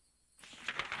map.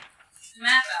 The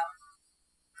map out.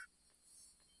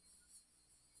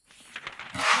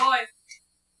 Oh boy.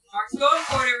 Mark's going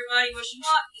for it, everybody. Wish him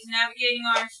luck. He's navigating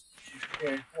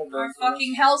our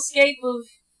fucking hellscape of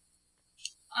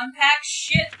unpacked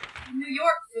shit in New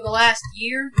York for the last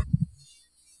year.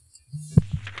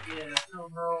 Yeah, I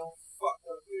don't know. Fuck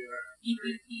up we are.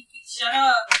 Shut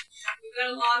up. We've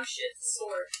got a lot of shit to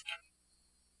sort.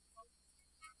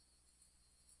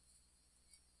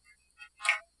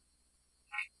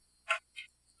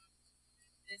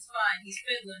 It's fine. He's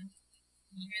fiddling.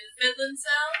 Can you hear the fiddling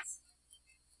sounds?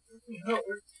 No,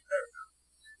 we're there.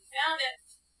 Found it.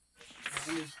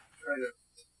 Let me try to.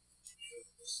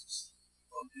 This is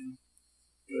fucking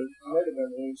good. It might have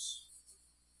been loose.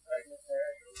 Alright,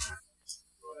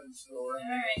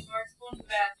 Mark's going to the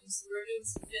bathroom, so we're doing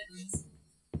some fiddlings.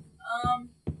 I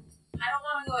don't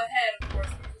want to go ahead, of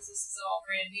course, because this is all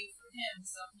brand new for him,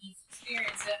 so he needs to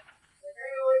experience it.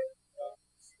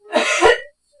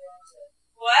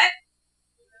 What?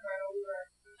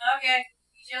 Okay.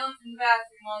 He's yelling from the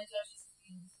bathroom while he touches his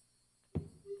penis.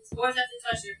 Boys have to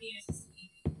touch their penises to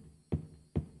eat.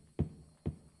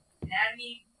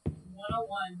 Anatomy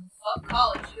 101. Fuck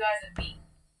college, you guys have beat.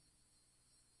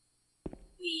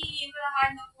 I'm gonna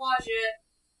hide and watch it.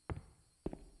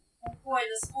 Oh boy,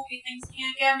 the spooky things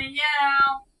can't get me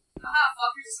now. Aha,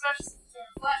 fuckers, especially since turn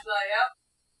the flashlight out.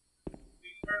 You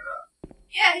can turn it off.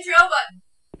 Yeah, hit your L button.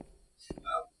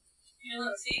 Oh. You know,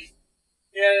 let's see.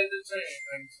 Yeah, it didn't say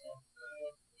anything, so.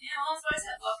 Yeah, well, that's what I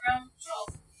said. Fuck around with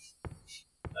controls.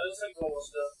 I just think all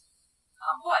stuff.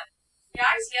 What? Yeah,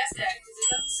 I just guessed that because it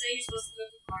doesn't say you're supposed to cook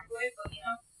in the microwave, but you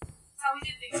know, that's how we do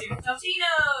things here.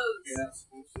 Totino's! You're not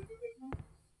supposed to do it.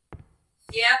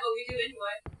 Yeah, but we do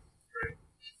anyway. Great.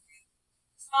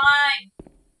 It's fine.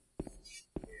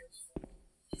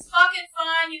 It's fucking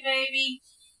fine, you baby.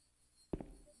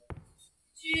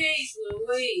 Jeez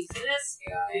Louise, this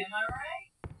guy, am I right?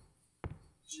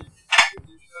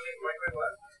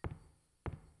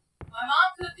 My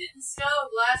mom cooked it in the stove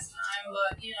last time,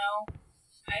 but, you know,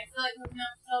 I feel like cooking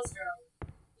up the toaster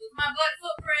oven. Look at my blood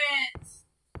footprint!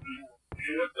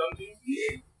 You look done to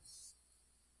you?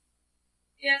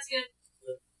 Yeah, it's good.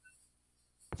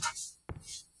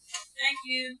 Thank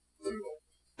you.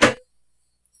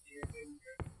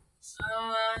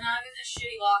 Now I got this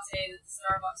shitty latte that the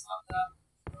Starbucks fucked up.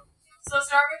 So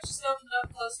Starbucks just opened up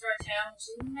close to our town, which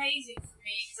is amazing for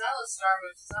me, because I love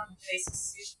Starbucks, because I'm a basic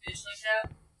stupid bitch like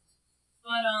that.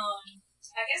 But,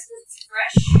 I guess because it's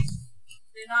fresh,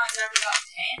 they're not exactly got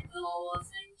tangible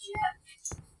things yet.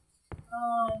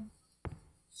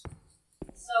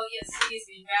 So, yeah, the city is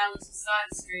being balanced beside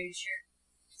the street here.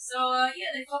 So,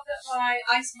 yeah, they fucked up my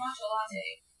iced matcha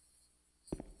latte.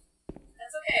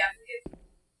 That's okay, I forgive them.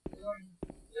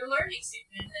 They're learning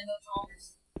Super Nintendo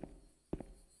Chalmers.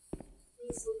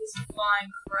 Let's look at some fine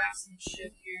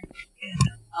craftsmanship here.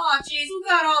 Oh, jeez, look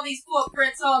at all these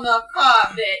footprints on the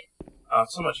carpet.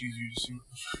 It's so much easier to see what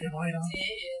the fucking light on. It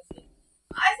is.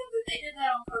 I think that they did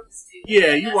that on purpose, too.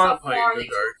 Yeah, you want to play it in the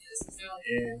dark. Like,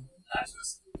 Yeah. that's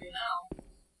just spooky now.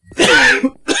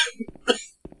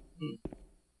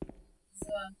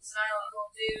 Silent Hill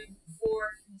Dude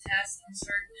 4 contest on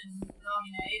certain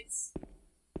nominates.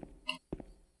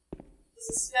 It's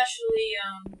especially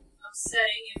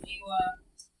upsetting if you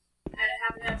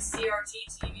happen to have a CRT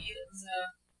TV that was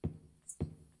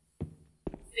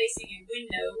facing a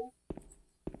window.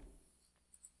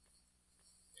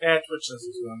 Yeah, Twitch says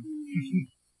it's gone.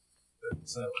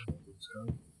 That's not what it's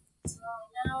going.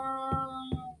 Oh no.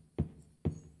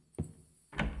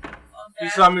 You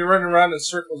saw me running around in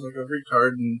circles like a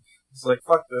retard, and it's like,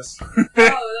 fuck this. Oh, that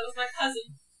was my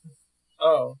cousin.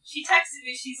 Oh. She texted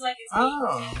me, she's like, it's me.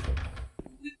 Oh.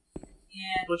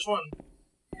 Yeah. Which one? It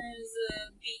was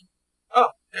B. Oh,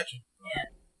 gotcha. Yeah.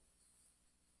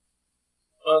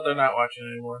 Well, they're not watching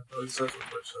anymore. At least that's what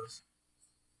Twitch says.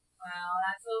 Well,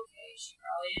 that's okay. She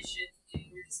probably has shit to do.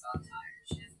 We're just all tired of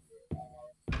shit.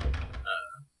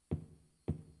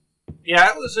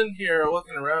 Yeah, I was in here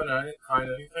looking around and I didn't find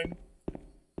anything.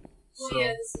 Well, So.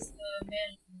 yeah, this is the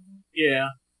management. Yeah.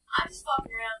 I'm just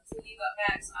fucking around until you got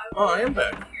back. So I am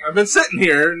back. I've been sitting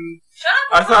here, and Shut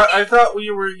up! I thought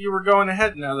you were going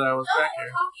ahead now that I was back we're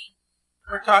here. talking.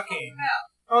 We're talking.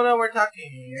 Oh no, we're talking.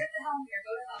 You're at the helm here.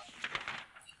 Go to hell.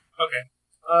 Okay.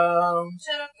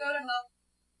 Shut up. Go to hell.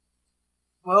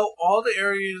 Well, all the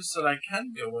areas that I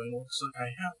can go in looks like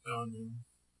I have gone in.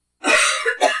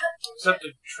 Except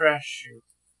the trash chute.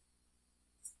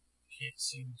 Can't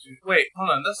seem to. Wait, hold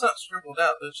on. That's not scribbled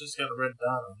out. That's just got a red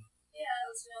dot on it. Yeah,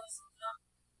 that's really something up.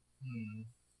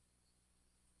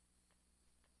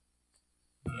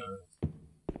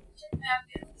 Check the map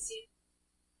again. Let me see.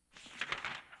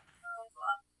 Oh,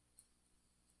 God.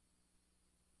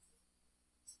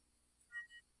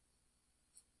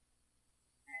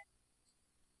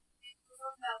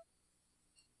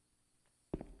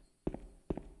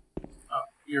 Oh,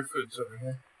 your food's over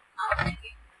here. Oh, thank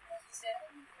you.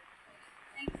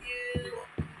 Thank you.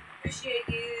 Appreciate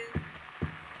you.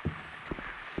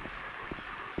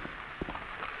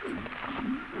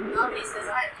 Nobody says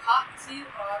I had talked too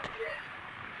hard.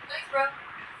 Thanks, bro.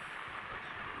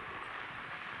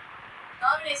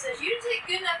 Nobody says you didn't take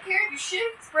good enough care of your shit.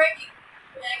 It's breaking.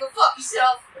 And I go fuck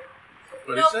yourself.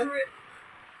 What did he say?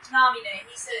 Nominate.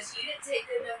 He says you didn't take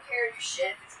good enough care of your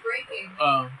shit. It's breaking.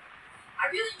 I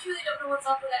really truly don't know what's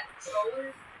up with that controller.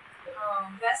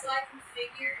 Best I can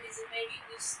figure is it maybe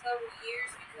loose a couple of years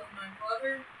because my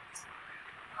brother,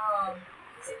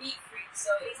 he's a neat freak, so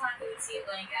anytime he would see it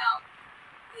laying out,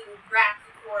 he would wrap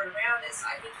the cord around it, so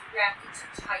I think he wrapped it too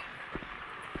tight.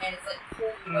 And it's like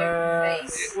pulling away from the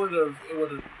base. It would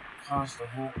have caused a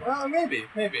whole. Well, maybe.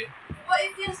 But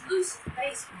it feels loose in the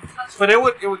base when you touch it. But it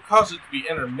would cause it to be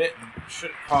intermittent. It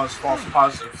shouldn't cause false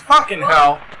positives. Fucking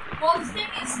hell! Well, the thing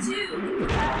is, too, when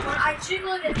I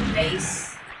jiggle it at the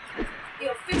base,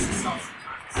 it'll fix itself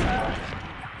sometimes.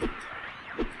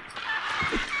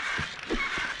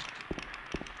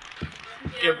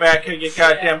 Get back here, you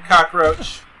goddamn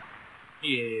cockroach.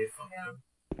 Yeah, fuck you.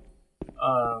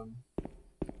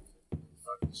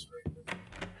 Fucking straight.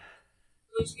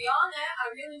 Which, beyond that,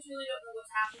 I really truly don't know what's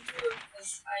happened to him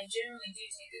because I generally do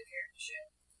take good care of the show.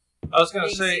 I was gonna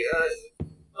say,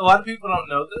 a lot of people don't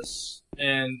know this,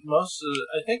 and most of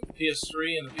I think the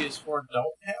PS3 and the PS4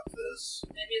 don't have this.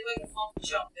 Maybe it's like a fun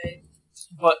jump, babe.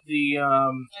 But the I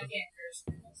can't curse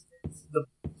for most things. the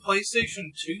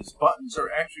PlayStation 2's buttons are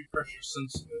actually pressure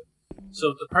sensitive.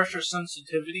 So if the pressure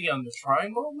sensitivity on the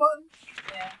triangle button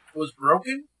was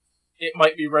broken, it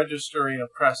might be registering a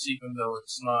press even though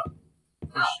it's not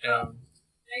pushed down.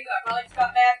 There you go. I probably just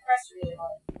got bad press really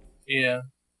hard. Yeah.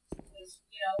 Because,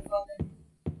 fucking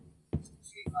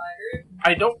Street Fighter.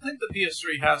 I don't think the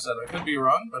PS3 has that. I could be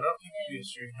wrong, but I don't think the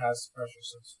PS3 has pressure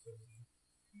sensitivity.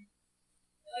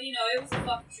 Well, it was a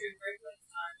fucking trooper. It put his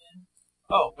time in.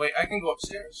 Oh, wait, I can go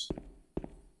upstairs.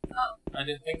 Oh. I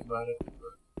didn't think about it,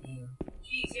 but yeah.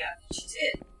 Jeez, yeah, she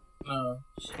did. No.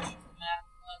 She took the map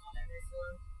like on every floor.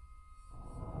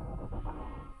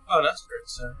 Oh, that's great,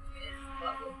 sir. It is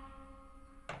lovely.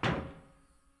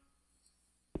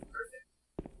 Perfect.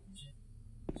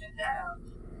 Check that out.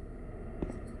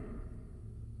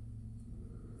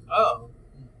 Oh.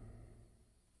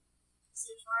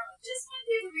 Just want to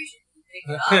do the research.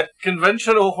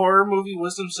 Conventional horror movie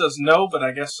wisdom says no, but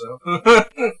I guess so. Go for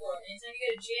it. Anytime you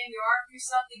get a jam your arm through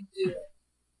something, do it.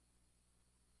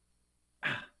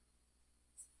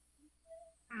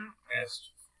 Yes.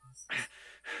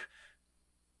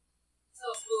 So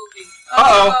spooky.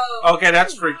 Uh-oh. Okay,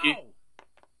 that's freaky.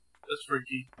 That's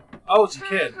freaky. Oh, it's a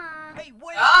kid. Hey,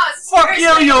 wait! Fuck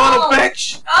you, you little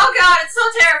bitch! Oh god, it's so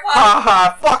terrifying!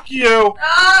 Haha, fuck you!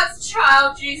 It's a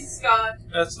child, Jesus God.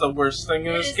 That's the worst thing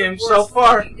in this game the so worst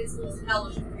far. thing. It's the most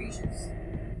hellish of creatures.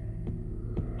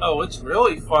 Oh, it's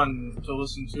really fun to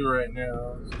listen to right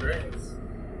now. It's great.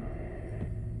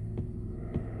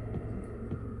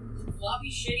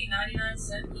 Floppy shitty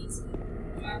 99-cent pizza.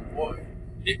 Oh boy.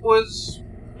 It was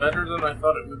better than I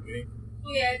thought it would be.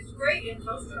 Oh yeah, it's great in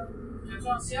toaster. It's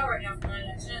on sale right now for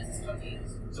 99 cents. It's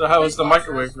cookies. So how was the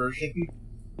microwave version?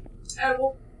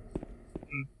 Edible.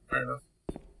 Fair enough.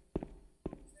 I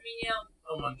mean,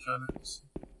 I'll munch on it.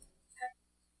 Okay.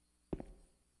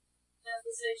 Now,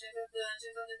 let's say check out the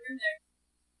room there.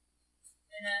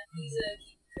 And he's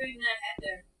keep putting that hat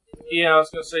there. Yeah, I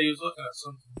was gonna say he was looking at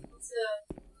something. Let's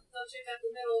go check out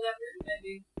the middle of that room,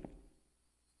 maybe.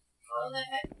 Oh,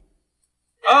 that hat.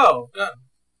 Oh, got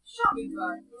Shopping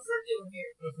cart. What's that doing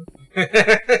here?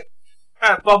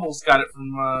 Bubbles got it from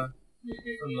the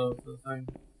thing.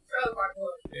 Trailer park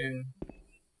board. Yeah.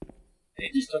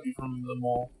 He just took it from the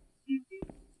mall.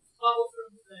 Bubble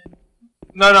from the thing.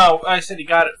 No, I said he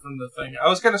got it from the thing. I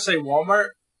was gonna say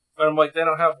Walmart, but I'm like, they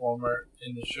don't have Walmart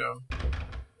in the show.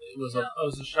 It was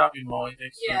a shopping mall he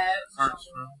takes the carts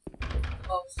from.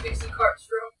 Bubbles takes the carts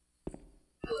from.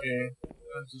 Yeah.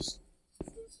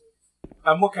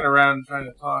 I'm looking around trying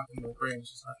to talk and my brain's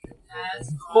just not getting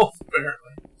both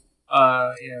apparently.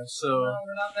 Yeah, so... No,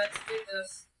 we're not meant to do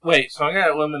this. Wait, so I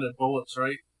got limited bullets,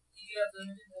 right? You have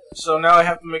limited bullets. So now I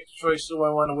have to make the choice, do I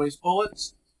want to waste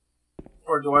bullets?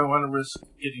 Or do I want to risk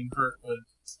getting hurt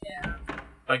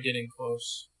by getting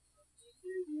close?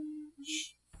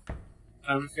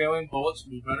 I have a feeling bullets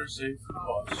would be better saved for the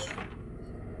boss.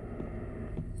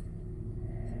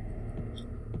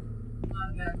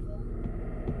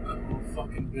 That little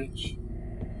fucking bitch.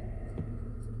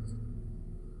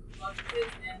 Fucking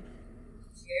bitch, man.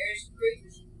 Scary as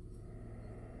creatures.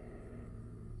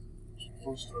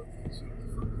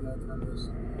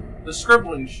 The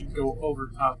scribbling should go over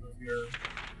top of your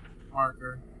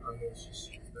marker. Oh, it's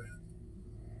just that.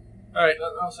 Alright,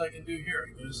 nothing else I can do here,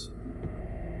 I guess.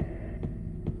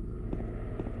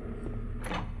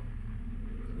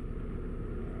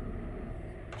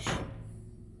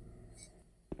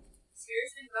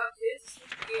 Scariest thing about kids is the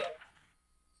reveal.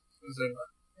 Is that what?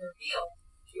 The reveal.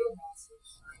 Real monsters.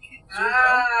 I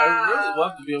really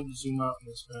love to be able to zoom out in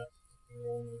this map.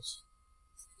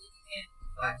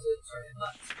 Back to the turn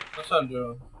left. That's what I'm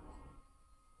doing.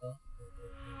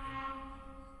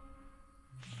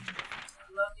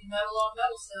 Love the metal on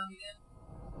metal sound again.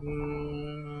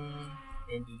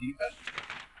 Maybe the D-pad?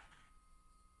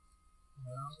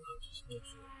 No, not just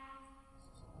bullshit.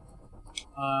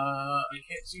 I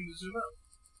can't seem to zoom out.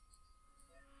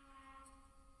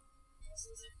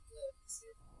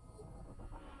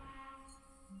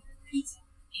 Pizza.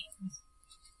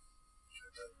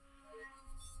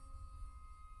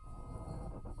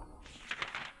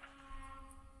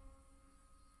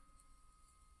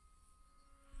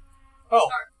 Oh,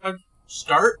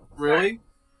 start? Really?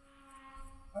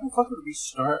 How the fuck would it be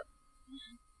start?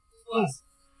 Close.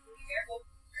 Be careful.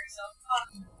 Hurt yourself.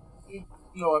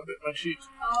 No, I bit my sheet.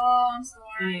 Oh, I'm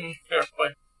sorry. Here, play.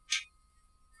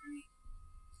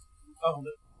 I'll hold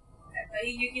it. Okay,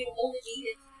 you can hold it, eat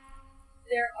it.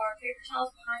 There are paper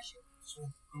towels behind you.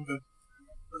 I'm good.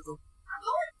 Let's go. I'm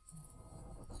going.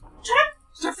 Shut up!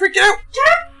 Stop freaking out! Shut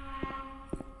up!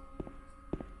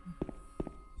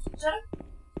 Shut up.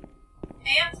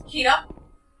 And, Keep up.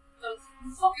 Those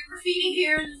fucking graffiti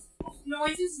here, and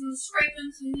noises and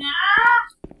scrapings and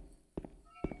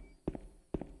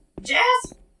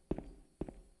Jazz?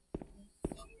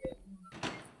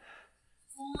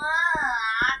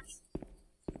 What?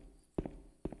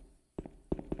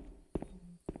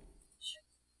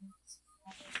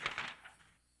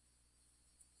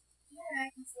 Yeah, I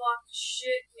can flock the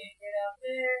shit, can't get out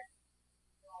there.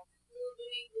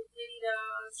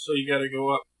 So you gotta go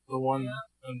up the one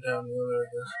and down the other, I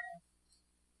guess.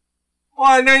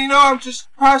 Well, now you know I'm just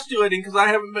postulating because I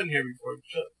haven't been here before.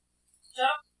 Shut up. Shut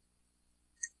up.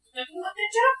 Nothing but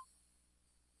that jump.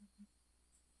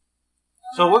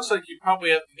 So it looks like you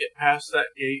probably have to get past that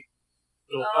gate,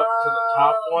 go up to the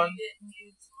top one.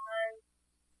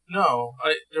 No,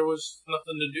 there was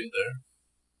nothing to do there.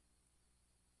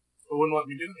 It wouldn't let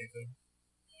me do anything.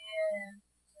 Yeah.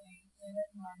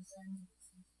 Never mind.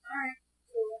 Alright,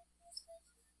 cool.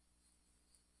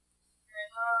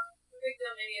 Alright, we're big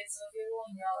dumb idiots, so if you're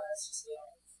willing to yell at us, just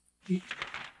yell.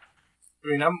 I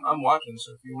mean, I'm watching,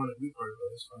 so if you want to be part of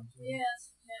it, it's fine too.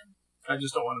 Yes, yeah. I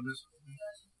just don't want to miss it.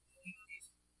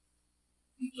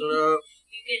 You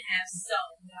can have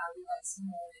some, but I would like some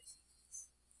more of it.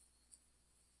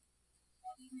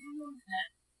 You can have more than that.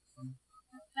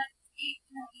 Eat.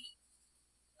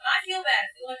 But I feel bad. I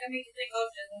feel like I make you think, oh,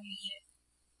 just let me eat it.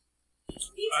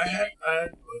 I had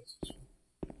places.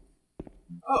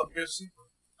 Oh, here's sequel.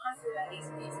 I feel bad. Eat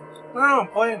some pizza. No, I'm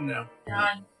playing now.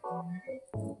 Done.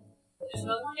 There's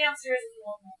another one downstairs if you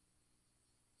want more.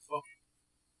 Okay.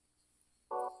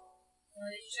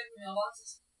 Did you check the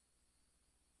mailboxes?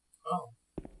 Oh.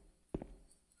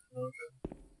 Okay.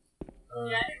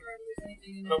 Yeah, I didn't remember there's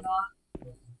anything in there not.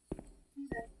 Okay.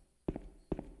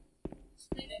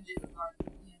 Maybe a different part. Yeah.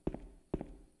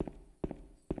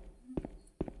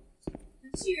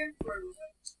 Let's see your word with it.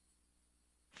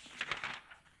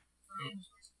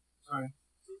 Sorry.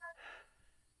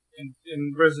 In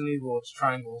Resident Evil, it's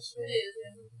triangles. So it is,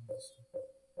 yeah.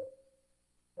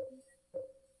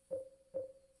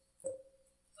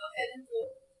 Okay, then cool.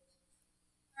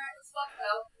 Alright, let's fuck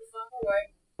out. Let's fuck away.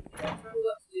 Don't remember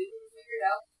what to do. We'll figure it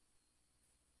out.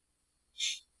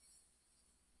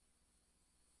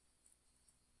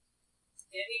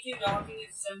 Yeah, me too, knocking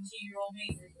at 17-year-old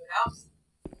me through the house.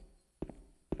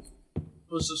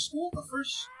 Was the school the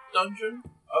first dungeon?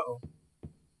 Uh-oh.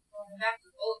 Well, we're back to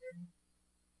the bullet room.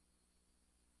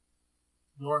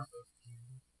 North of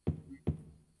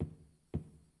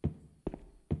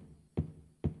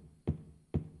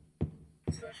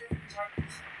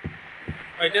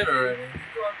I did already. The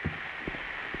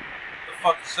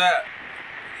fuck is that?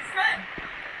 It's your friend.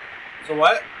 So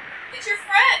what? It's your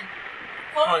friend.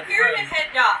 Called My the Pyramid friend. Head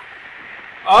Guy.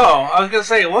 Oh, I was gonna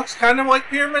say, it looks kind of like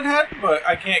Pyramid Head, but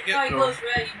I can't get Look how he to glows it.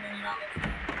 red even when you're not looking at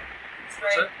him. It's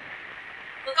What's great. that?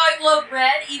 Look how he glowed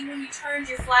red even when you turned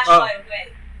your flashlight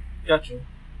away. Gotcha. What's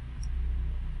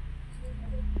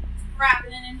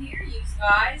happening in here, you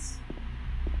guys?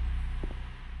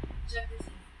 Check this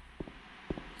in.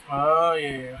 Oh, yeah,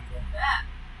 okay. That.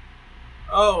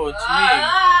 Oh, it's me.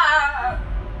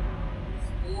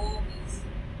 Spookies.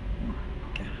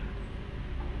 God.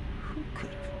 Who could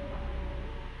have?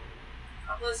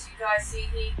 God bless you guys, see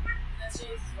he. That's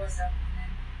Jesus' voice out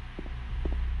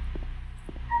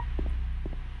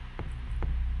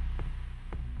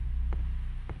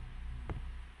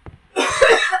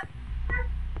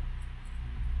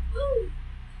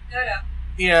Got up.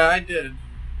 Yeah, I did.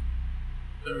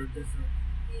 There are different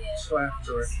Yeah. slash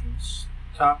directions.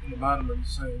 Top and the bottom are the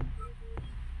same.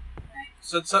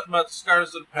 Said something about the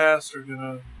scars of the past are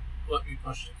gonna let me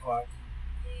push the clock.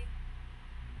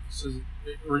 Says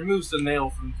it removes the nail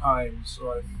from time,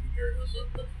 so I figured. Look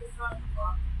at the front of the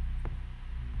clock.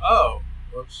 Oh,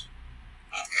 whoops.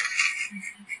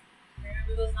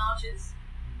 Remember those notches?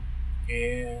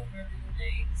 Yeah. Remember the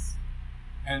dates?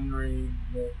 Henry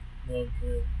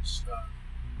Mildred Scott.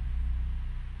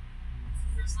 It's the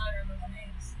first letter of the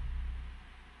names.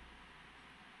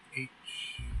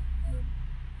 H-M-S.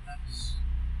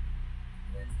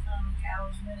 Then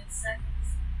hours, minutes, seconds.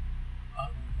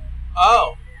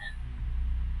 Oh! Yeah.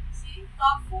 See?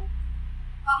 Thoughtful?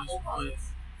 Thoughtful This comments.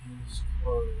 plate is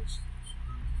closed.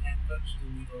 Can't touch the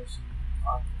needles in the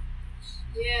pockets.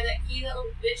 Yeah, that key that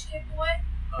little bitch kicked away?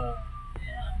 Uh,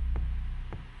 Yeah.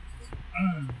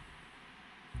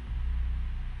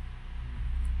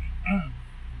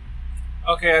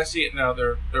 Okay, I see it now.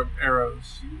 They're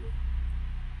arrows.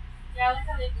 Yeah, I like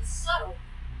how they can subtle.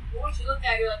 But once you look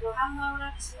at it, you're like, well, how the hell would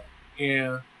I see it?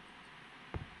 Yeah.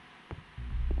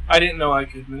 I didn't know I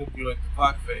could manipulate the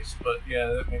clock face, but yeah,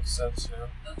 that makes sense now.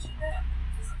 Oh, too bad.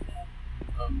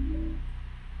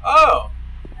 Oh!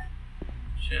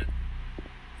 Shit.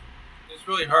 It's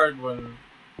really hard when...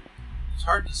 It's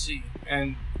hard to see.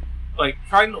 And, like,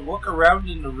 trying to look around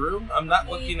in the room, I'm not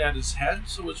looking at his head,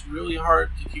 so it's really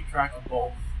hard to keep track of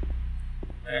both.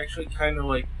 I actually kind of,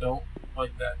 like, don't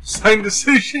like that design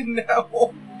decision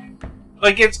now.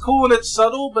 Like, it's cool and it's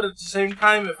subtle, but at the same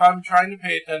time, if I'm trying to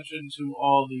pay attention to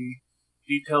all the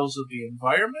details of the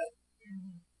environment,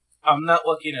 I'm not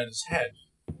looking at his head.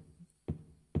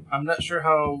 I'm not sure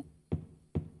how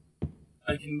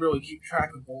I can really keep track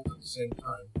of both at the same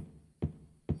time.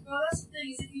 Well, that's the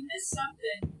thing, is if you miss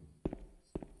something,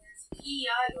 that's a key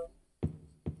item,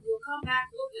 you'll come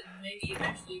back looking, and maybe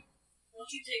eventually,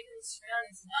 once you take in the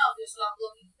surroundings enough, you'll stop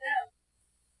looking at them,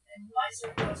 and you might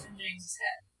start noticing James's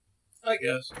head. I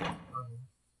guess.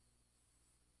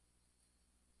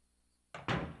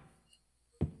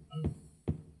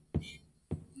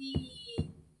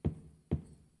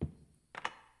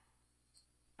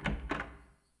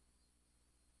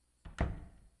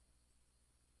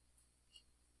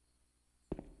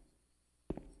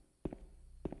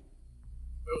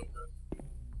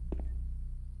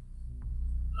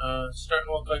 It's starting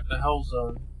to look like the Hell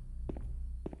Zone. Or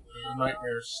the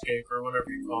Nightmare Escape, or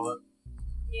whatever you call it.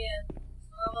 Yeah.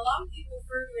 A lot of people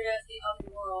refer to it as the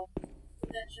other world. But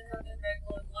that should have been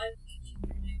regular life teaching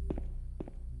maybe.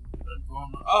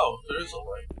 Oh, there is a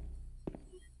light.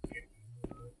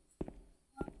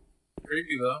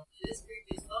 Creepy though. It is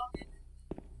creepy as fuck.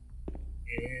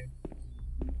 Yeah.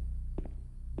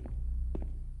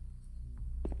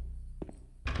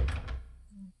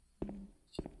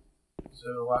 Is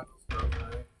there a lack of growth,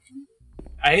 right?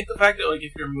 I hate the fact that, like,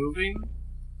 if you're moving...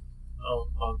 Oh,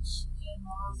 bugs.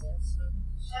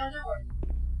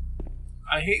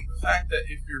 I hate the fact that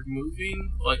if you're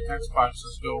moving, like, text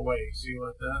boxes go away. See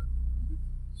like that?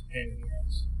 It's a pain in the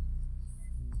ass.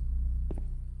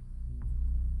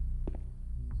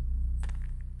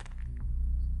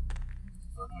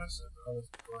 Fuck myself. Oh, it's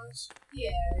glass.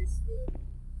 Yeah, it's good.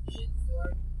 Shit for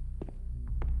it.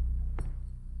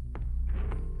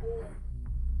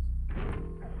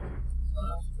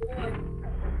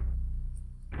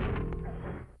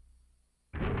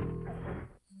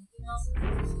 Anything else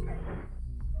interesting?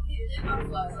 Okay, there are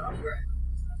butterflies on the ground.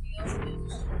 Nothing else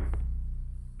interesting.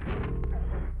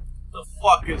 The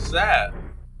fuck is that?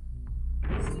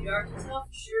 It's too dark to tell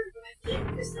for sure, but I think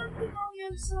there's something on the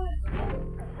other side of the hole.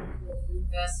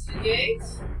 Investigate?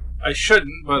 I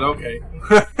shouldn't, but okay.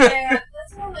 Yeah,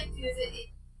 that's what I like to do.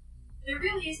 There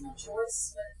really is no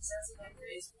choice, but it sounds like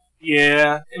there is one.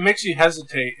 Yeah, it makes you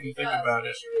hesitate and think about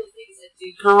it. You really think it's a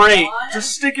dude. Great!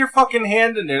 Just stick your fucking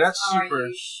hand in there. That's Are super,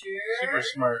 you sure? super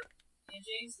smart. And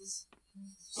James is.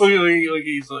 Look,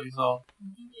 he's all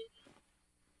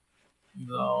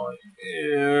like,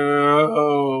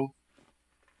 ew.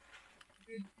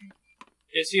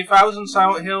 Yeah, see, if I was in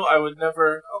Silent Hill, I would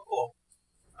never. Oh, cool.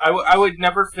 I would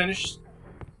never finish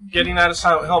getting out of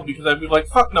Silent Hill because I'd be like,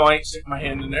 fuck no, I ain't sticking my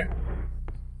hand in there.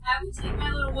 I would take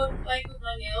my little wooden plank with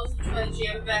my nails and try to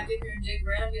jam it back in here and dig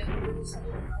around and be like, "Ooh, this is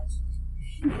really nice."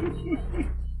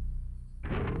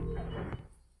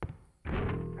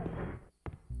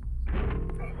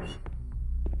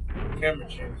 Camera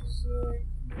changes.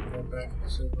 Go back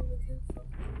and see where they came from.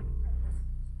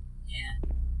 Yeah.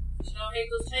 You don't hate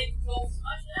those tank controls as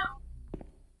much now.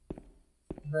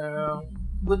 No.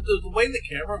 With the way the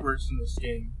camera works in this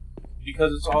game,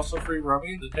 because it's also free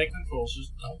roaming, the tank controls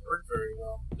just don't work very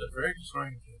well. They're very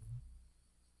disorienting.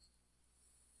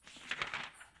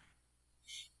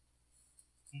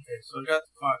 Okay, so I got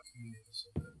the clock community.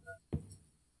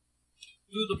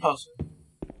 Do the puzzle.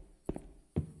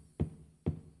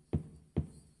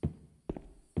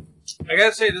 I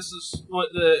gotta say, this is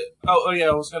what the... Oh yeah,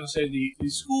 I was gonna say, the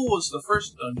school was the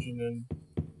first dungeon in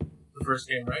the first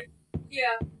game, right?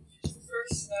 Yeah. Just the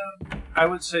first, I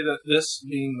would say that this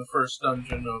being the first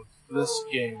dungeon of this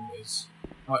game is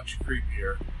much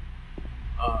creepier.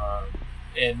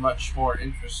 And much more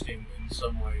interesting in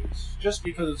some ways. Just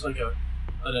because it's like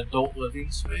an adult living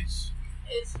space.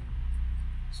 It's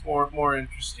more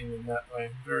interesting in that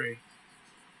way. Very...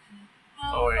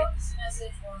 Oh wait.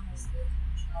 SH1 was the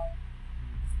child.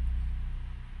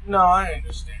 No, I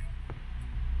understand.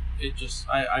 It just...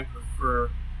 I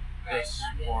prefer this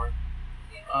more.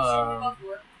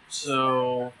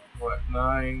 So, what,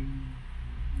 9,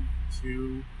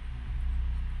 2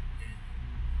 and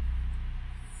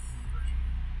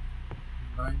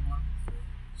 9 1.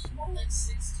 It's more like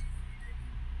 6 2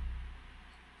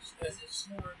 3. It's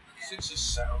more. Okay. 6 is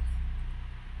south.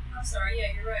 I'm sorry.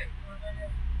 Yeah, you're right.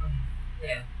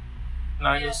 Yeah.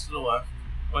 9 is to the left.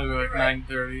 Wait, like Right.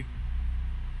 9:30.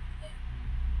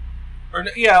 Or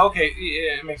yeah, okay,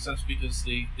 yeah, it makes sense because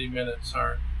the minutes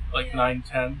are like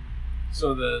 9:10,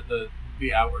 so the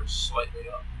hour's slightly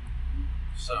up.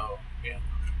 So yeah.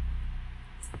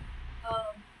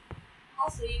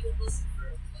 Also, you can listen for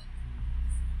a click.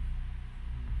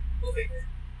 Okay.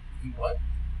 What?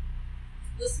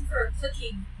 Listen for a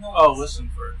clicking noise. Oh, listen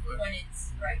for it. When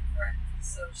it's right, correct.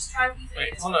 So just try what you think.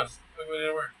 Wait, is hold on. first. Wait, it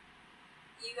didn't work.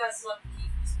 You gotta select the key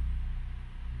first.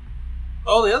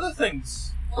 Oh, the other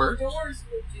things Well, worked. doors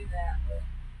would do that, but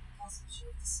also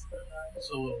should display It's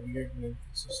a little weird and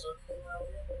inconsistent.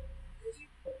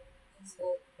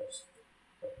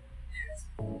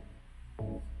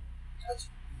 That's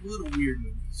a little weird and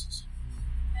inconsistent.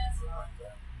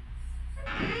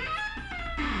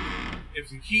 If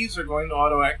the keys are going to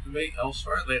auto-activate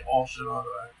elsewhere, they all should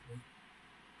auto-activate.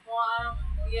 Well, I don't know.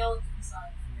 We'll yell at the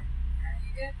inside. Are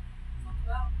you good? Talk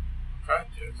about. I'm trying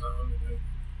to. It's not letting me.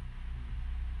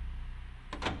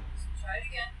 So try it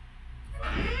again.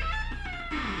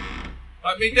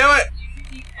 Let me do it! You can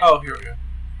keep it. Oh, here we go.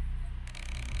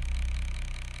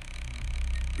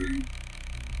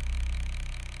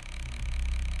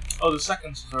 Oh, the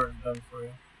seconds is already done for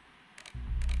you.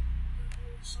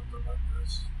 Something like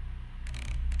this.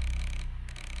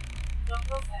 Don't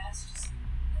go fast. Just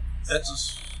That's a.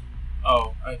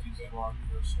 Oh, I think they want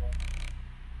to go slow.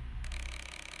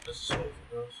 That's as slow as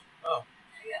it goes. Oh.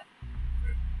 There you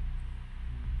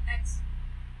go. X.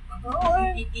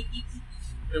 Oh,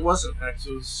 it wasn't X,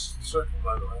 it was circle,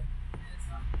 by the way.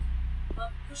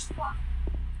 Push the block.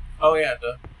 Oh, yeah,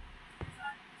 duh.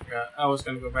 Yeah, I was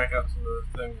gonna go back out to the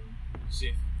thing and see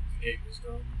if the gate was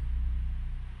going.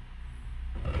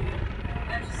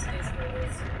 That just stays where it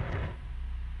is.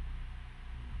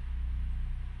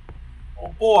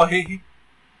 Oh boy!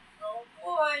 Oh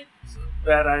boy! It's a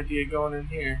bad idea going in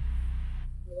here.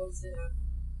 What was it?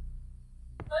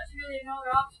 But you really have no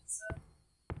other options, so.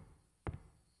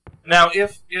 Now,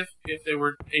 if they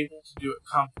were able to do it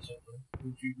competently,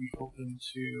 would you be open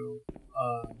to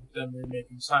them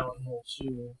remaking Silent Hill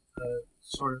 2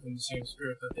 sort of in the same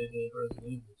spirit that they did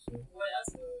Resident Evil 2? Boy,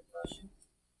 that's a good question.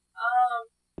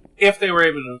 If they were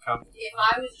able to do it competently. If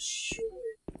I was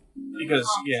sure. Because,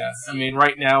 yeah, I mean,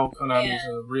 right now, Konami's in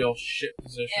And- a real shit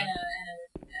position.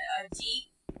 And a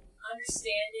deep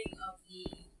understanding of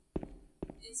the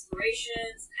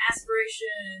inspirations,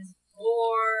 aspirations,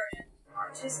 lore, and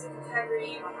artistic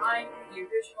integrity behind the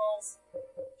originals,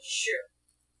 sure.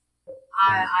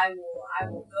 I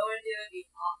will go into it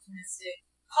being optimistic,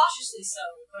 cautiously so,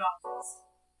 but optimistic.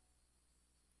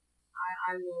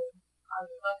 I will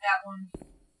let that one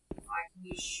if I can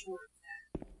be sure of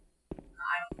that.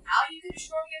 I don't know how you can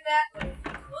assure me of that, but if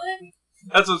you could,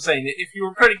 That's what I'm saying. If you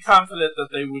were pretty confident that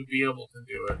they would be able to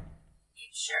do it.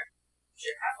 sure.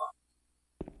 Sure, have fun.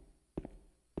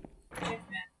 Check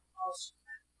the map. Always check the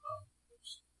map.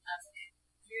 That's okay.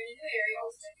 If you're in a new area,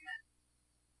 always check the map.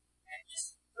 And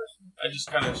just personally. I just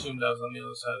kind of assumed I was on the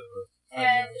other side of it.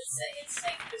 Yeah, it's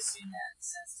safe to assume that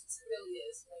since it really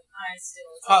is, but I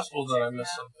still. It's possible that I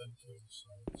missed something too. So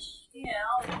it's... Yeah,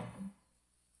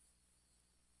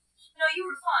 no, you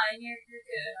were fine. You're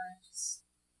good. I just.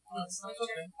 That's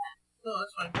okay. No,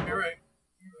 that's fine. You're right.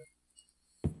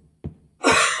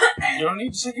 You don't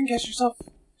need to second guess yourself.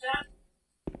 Shut up.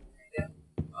 There you go.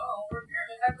 Oh, we're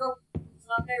apparently gotta go. It's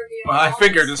not there being Well, I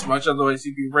figured as much, otherwise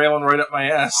you'd be railing right up my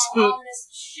ass. Ominous,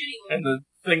 shitty And the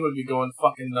thing would be going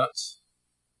fucking nuts.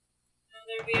 And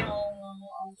they're being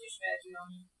all douchebaggy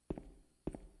on you.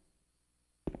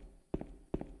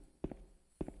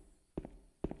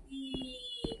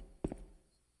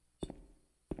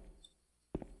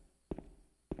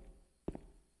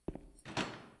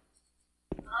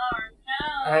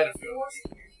 I had a feeling.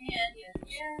 Forcing your hand yet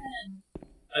again.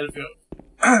 I had a feeling.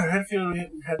 I had a feeling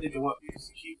we had to go up because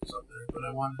the key was up there, but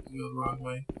I wanted to go the wrong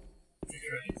way.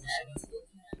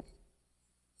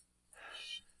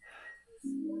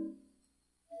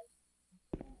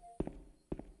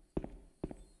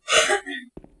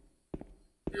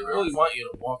 They really want you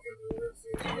to walk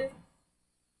everywhere.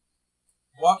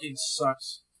 Walking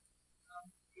sucks.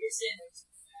 You're saying there's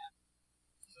fat.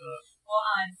 Well,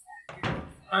 I'm fat. You're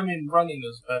fat. I mean, running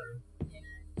is better.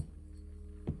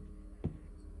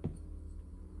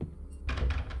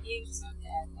 You just have to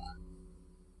add that.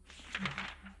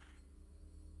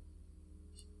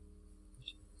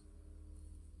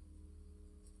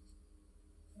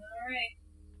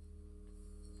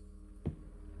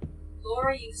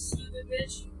 floor, you stupid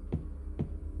bitch.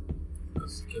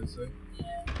 That's the kid's thing.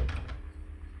 Yeah.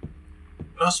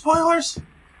 No spoilers!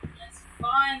 That's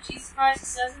fine. Jesus Christ, it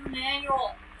says in the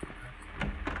manual.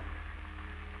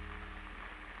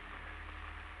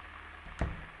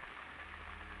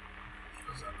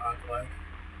 Was that not like?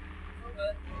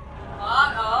 Okay.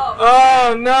 Oh.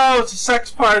 Oh no, it's a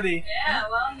sex party! Yeah,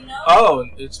 well, you know. Oh,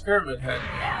 it's Pyramid Head.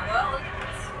 Yeah, well, look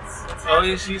at this. It's Oh,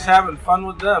 he's having fun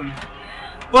with them.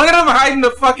 Yeah. Look at him hiding in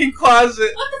the fucking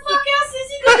closet! What the fuck else is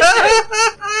he gonna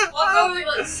do? Walk over and be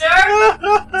like, sir?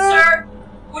 Sir?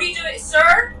 What are you doing?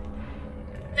 Sir?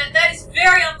 That is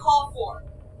very uncalled for.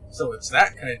 So it's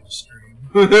that kind of stream.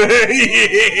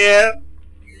 Yeah.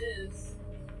 It is.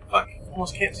 Fuck,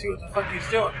 almost can't see what the fuck he's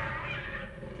doing.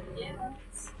 Yeah,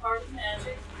 it's part of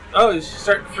magic. Oh, he's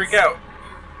starting to freak out.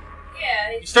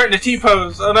 Yeah. He's starting to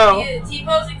T-pose. Oh no. Yeah,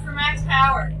 T-posing for max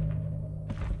power.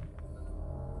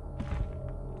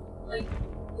 Like,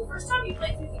 the first time you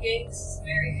play through the game, this is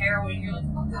very harrowing. You're like,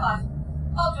 oh god.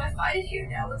 Oh, do I fight it here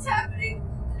now? What's happening?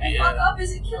 Did I fuck up?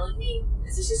 Is it killing me?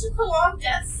 Is this just a prolonged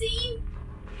death scene?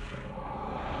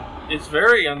 It's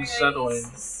very unsettling.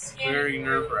 Very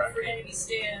nerve-wracking. For enemy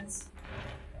stands.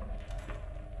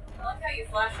 I like how your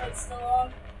flashlight's still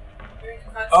on during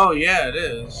the cutscene. Oh yeah, it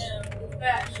is. Yeah, look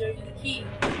back, shows you the key.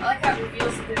 I like how it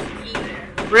reveals that there's a key there.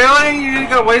 Really? You're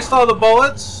gonna waste all the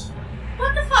bullets?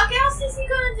 What the fuck else is he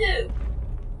gonna do?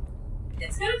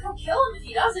 It's gonna come kill him if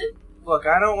he doesn't. Look,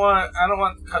 I don't want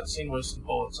the cutscene wasting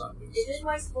bullets on me. It didn't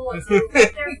waste bullets.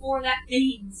 Therefore, that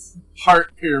means.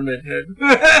 Heart Pyramid Head.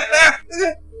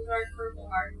 Dark purple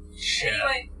heart. Shit.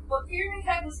 Anyway, what Pyramid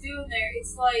Head was doing there,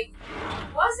 it's like,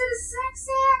 was it a sex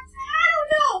act? I don't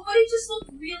know, but it just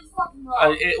looked really fucking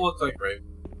wrong. It looked like rape.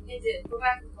 It did. Go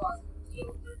back in the closet.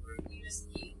 You missed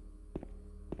the key.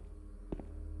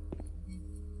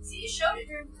 See, you showed it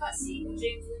during the cutscene when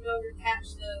James leaned over to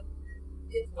catch the.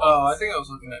 Oh, I think I was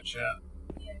looking at chat.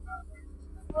 Yeah, probably.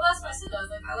 Well, that's what I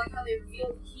said. I like how they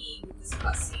revealed the key with this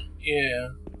cutscene.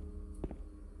 Yeah.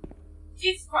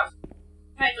 Jesus Christ.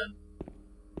 Pay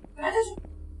attention.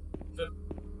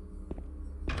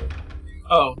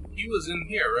 Oh, he was in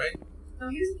here, right? No,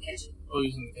 he was in the kitchen. Oh, he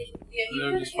was in the kitchen. Yeah, he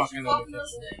They're was just in the fucking kitchen in the fucking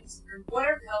those kitchen. things. Or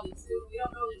whatever the hell he was doing. We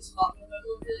don't know that he's fucking, but it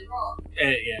looked really wrong.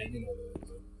 Yeah, you know that.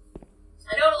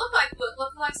 I know what it looked like, but it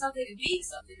looked like something to be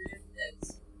something or different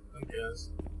things. I guess.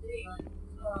 Anyway,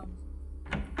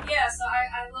 yeah, so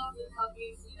I love how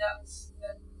beautifully that was.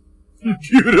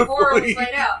 Beautifully. Horror was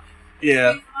laid out.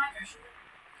 Yeah. Beautiful nightmare shit.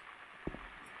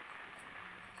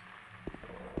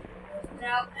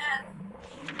 Now,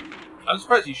 I'm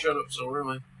surprised he showed up so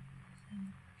early.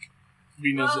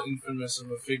 Being as infamous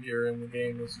of a figure in the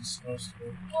game as he's supposed to be.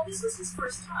 well, this was his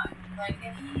first time. Like,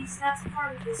 and that's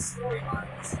part of his storyline.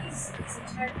 He's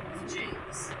integral with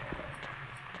James.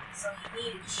 So he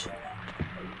needed to show up.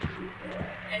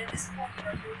 And at this point,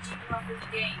 you're deep enough with the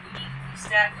game, you need to keep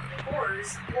stacking the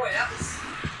horrors. Boy, that was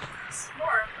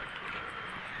smart.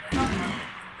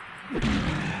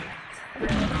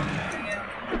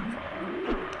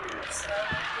 So,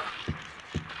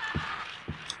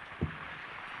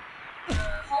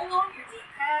 hold on to your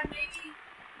D-pad, maybe.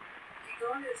 Okay, go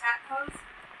into attack pose.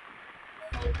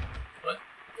 What?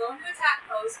 Go into attack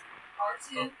pose,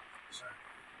 R2. Oh, sorry.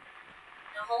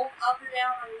 Now hold up or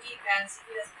down on the D-pad and see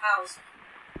if he does power swing.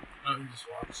 No, he just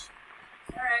walks.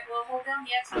 Alright, well hold down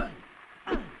the X button.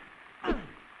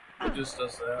 He just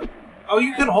does that. Oh,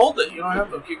 you can hold it. You don't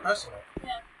have to keep pressing it.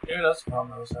 Yeah. Maybe that's the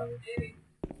problem I was having. Maybe.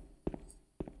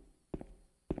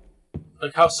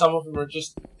 Like how some of them are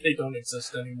just, they don't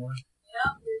exist anymore.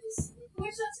 Yeah, they're just,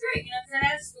 which that's great, because that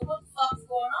adds to what the fuck's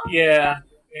going on. Yeah,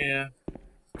 yeah.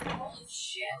 Holy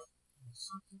shit.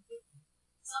 Something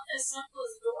as simple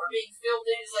as a door being filled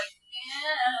in is like,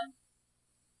 yeah.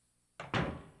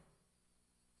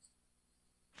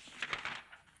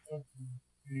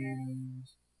 And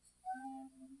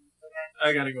Okay.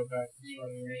 I gotta go back. Three,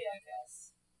 I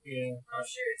guess. Yeah. I'm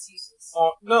sure it's useless.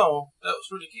 Oh, no, that was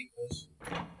where the key was.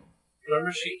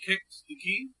 Remember she kicked the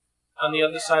key on the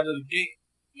other side of the gate?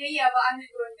 Yeah, but I meant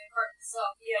going to cart this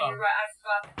up. Yeah, Oh. you're right. I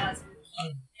forgot that that's where the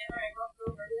key. Yeah, alright, go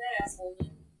over to that asshole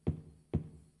then.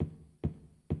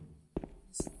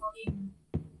 This fucking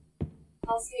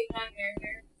hellscape nightmare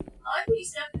here. I like when you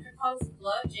step in your puddles of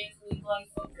blood, James will leave bloody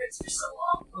footprints for so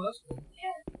long. Oh, that's cool.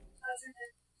 Yeah, that's in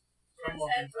it.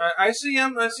 I see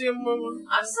him. I see him. I'm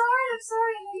sorry.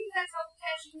 I know you had trouble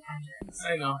catching patterns.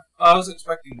 I know. I was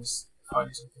expecting to find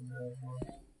something there as well.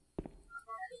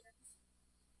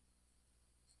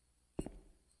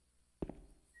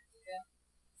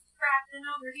 Crafting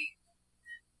over here.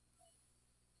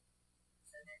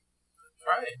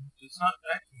 Try it. It's not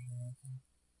acting.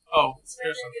 Oh, It's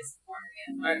here's right something. against the corner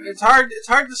again. It's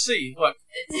hard to see. Look.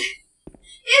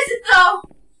 Is it though?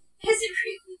 Is it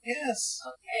really? Yes.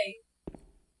 Okay.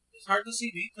 It's hard to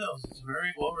see details. It's a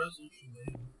very low resolution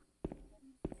game.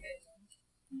 Okay.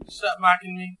 Stop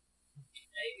mocking me.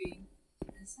 Maybe.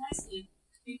 It's nicely.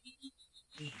 You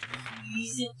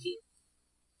so cute.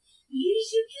 You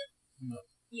so cute. No.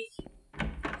 You cute.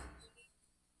 Let's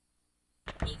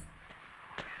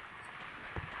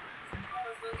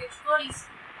go get your buddies.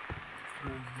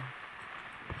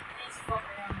 Let's fuck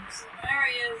around in some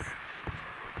areas.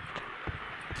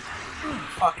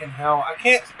 Fucking hell. I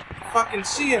can't fucking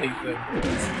see anything.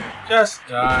 Just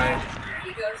die. There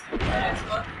he goes. That's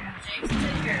what James will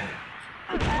take care of it.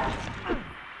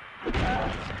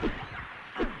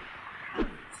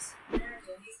 There we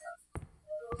go. He's up. I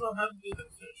don't know how to do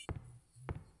that fish.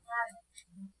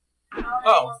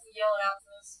 Oh. Wants to yell it out to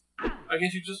us. I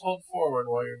guess you just hold forward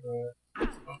while you're doing it.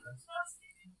 Okay.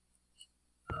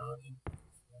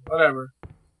 Whatever.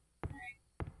 Alright.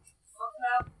 Fuck it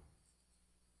out.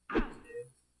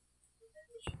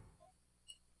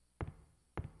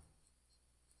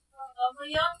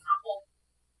 Lovely young couple.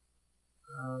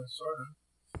 Sort of.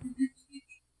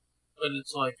 But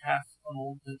it's like half an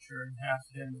old picture and half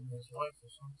him and his wife or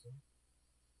something.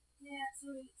 Yeah,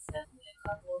 so it's definitely a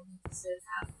couple. So it's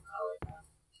half color now.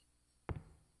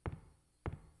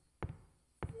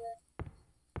 Yeah.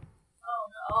 Oh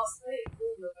no, I'll say it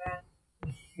cool real bad.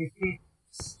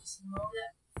 Just mow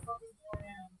that fucking door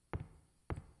down.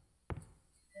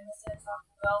 They must have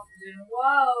Taco Bell for dinner.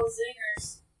 Whoa,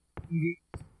 zingers.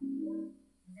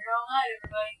 Here all night,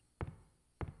 everybody.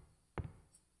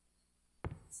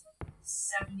 It's like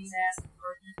 70s ass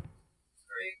apartment. It's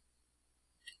great.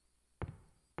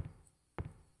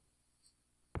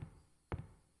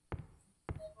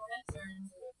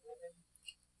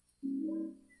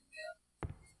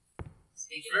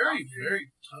 It's very, very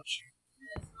touchy.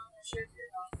 Yeah, it's not gonna shake your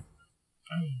house.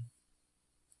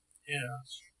 Yeah,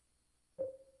 that's true.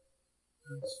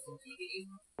 That's fucking. Take it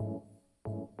easy.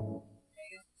 There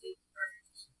you go. Take it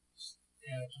first.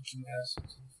 Yeah, touching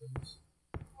acids and things.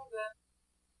 Okay.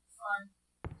 Fine.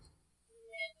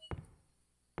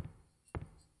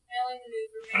 Manly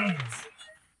maneuver made in the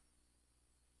future.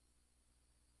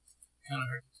 Kinda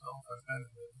hard to tell if I've had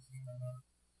anything or not.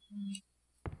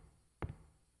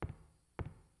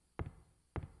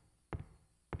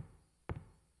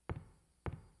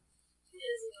 It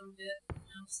is a little bit.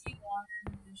 Just keep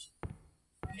wandering.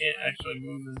 Can't actually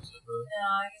move into the. No,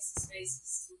 I guess the space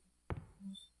is too.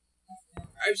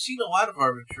 I've seen a lot of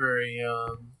arbitrary,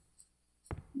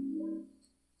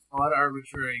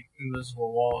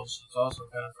 invisible walls. It's also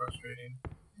kind of frustrating.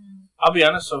 I'll be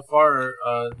honest. So far,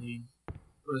 the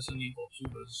Resident Evil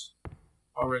 2 is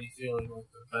already feeling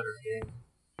like the better game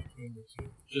between the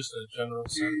two, just in a general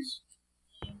sense.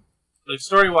 Like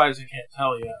story-wise, I can't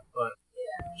tell yet, but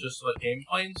just like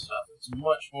gameplay and stuff, it's a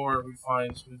much more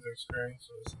refined, smoother experience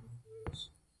than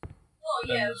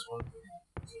this one.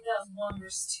 2001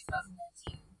 versus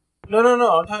 2019.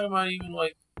 No. I'm talking about even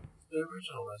like the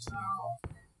original Resident Evil.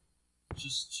 It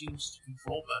just seems to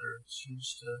control better. It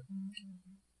seems to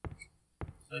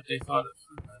like they thought it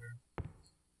through better.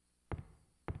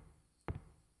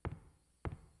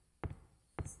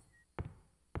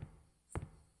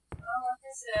 Well, like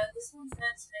I said, this one's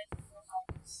meant to make you feel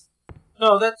helpless.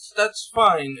 No, that's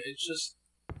fine. It's just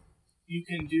you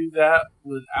can do that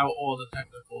without all the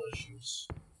technical issues.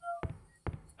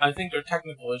 I think they're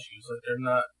technical issues. Like they're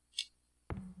not.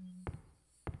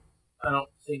 I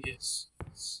don't think it's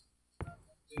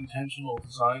intentional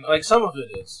design. Like some of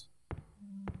it is.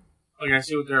 Like I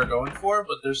see what they're going for,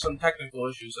 but there's some technical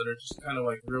issues that are just kind of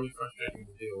like really frustrating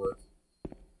to deal with.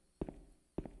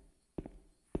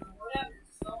 Whatever.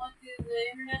 Don't let the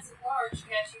internet's at large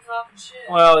catch you talking shit.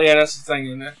 Well, yeah, that's the thing.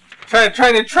 In there.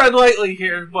 Trying to tread lightly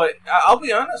here, but I'll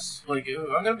be honest. Like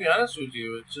I'm gonna be honest with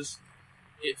you.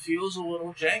 It feels a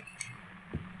little janky.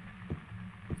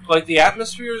 Like, the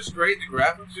atmosphere is great, the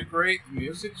graphics are great, the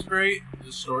music's great,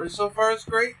 the story so far is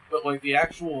great, but, like, the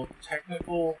actual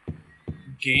technical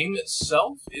game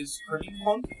itself is pretty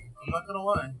clunky. I'm not gonna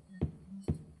lie.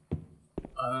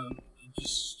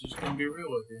 Just gonna be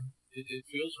real with you. It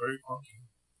feels very clunky.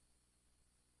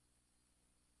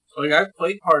 Like, I've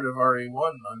played part of RE1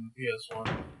 on PS1.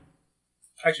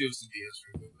 Actually, it was the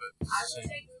PS3, but it's I the same.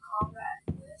 would take the combat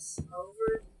in this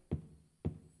over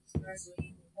Resident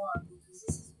Evil 1 because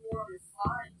this is more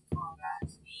refined combat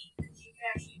to me because you can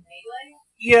actually melee.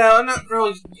 Yeah, I'm not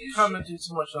really commenting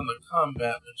so much on the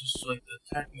combat, but just like the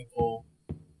technical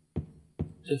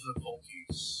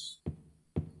difficulties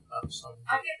of some.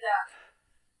 I get that.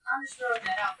 I'm just throwing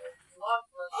that out there.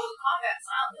 combat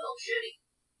Silent Hill shitty.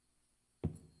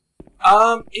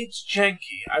 It's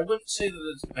janky. I wouldn't say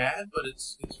that it's bad, but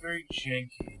it's very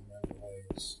janky in many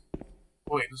ways.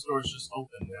 Wait, this door's just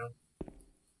open now.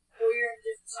 Well, you're on a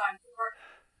different side of the apartment.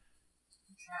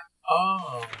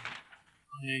 Oh,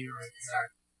 yeah, you're right.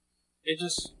 It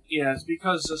just, yeah, it's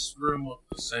because this room looked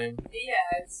the same.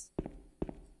 Yeah, it's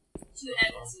two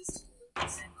entrances to the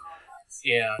same complex.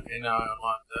 Yeah, okay, now I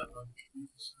unlocked that one.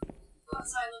 Go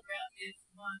outside, look around, if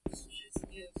you want, shit's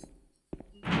gives.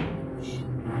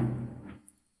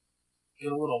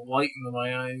 Get a little light into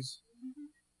my eyes.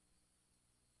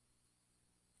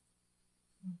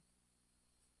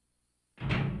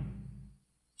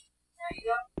 There you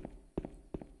go.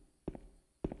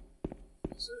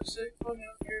 Is there a safe one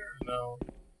out here? No.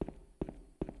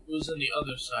 It was on the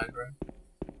other side, right?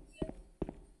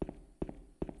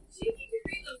 See if you can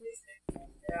read those newspapers.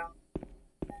 Yeah.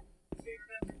 See if you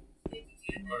remember. See if you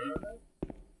can.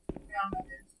 Down up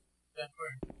there. That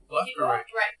way. Left Keep or right?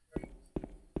 Right.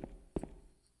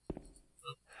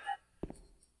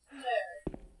 There.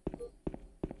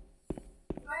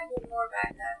 Might go more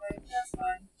back that way, but that's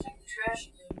fine. Check the trash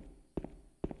again.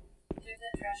 Check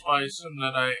that trash Well, I again. assume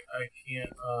that I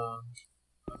can't,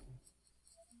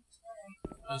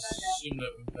 I assume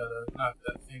that we've got to knock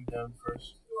that thing down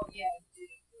first. Well, yeah, you do.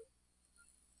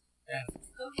 Yeah.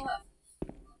 Go to the left.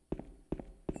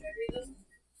 Try to read those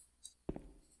newspapers.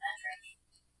 That trash.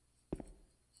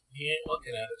 He ain't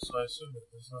looking at it, so I assume that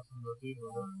there's nothing to do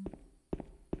with it.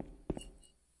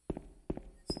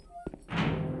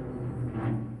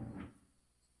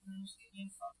 Just give me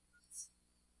a fuck.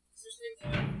 There's things I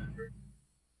don't remember.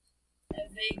 I have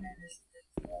vague memories of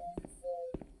things that I want to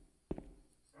forward.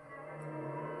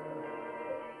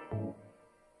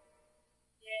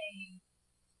 Yay.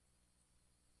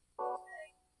 Okay.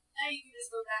 Now you can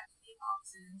just go back to the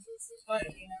oxygen. So it's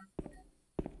like, you know.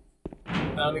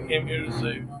 I only came here to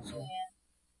save myself. Yeah.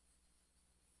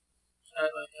 I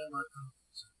like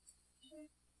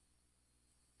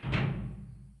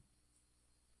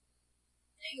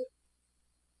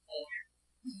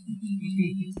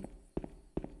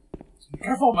Be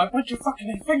careful, I might put your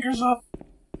fucking fingers off.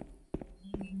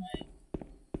 You might.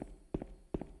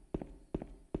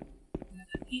 You have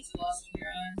that pizza lost in your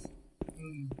eyes.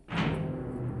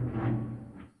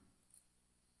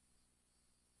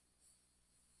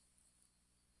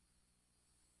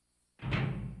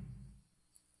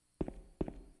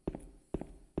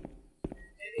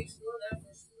 Maybe explore that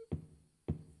first.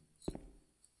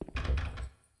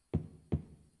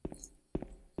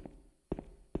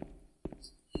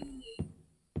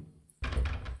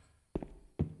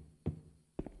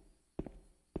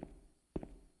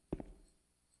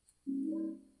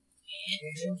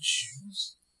 And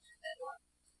shoes.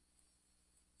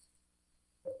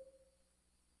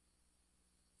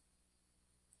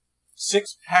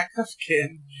 6-pack of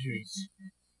canned juice.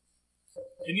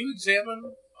 Can you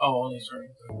examine? Oh, only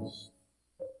certain things.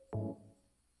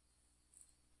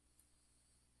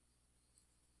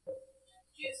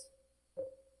 Juice.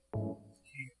 You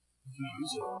can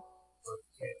use it, but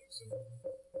can't examine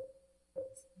it.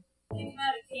 Think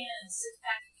about a can, a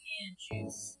 6-pack of canned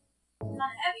juice. It's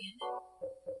not heavy, isn't it?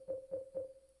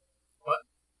 What?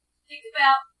 Think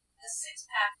about a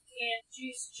 6-pack of canned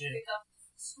juice that you Yeah. pick up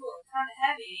from school. It's kind of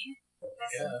heavy, ain't it? Got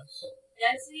some Yes.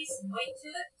 density, some weight to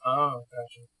it. Oh,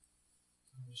 gotcha.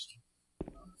 Understood.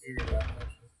 Figured it out,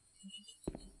 actually.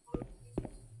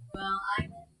 Well, I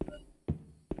know, but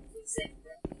we say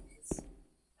that because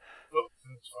Oh,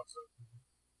 that's what's up.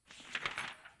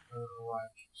 I don't know why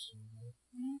I keep saying that.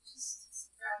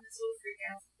 just grab this little freak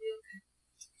out and be okay.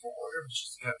 Order was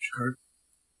just a capture card.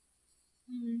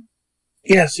 Mm-hmm.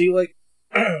 Yeah, see, like,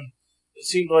 it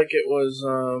seemed like it was,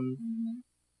 Mm-hmm.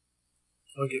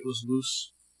 like it was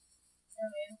loose.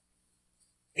 Okay.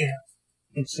 Yeah.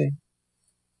 Let's see.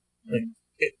 Like, Mm-hmm.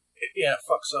 it yeah, it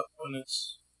fucks up when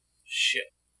it's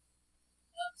shit.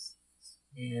 Oops.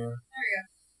 Yeah. There we go.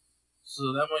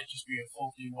 So that might just be a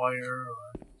faulty wire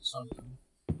or something.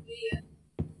 Yeah.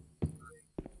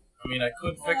 I mean, I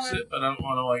could fix it, but I don't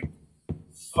want to, like,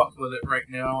 fuck with it right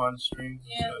now on stream. It's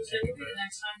Yeah, gonna we'll take a do it bit.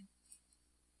 next time.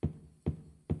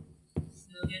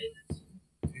 Still get it next time.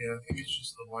 Yeah, I think it's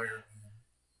just the wire being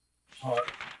taut.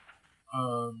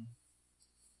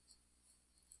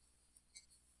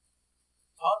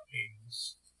 Taut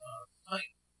means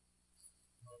tight.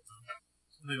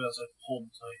 Something that's like pulled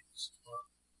tight. Is taut.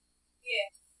 Yeah.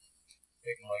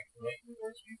 They can like make the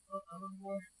words be put on the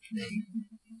wire.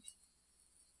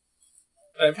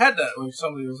 I've had that when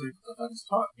somebody was like, "What the fuck does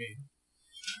taunt mean?"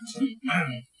 It's like,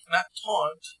 not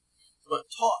taunt, but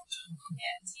taut.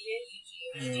 Yeah,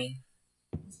 T-A-U-G-H-T.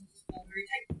 very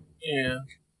tight. Yeah.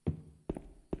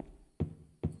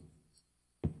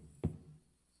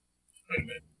 Wait a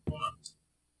minute. Hold on.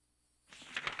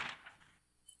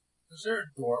 Is there a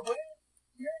doorway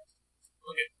here?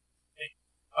 Look at. Hey,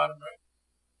 bottom right.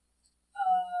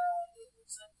 It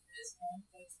looks like there is one,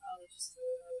 but it's probably just a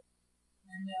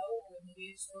window or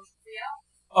maybe it's supposed to be out.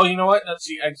 Oh, you know what? That's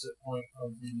the exit point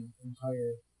of the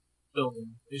entire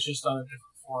building. It's just on a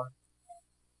different floor.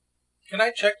 Can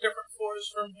I check different floors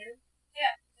from here?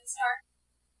 Yeah, let's start.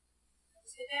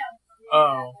 Let's get down.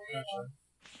 Oh, gotcha.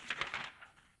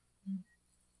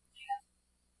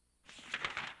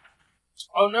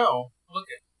 Oh no, look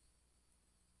it.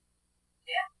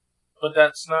 Yeah. But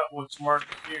that's not what's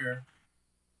marked here.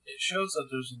 It shows that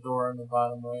there's a door on the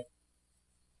bottom right.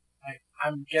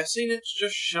 I'm guessing it's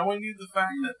just showing you the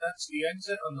fact that that's the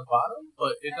exit on the bottom,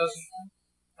 but it doesn't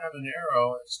have an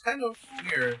arrow. It's kind of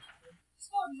weird. Just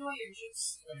go enjoy your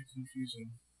juice. Kind of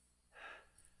confusing.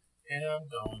 And I'm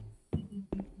going.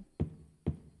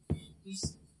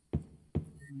 Juice.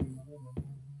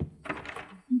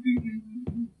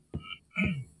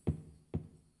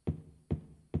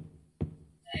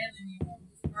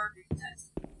 Perfect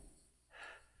test.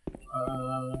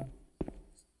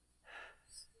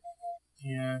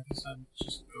 Yeah, I guess I'd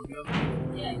just go the other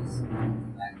way. Yeah, just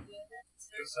back to the other.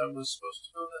 Guess I was supposed to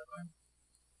go that way.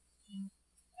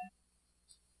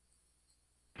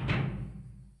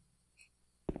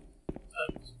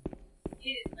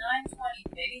 Hit it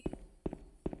 9:20, baby.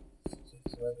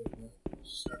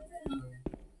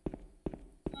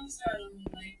 I'm starting a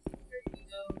little late. Where do we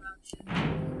go about 10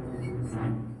 minutes? I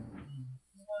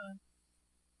want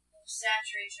to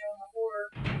saturate you on the horror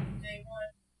day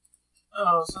one.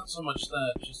 Oh, it's not so much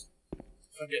that, just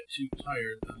if I get too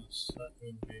tired, then it's not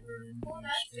going to be very Well,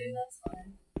 that's too, interesting. that's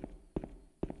fine.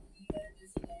 You had a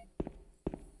busy day.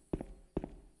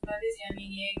 By busy, I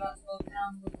mean you ate about 12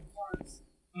 pounds worth of carbs.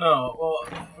 No, well,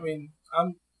 I mean,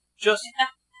 I'm just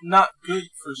not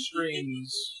good for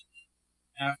streams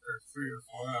after 3 or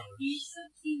 4 hours. You're so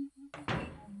cute.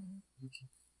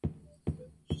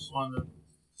 Just want to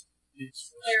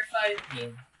Clarified. Yeah,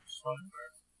 just want to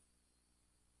clarify.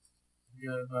 We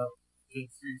got about a good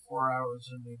 3-4 hours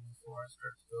in me before I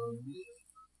start to go.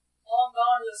 Well, I'm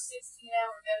gone to a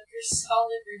 16-hour Metal Gear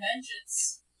Solid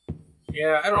Revengeance.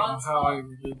 Yeah, I don't know how I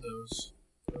ever did those.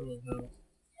 I really don't.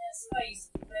 Yeah, somebody used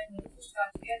to play when we first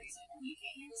got together. He's like, oh, you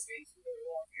can't handle straight for very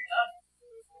long. You're done in 3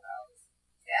 or 4 hours.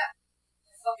 Yeah.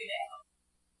 You're fucking down.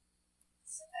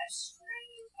 So that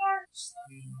strange parts.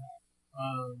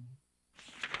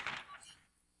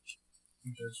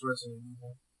 There's Resident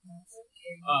Evil. That's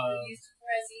okay. You're used to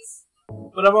Rezzies.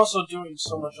 But I'm also doing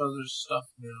so much other stuff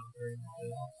now during the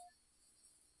day.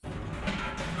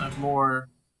 I'm more.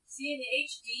 See, in the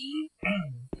HD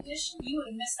edition, you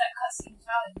would have missed that cutscene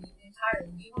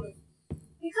entirely. You would have,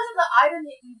 because of the item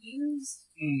that you used,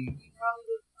 you probably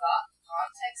would have got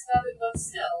context of it, but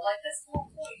still, like, that's the whole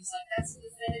point. It's like, that's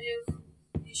definitive.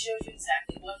 It shows you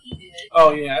exactly what he did.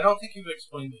 Oh, yeah, I don't think you've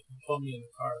explained it. You told me in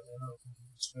the car. I don't think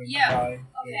you've explained why.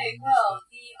 Okay, well,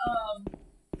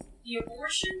 the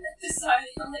abortion that the Silent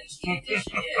Hill HD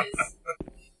edition is,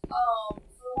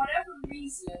 for whatever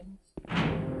reason,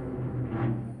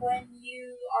 when you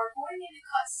are going into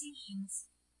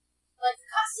cutscenes, like, the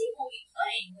cutscene will be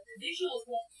playing, but the visuals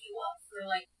won't queue up for,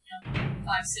 like, 5-6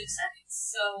 seconds.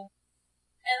 So,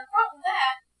 and the problem with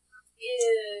that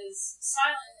is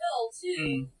Silent Hill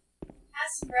 2 has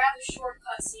some rather short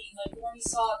cutscenes, like the one you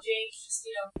saw of James just,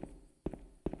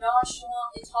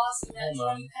 nonchalantly tossing that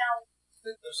 20-pound. I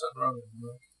think there's something wrong with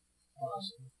Marc.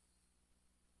 Honestly.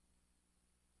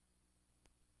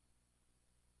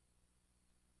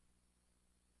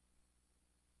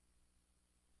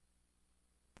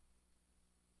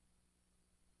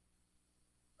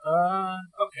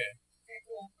 Okay. Okay,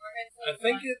 cool. I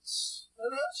think it's a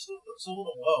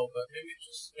little low, but maybe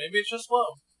it's just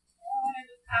low. I wanted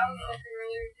to power click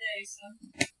earlier today, so.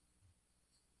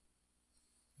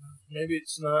 Maybe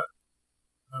it's not.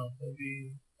 Oh,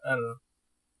 maybe I don't know.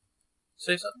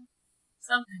 Say something.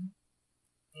 Something.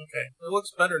 Okay, it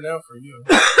looks better now for you.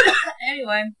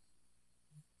 Anyway,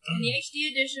 in the HD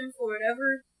edition, for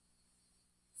whatever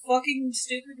fucking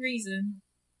stupid reason,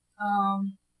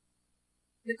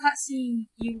 the cutscene,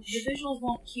 the visuals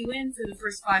won't queue in for the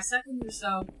first 5 seconds or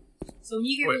so. So when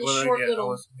you get really short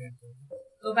little,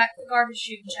 go back to the garbage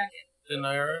chute and check it. Didn't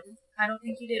I already? I don't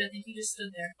think you did. I think you just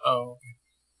stood there. Oh, okay.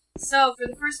 So for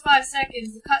the first 5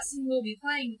 seconds, the cutscene will be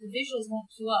playing, but the visuals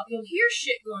won't queue up. You'll hear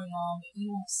shit going on, but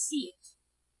you won't see it.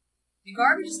 The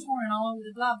garbage is torn all over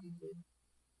the globule.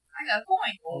 I got a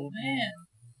point, old man.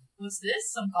 What's this?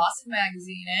 Some gossip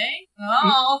magazine, eh?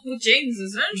 Oh, James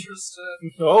is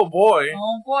interested. Oh boy.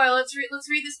 Oh boy, let's read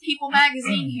this People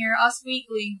magazine here, Us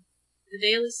Weekly, the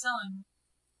Daily Sun.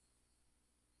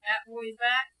 That boy's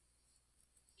back.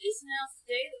 It's announced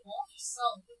today that Walter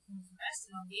Sullivan was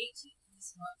arrested on the 18th of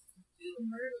this month for the brutal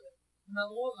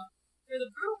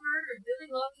murder of Billy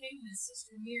Lockhart and his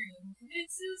sister Miriam, who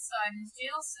committed suicide in his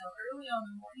jail cell early on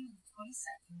the morning of the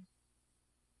 22nd.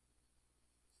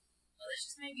 Well,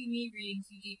 that's just maybe me reading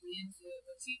too deeply into it,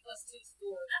 but 2 plus 2 is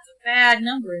 4. That's a bad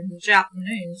number in the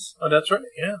Japanese. Oh, that's right,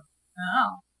 yeah.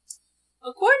 Oh.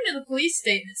 According to the police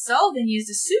statement, Sullivan used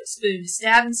a soup spoon to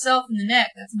stab himself in the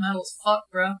neck. That's metal as fuck,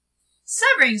 bro.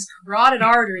 Severing his carotid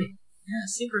artery. Yeah,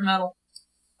 super metal.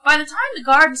 By the time the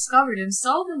guard discovered him,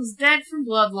 Sullivan was dead from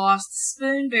blood loss. The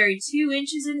spoon buried 2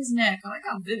 inches in his neck. I like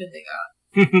how vivid they got.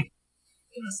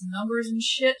 Giving us numbers and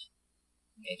shit.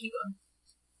 Okay, keep going.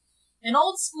 An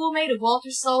old schoolmate of Walter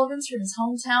Sullivan's from his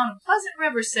hometown of Pleasant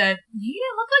River said, he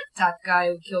didn't look like the type of guy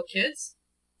who would kill kids.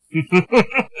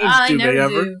 I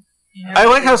never do. I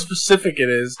like how specific it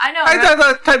is. I know. I'm right?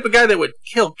 not the type of guy that would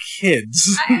kill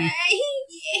kids. He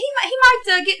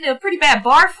might get in a pretty bad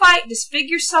bar fight,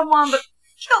 disfigure someone, but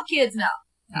kill kids, no.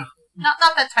 Not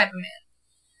that type of man.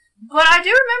 But I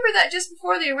do remember that just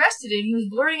before they arrested him, he was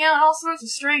blurting out all sorts of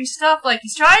strange stuff like,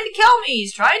 he's trying to kill me,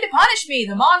 he's trying to punish me,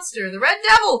 the monster, the red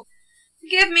devil.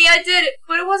 Forgive me, I did it,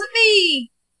 but it wasn't me.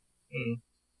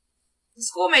 The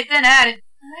schoolmate then added,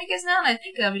 I guess now that I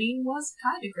think of it, he was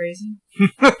kind of crazy.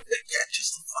 Yeah,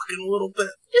 just a fucking little bit.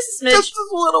 Just a smidge. Just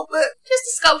a little bit. Just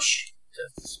a skosh.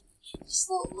 Just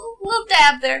a little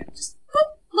dab there. Just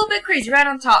a little bit crazy right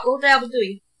on top. A little dab will do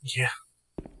you. Yeah.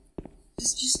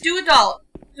 Just do a dollop.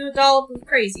 Do a dollop of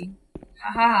crazy.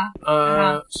 Ha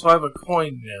ha. So I have a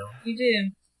coin now. You do.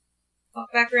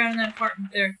 Walk back around in that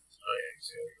apartment there. Oh yeah,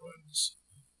 exactly. Coins.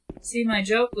 See, my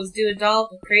joke was do a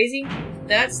dollop of crazy.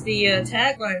 That's the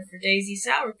tagline for Daisy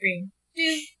Sour Cream.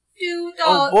 Do a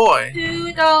dollop. Oh boy. Do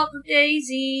a dollop of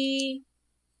Daisy.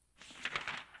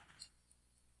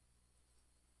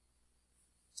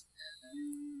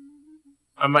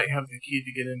 I might have the key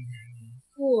to get in here.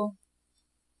 Cool.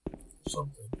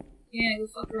 Something. Yeah, go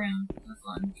fuck around. Have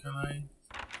fun. Can I?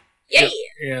 Yeah!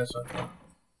 Yes, I thought.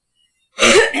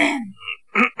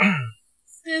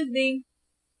 Excuse me.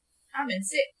 I've been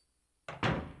sick.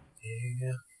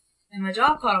 Yeah. And my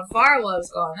job caught on fire while I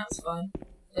was gone. That was fun.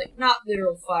 Like, not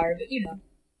literal fire, but you know.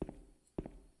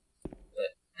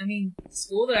 But, I mean, the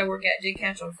school that I work at did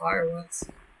catch on fire once.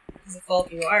 Because of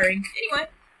faulty wiring. Anyway.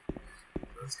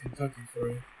 That's Kentucky for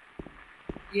you.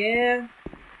 Yeah.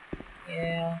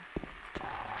 Yeah.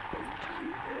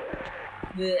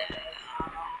 Blech.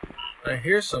 I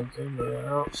hear something, but I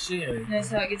don't see anything.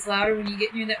 Notice how it gets louder when you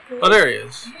get near that pool? Oh, there he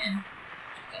is. Yeah.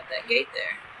 Got that gate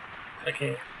there. I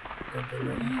can't jump in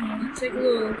there. Yeah, take a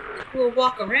little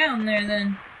walk around there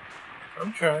then.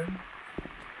 I'm trying.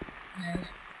 Yeah.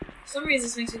 For some reason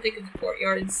this makes me think of the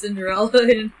courtyard in Cinderella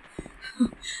and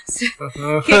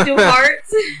Kingdom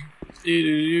Hearts.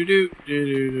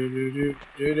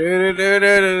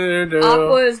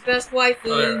 Aqua's best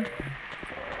waifu.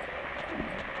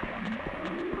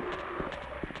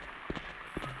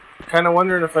 Kind of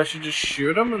wondering if I should just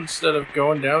shoot him instead of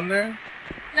going down there.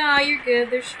 Nah, you're good.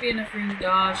 There should be enough room to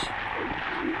dodge.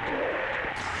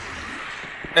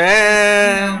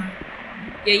 And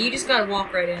Yeah, you just gotta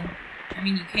walk right in. I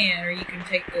mean, you can, or you can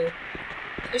take the...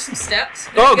 There's some steps.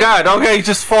 oh god, okay, he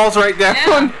just falls right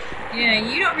down. Yeah,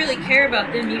 you don't really care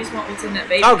about them. You just want what's in that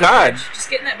baby Oh god. carriage. Just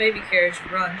get in that baby carriage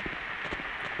and run.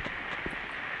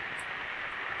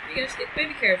 You gotta just get the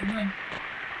baby carriage and run.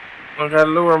 I gotta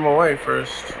lure him away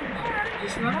first. Alright,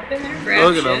 just run up in there and grab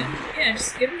Look at shit. him. Yeah,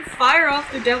 just get him to fire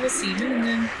off their devil semen and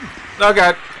then... Oh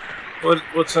god.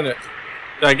 What's in it?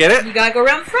 Did I get it? You gotta go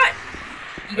around the front.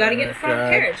 You gotta get in the front of the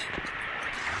God. carriage.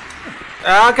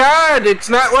 Oh god, it's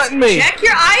not letting me. Check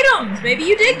your items! Maybe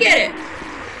you did get it.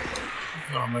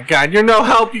 Oh my god, you're no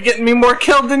help. You're getting me more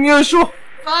killed than usual.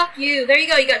 Fuck you. There you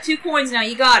go. You got 2 coins now.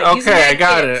 You got it. Use the Okay, I med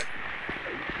got kit. it.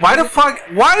 Why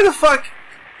the fuck,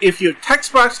 if your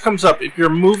text box comes up, if you're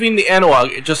moving the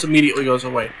analog, it just immediately goes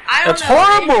away? I don't That's know.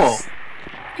 horrible! It's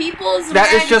People's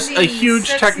That is just a Magazine, huge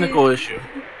sexy- technical issue.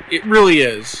 It really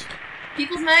is.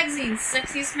 People's Magazine,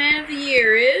 sexiest man of the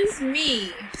year is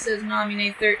me, says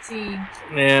Nominate 13.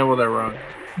 Yeah, well, they're wrong.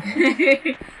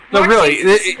 No, Mark really, seems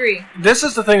to disagree. This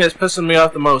is the thing that's pissing me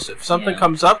off the most. If something Yeah.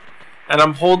 comes up and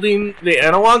I'm holding the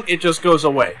analog, it just goes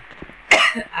away.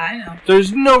 I know.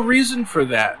 There's no reason for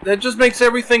that. That just makes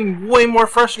everything way more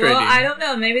frustrating. Well, I don't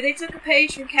know. Maybe they took a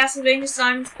page from Castlevania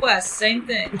Simon's Quest. Same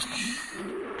thing.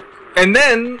 And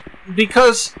then,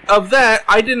 because of that,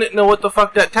 I didn't know what the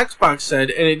fuck that text box said,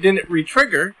 and it didn't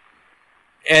re-trigger.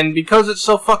 And because it's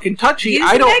so fucking touchy,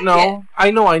 I don't know. I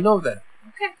know that.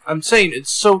 Okay. I'm saying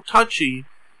it's so touchy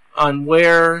on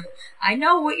where... I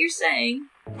know what you're saying.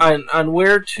 On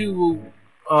where to...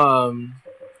 on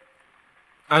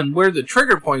where the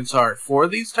trigger points are for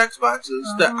these text boxes,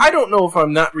 that I don't know if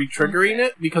I'm not re-triggering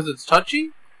it because it's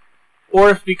touchy, or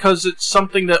if because it's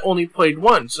something that only played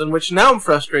once, in which now I'm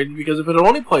frustrated because if it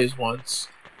only plays once,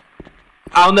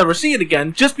 I'll never see it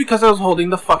again just because I was holding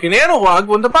the fucking analog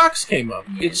when the box came up.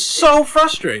 Yes, it's so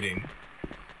frustrating.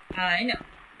 I know.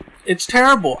 It's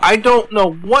terrible. I don't know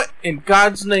what in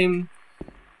God's name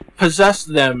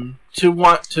possessed them to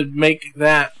want to make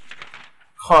that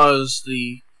cause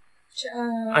the...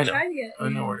 I know. I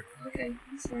know where to go. Okay,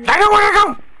 I'm sorry. I know where to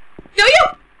go! Do you?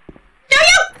 Do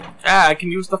you? Ah, I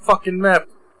can use the fucking map.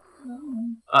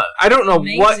 Oh. I don't know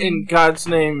what Amazing. in God's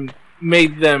name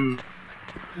made them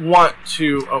want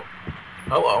to... Oh,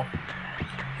 hello.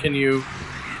 Can you...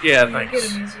 Yeah, thanks. Get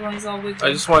him while he's all wiggly.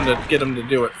 I just wanted to get him to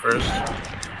do it first.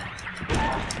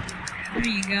 There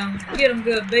you go. Get him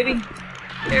good, baby.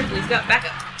 Careful, he's got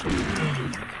backup.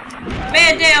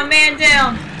 Man down, man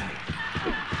down.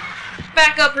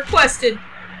 Backup requested.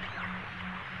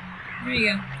 There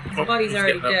you go. His Oh, buddy's he's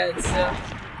already getting dead, so.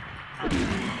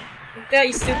 Like that,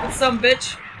 you stupid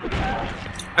sumbitch.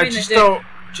 I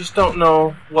just don't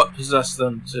know what possessed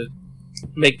them to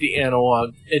make the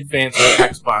analog advance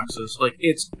text boxes. Like,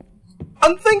 it's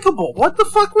unthinkable. What the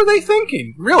fuck were they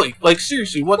thinking? Really? Like,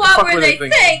 seriously, what the fuck were they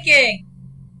thinking?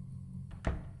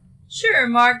 Sure,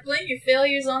 Mark, blame your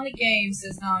failures on the game,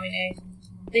 says Nomine.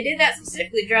 They did that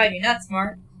specifically to drive you nuts,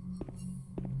 Mark.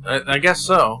 I guess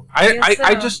so.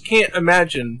 I just can't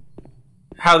imagine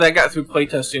how that got through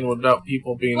playtesting without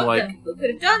people being What like... Who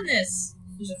could have done this?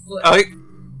 There's a foot.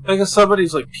 Like if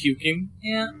somebody's like puking.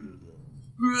 Yeah.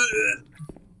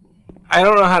 I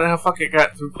don't know how the fuck it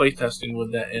got through playtesting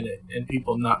with that in it, and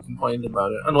people not complaining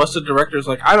about it. Unless the director's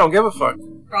like, I don't give a fuck.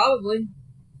 Probably.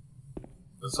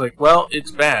 It's like, well, it's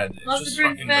bad. It's just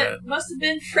fucking bad. Must have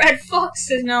been Fred Fox,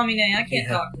 says Nomine. I can't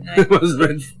talk tonight. It must have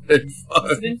been Fred Fox. Must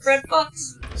have been Fred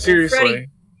Fox. Seriously.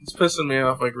 It's pissing me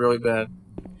off like really bad.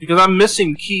 Because I'm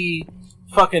missing key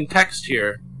fucking text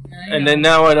here. And then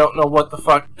now I don't know what the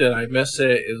fuck, did I miss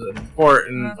it? Is it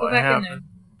important? Go What back happened? in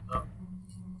there.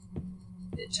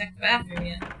 Did check the bathroom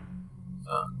yet?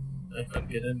 I couldn't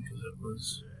get in because it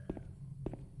was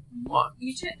locked.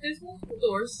 You check, there's multiple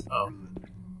doors. Oh.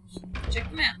 Check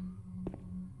them out.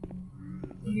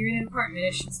 When you're in an apartment,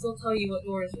 it should still tell you what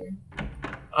doors are.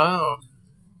 Oh.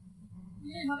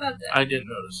 Yeah, how about that? I didn't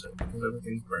notice it because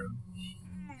everything's brown.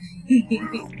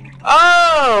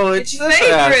 Oh, it's your this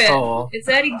favorite. asshole. It's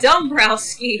Eddie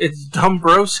Dombrowski. It's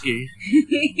Dombrowski.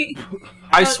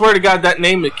 I swear to God, that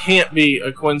name, it can't be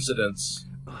a coincidence.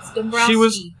 It's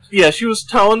Dombrowski. She was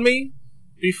telling me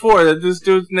before that this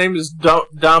dude's name is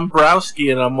Dombrowski,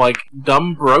 and I'm like,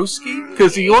 Dombrowski?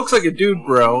 Because he looks like a dude,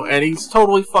 bro, and he's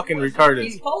totally fucking retarded.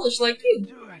 He's Polish like you.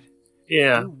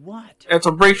 Yeah. What? That's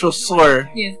a racial slur.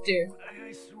 Yes, dear.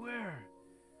 I swear.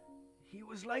 He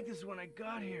was like this when I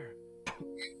got here.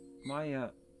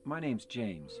 My name's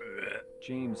James.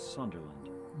 James Sunderland.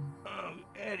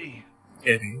 Eddie.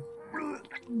 Eddie.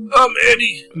 I'm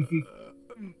Eddie.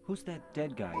 Who's that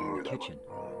dead guy in the kitchen?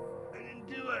 I didn't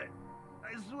do it.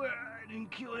 I swear I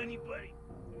didn't kill anybody.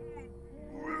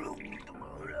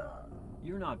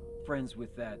 You're not friends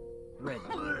with that red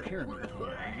pyramid thing,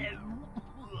 are you?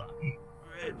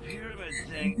 Red pyramid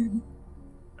thing?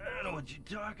 I don't know what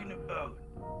you're talking about.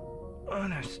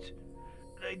 Honest.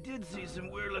 But I did see some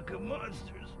weird looking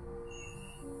monsters.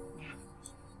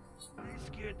 They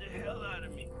scared the hell out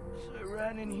of me, so I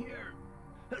ran in here.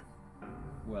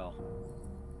 Well,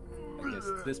 I guess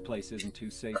this place isn't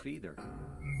too safe either.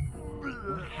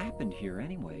 What happened here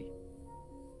anyway?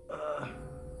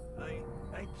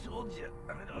 I told you,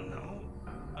 I don't know.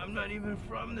 I'm not even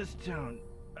from this town.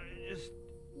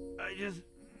 I just...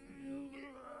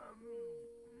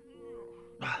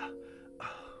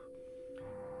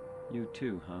 You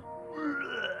too, huh?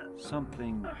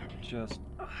 Something just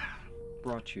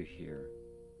brought you here,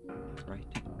 right?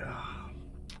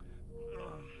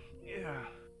 Yeah,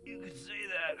 you could say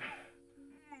that.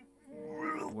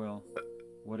 Well,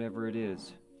 whatever it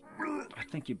is, I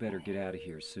think you better get out of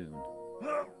here soon.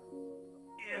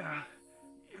 Yeah,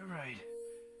 you're right.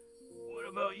 What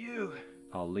about you?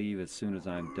 I'll leave as soon as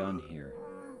I'm done here.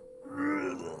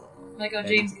 Like how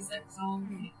James gets that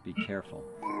song. Be careful.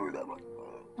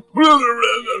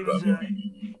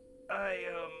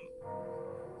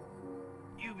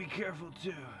 You be careful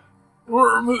too.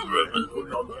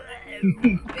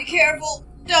 Be careful.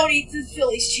 Don't eat the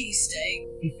Philly's cheesesteak.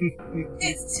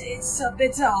 It's a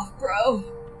bit off, bro.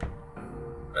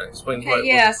 That explains why Okay, it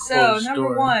yeah, was a so, closed number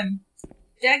door. 1.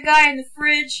 That guy in the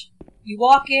fridge, you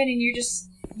walk in and you just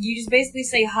basically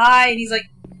say hi, and he's like,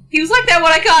 he was like that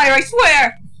when I got here, I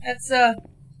swear! That's,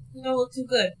 don't look too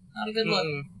good. Not a good look.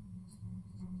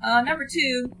 Number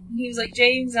 2, he was like,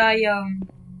 James,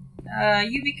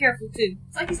 you be careful too.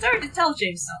 It's like he started to tell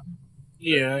James something.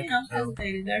 Yeah, You know,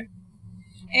 hesitated there.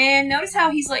 And notice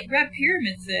how he's like, Red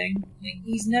Pyramid thing. Like,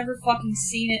 he's never fucking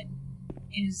seen it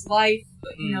in his life.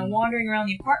 But, you know, wandering around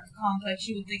the apartment complex,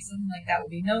 you would think something like that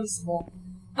would be noticeable.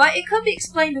 But it could be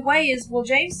explained away as, well,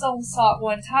 James only saw it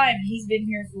one time, and he's been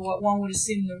here for what one would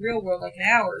assume in the real world, like an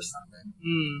hour or something.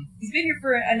 He's been here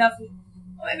for enough,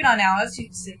 well, maybe not an hour, that's too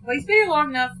specific, but he's been here long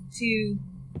enough to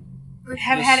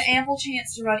have had ample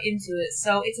chance to run into it.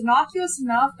 So it's innocuous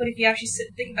enough, but if you actually sit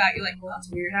and think about it, you're like, well, that's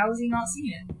weird, how has he not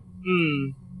seen it?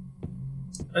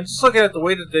 I'm just looking at the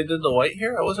way that they did the light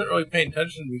here. I wasn't really paying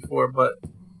attention before, but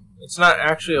it's not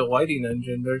actually a lighting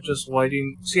engine. They're just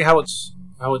lighting. See how it's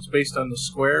based on the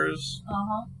squares?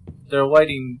 They're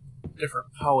lighting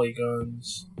different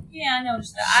polygons. Yeah, I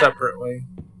noticed that. Separately.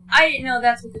 I didn't know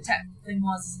that's what the technical thing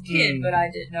was as a kid, but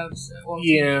I did notice it. Well,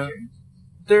 yeah.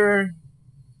 They're...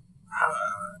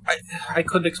 I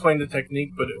could explain the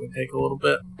technique, but it would take a little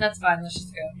bit. That's fine. Let's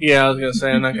just go. Yeah, I was gonna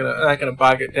say I'm not gonna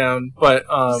bog it down, but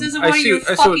this isn't one of your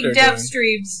fucking dev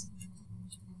streams.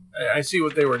 I see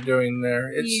what they were doing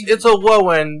there. It's a low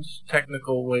end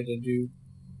technical way to do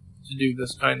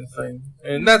this kind of thing,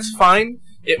 and that's fine.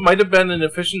 It might have been an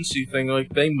efficiency thing, like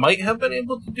they might have been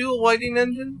able to do a lighting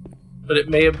engine, but it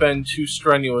may have been too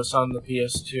strenuous on the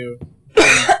PS2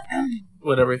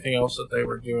 with everything else that they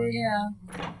were doing. Yeah.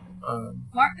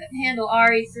 Mark couldn't handle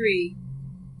RE3,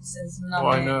 says nothing.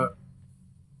 Why not?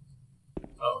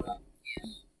 Oh.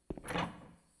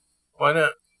 Why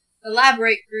not?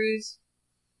 Elaborate, Cruz.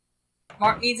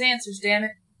 Mark needs answers, damn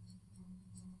it.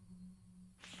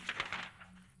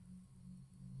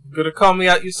 You're gonna call me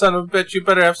out, you son of a bitch. You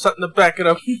better have something to back it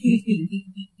up.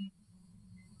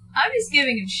 I'm just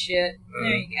giving him shit.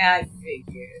 There you go. I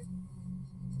figured.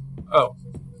 Oh.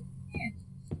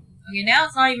 Okay, now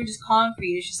it's not even just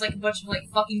concrete. It's just like a bunch of like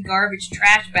fucking garbage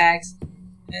trash bags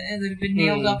that have been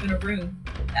nailed up in a room.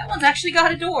 That one's actually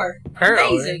got a door.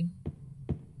 Apparently. Amazing.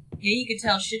 Yeah, you can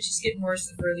tell shit's just getting worse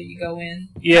the further you go in.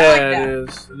 Yeah, like that. it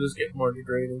is. It is getting more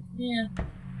degraded. Yeah.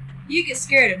 You get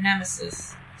scared of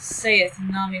Nemesis, saith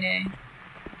Namine.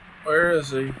 Where is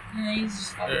he? Yeah, he's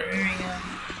just fucking there you go.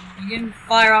 You get him to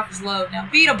fire off his load. Now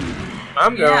beat him!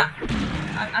 I'm going. Yeah.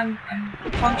 I'm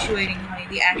punctuating, honey,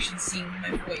 the action scene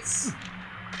with my voice.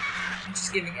 I'm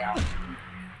just giving it out.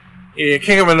 Yeah,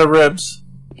 kick him in the ribs.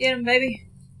 Get him, baby.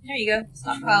 There you go.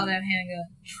 Stockpile that handgun.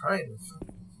 Trying to...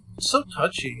 It's so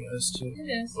touchy as to... It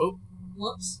is. Oh.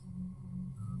 Whoops.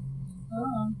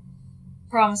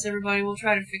 Promise everybody we'll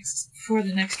try to fix this before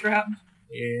the next round.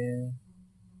 Yeah.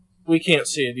 We can't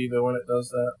see it either when it does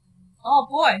that. Oh,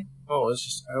 boy. Oh, it's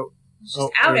just out. It's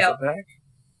just out. Back.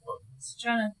 It's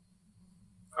trying to...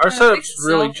 Our setup's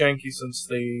really janky since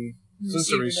the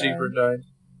receiver died.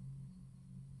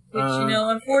 Which, you know,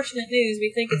 unfortunate news,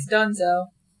 we think it's donezo.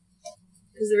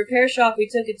 Because the repair shop we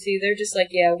took it to, they're just like,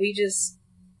 yeah,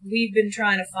 we've been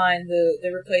trying to find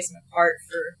the replacement part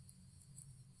for...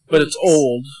 But it's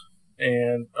old,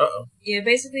 and... Yeah,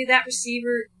 basically that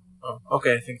receiver... Oh,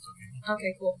 okay, I think it's okay.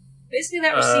 Okay, cool. Basically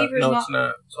that receiver is not... No, it's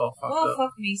not. It's all fucked up.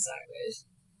 Fuck me sideways.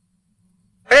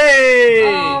 Hey!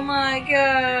 Oh my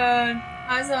god.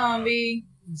 Hi, zombie.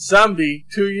 Zombie,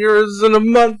 2 years and a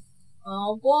month.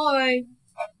 Oh boy.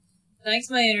 Thanks,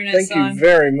 my internet Thank son. you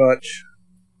very much.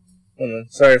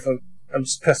 Sorry if I'm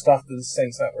just pissed off that this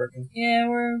thing's not working. Yeah,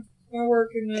 we're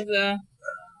working with some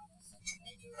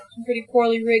pretty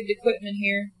poorly rigged equipment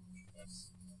here.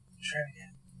 Try it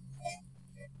again.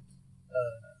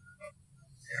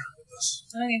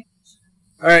 Okay.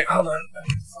 Alright, hold on.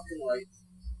 Fucking light.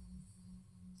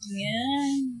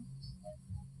 Yeah.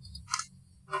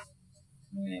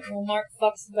 Alright, well, Mark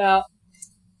fucks about.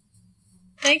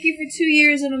 Thank you for 2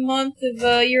 years and a month of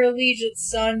your allegiance,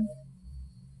 son.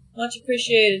 Much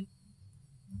appreciated.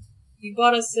 You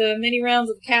bought us many rounds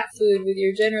of cat food with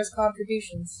your generous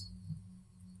contributions.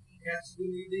 Cats do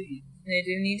need to eat. They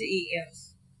do need to eat,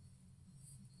 yes.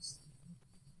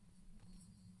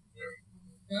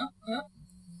 Huh?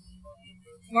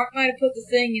 Mark might have put the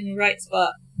thing in the right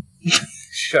spot.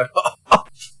 Shut up.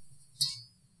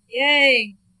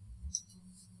 Yay!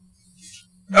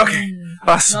 Okay.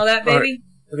 Awesome. Smell that, baby? Right.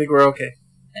 I think we're okay.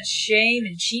 That's shame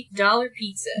and cheap dollar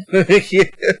pizza. Yeah.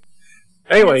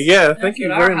 Anyway, yeah, That's thank you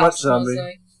what our very much, house smells Zombie.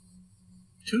 like.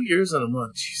 2 years and a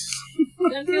month, Jesus.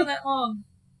 Doesn't feel that long.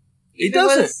 It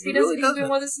doesn't. He It really He's been doesn't.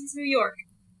 with us since New York.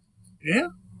 Yeah,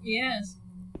 Yes.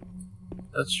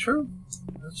 that's true.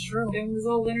 That's true. Been with his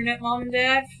old internet mom and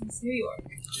dad since New York.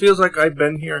 It feels like I've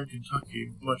been here in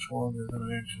Kentucky much longer than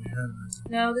I actually have.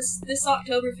 No, this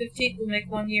October 15th will make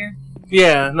 1 year.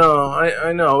 Yeah, no,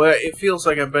 I know. It feels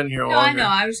like I've been here No, longer. I know.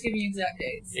 I was giving you exact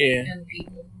dates. Yeah. And the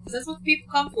people. Because that's what the people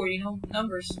come for, you know,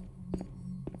 numbers.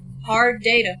 Hard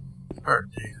data.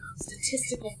 Hard data.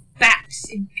 Statistical facts.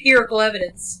 Empirical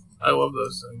evidence. I love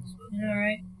those things. But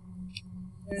Alright.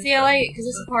 See, I like it because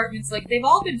this apartment's like, they've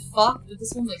all been fucked, but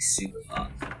this one's like super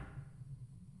fucked.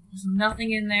 There's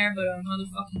nothing in there but a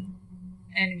motherfucking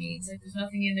enemy. It's like there's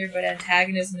nothing in there but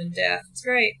antagonism and death. It's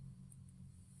great.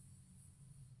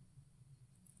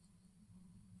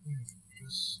 I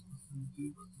guess nothing to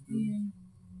do but to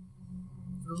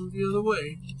go the other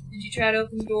way. Did you try to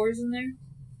open the doors in there?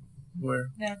 Where?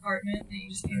 That apartment that you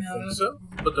just came I out think of? so.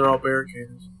 But they're all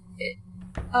barricaded.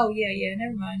 Oh, yeah,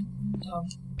 never mind. I'm dumb.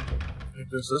 I think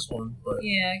there's this one, but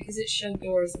Yeah, because it showed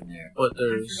doors in there. but I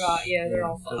there's. forgot. Yeah, they're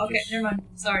all fucked. Okay, just- never mind.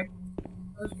 Sorry.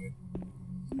 Okay.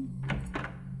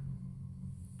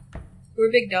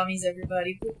 We're big dummies,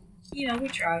 everybody. But, you know, we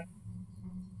try.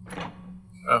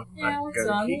 Oh, Yeah, I what's got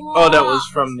a on key. the Oh, that was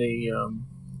lock? from the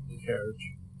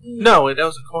carriage. No, that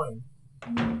was a coin.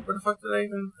 Where the fuck did I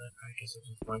even? I guess I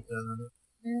just blanked out on it.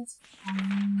 That's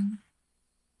fine.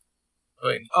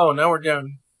 Wait. Oh, now we're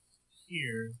down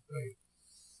here. Wait.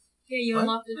 Yeah, you What?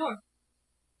 unlocked the door.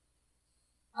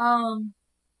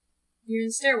 You're in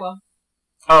the stairwell.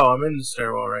 Oh, I'm in the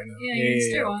stairwell right now. Yeah, you're in the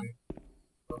stairwell.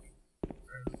 Okay.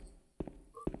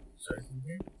 Sorry, from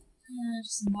here.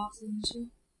 Just some boxes and shit.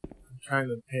 I'm trying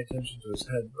to pay attention to his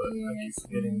head, but Yeah, I keep it's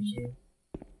forgetting fine.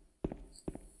 to.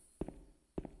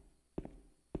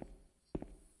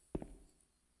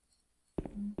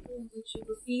 Get your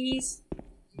graffitis.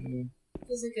 Mm.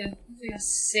 Feels like a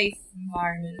safe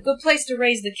environment. A good place to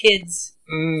raise the kids.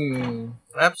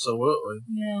 Absolutely.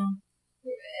 Yeah.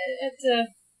 At the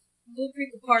Blue Creek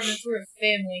Apartments, we're a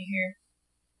family here.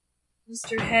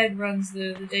 Mr. Head runs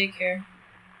the daycare.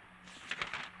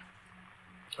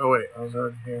 Oh wait, I was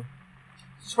already here.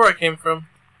 Is this where I came from?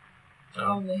 No.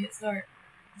 Probably hit start.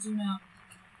 Zoom out.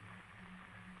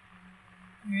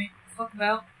 Alright, fuck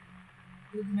about.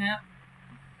 Read the map.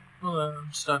 Well,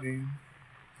 I'm studying.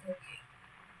 Okay.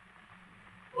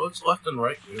 Well, it's left and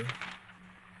right here.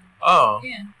 Oh.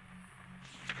 Yeah.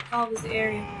 Oh, was the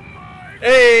area.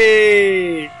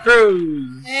 Hey,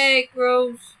 Cruz. Hey,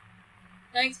 Crows.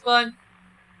 Thanks, bud.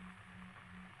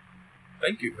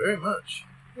 Thank you very much.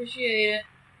 Appreciate it.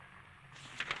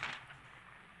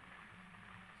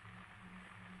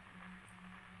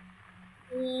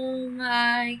 Oh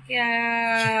my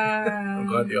god. I'm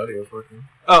glad the audio is working.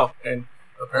 Oh, and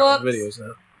apparently the Whoops. videos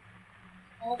now.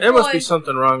 Oh, There must boy. be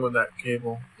something wrong with that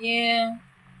cable. Yeah.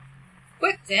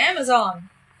 Quick to Amazon.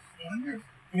 I wonder if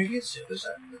maybe it's the other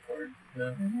side of the cord. No,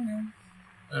 I don't know.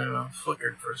 I don't know.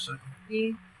 Flickered for a second.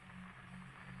 See?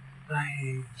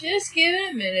 I... Just give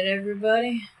it a minute,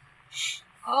 everybody.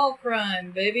 All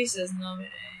crime, baby, says nominee.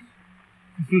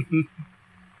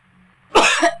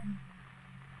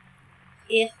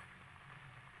 Yeah.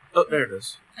 Oh, there it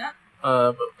is. Ah.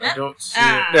 But I don't see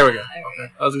Ah, it. There we go. there we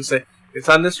Okay. I was gonna say it's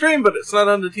on the stream, but it's not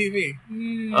on the TV.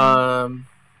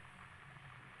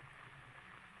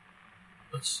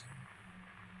 Let's see.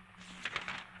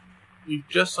 We've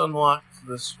just unlocked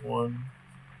this one.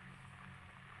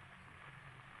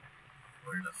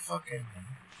 Where the fuck am I?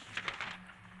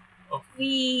 Oh,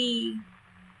 Wee.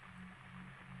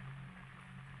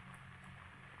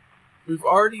 we've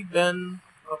already been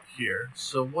up here,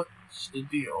 so what's the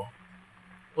deal?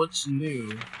 What's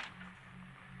new?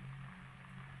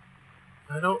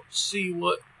 I don't see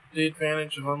what the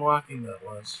advantage of unlocking that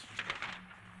was.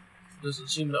 Doesn't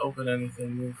seem to open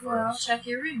anything new for Well, us. check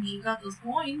your room. You got those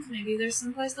coins. Maybe there's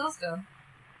someplace else to go.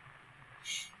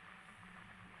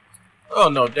 Oh,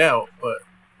 no doubt, but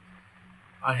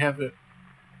I haven't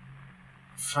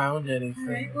found anything.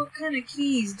 Alright, what kind of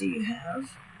keys do you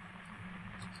have?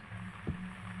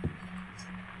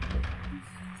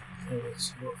 Okay, let's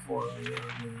see what for I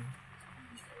got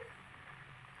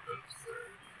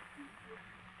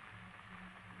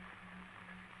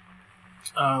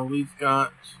now. We've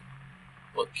got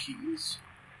what keys?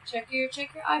 Check your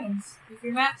items. If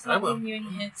your map's I not will. giving you any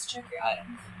hints, check your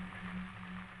items.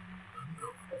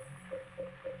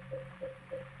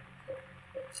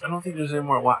 I don't think there's any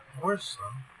more locked doors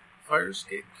though. Fire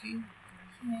escape key?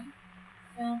 Okay.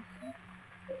 Found it.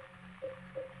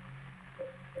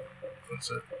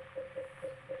 That's it.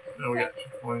 No, we got 2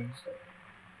 coins.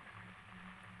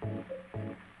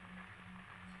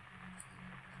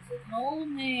 An old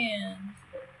man.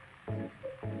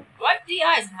 Dwight D.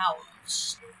 Eisenhower.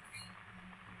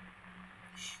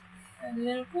 And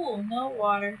in a pool, no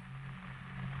water.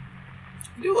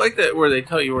 I do like that where they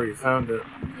tell you where you found it.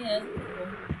 Yeah, that's pretty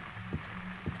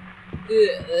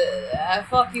cool.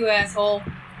 Fuck you, asshole.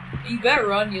 You better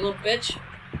run, you little bitch.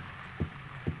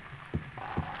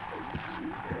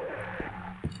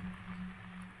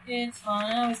 Yeah, it's fine.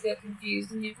 I always get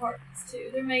confused in the apartments, too.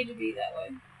 They're made to be that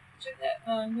way. Check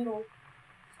that middle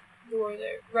door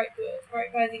there. Right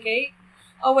by the gate.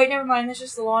 Oh, wait, never mind. That's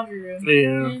just the laundry room.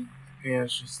 Yeah. Yeah,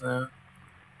 it's just that.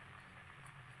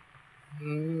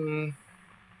 Mm.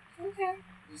 Okay.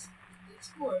 Just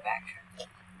explore, backtrack.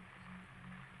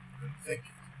 Thank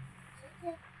you.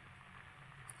 Okay.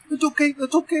 It's okay.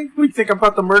 It's okay. What, you think I'm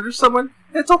about to murder someone?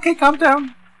 It's okay. Calm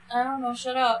down. I don't know.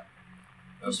 Shut up.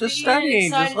 I'm just studying.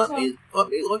 Just let me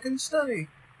look and study.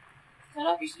 Shut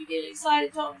up. You should be getting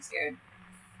excited. Tell me I'm scared.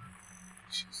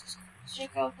 Jesus.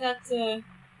 Check out that, the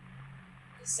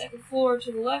second floor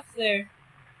to the left there.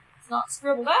 It's not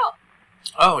scribbled out.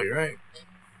 Oh, you're right.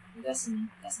 We got some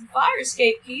fire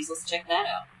escape keys. Let's check that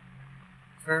out.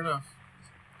 Fair enough.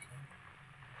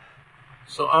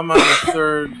 So I'm on the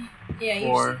third Yeah, you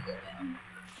floor. just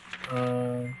go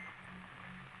down.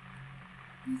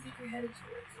 You think you're headed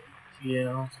towards it? Yeah,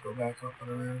 I'll have to go back up and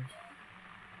around.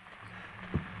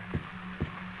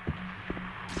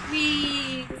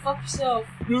 Wee! Go fuck yourself.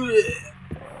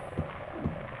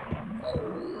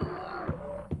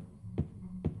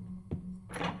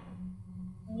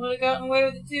 I would have gotten away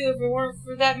with it too if it weren't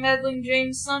for that meddling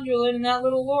James Sunderland and that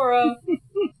little Laura.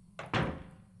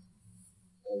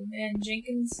 Old man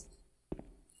Jenkins.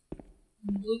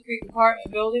 In the Blue Creek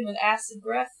apartment building with acid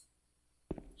breath.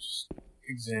 Just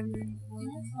examining the Yeah,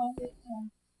 lady. that's all it,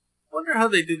 Wonder how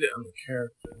they did it on the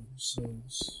character. So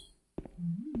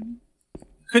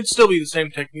could still be the same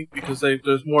technique because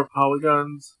there's more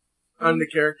polygons on the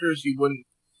characters. You wouldn't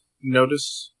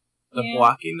notice the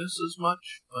blockiness as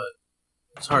much,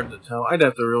 but it's hard to tell. I'd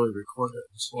have to really record it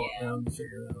and slow it down to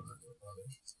figure it out.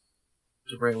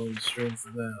 Derailing the stream for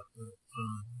that. But,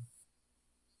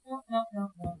 No.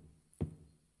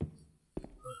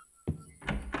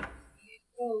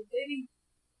 Oh, baby.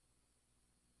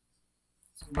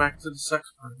 let's go back to the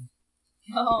sex party.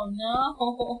 Oh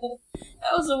no.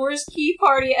 That was the worst key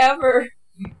party ever.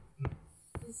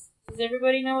 Does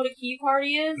everybody know what a key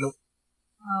party is? Nope.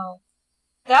 Oh.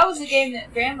 That was a game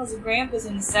that Grandmas and Grandpas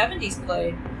in the 70s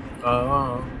played.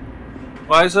 Oh.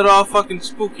 Why is it all fucking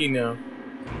spooky now?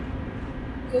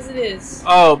 Because it is.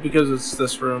 Oh, because it's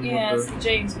this room. Yeah, with it's the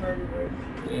James murder room.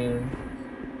 Yeah.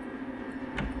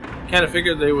 Kind of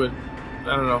figured they would,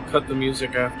 I don't know, cut the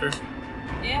music after.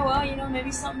 Yeah, well, you know,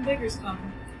 maybe something bigger's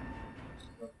coming.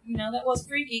 You know, that was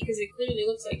freaky because it clearly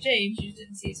looks like James. You just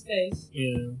didn't see his face.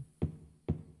 Yeah.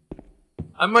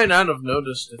 I might not have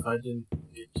noticed if I didn't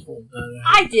get told that.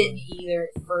 I didn't either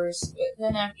at first, but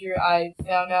then after I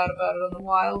found out about it on the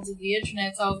wilds of the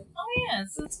internet, I was like, oh yeah,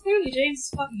 it's clearly James'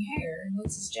 fucking hair, and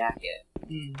that's his jacket.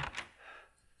 Hmm.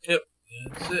 Yep,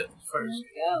 that's it. There we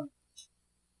go.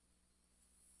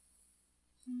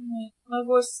 Alright, my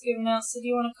voice is giving out, so do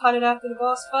you want to cut it after the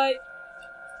boss fight?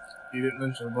 You didn't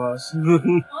mention the boss.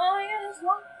 Oh yeah, there's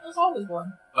one. There's always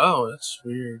one. Oh, that's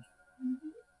weird.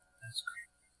 That's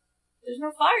creepy. There's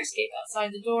no fire escape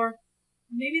outside the door.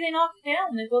 Maybe they knocked it down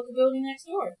and they built the building next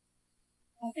door.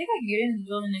 I think I can get into the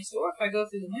building next door if I go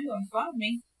through the window in front of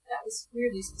me. That was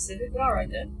weirdly specific, but alright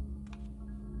then.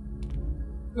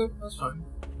 That's fine.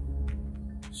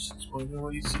 Just explaining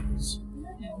what he sees.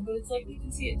 I know, but it's like we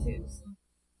can see it too, so.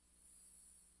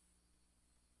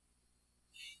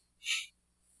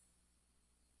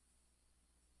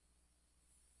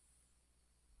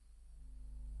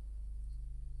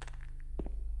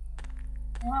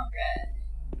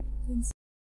 Alright.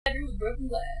 Bedroom with broken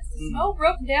glass. There's no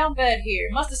broken down bed here.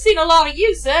 Must have seen a lot of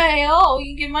use, eh? Oh,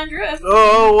 you can get my drift.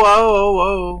 Oh,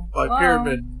 whoa. By Wow.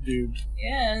 Pyramid Dude.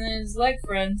 Yeah, and then his leg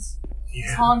friends.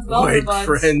 Yeah. Hans Belmer Like buds.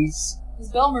 friends.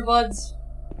 His Belmer buds.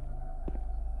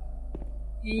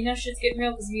 Yeah, you know shit's getting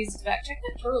real because the music's back. Check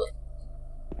that toilet.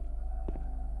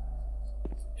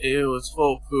 Ew, it's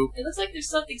full of poop. It looks like there's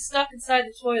something stuck inside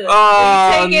the toilet.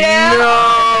 Oh, Can you take it out?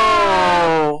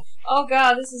 no! Oh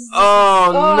god, this is.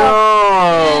 Oh,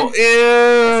 no!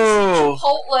 Ew!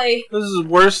 Chipotle. This is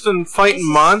worse than fighting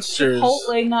monsters.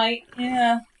 Chipotle night.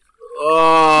 Yeah.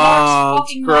 Oh,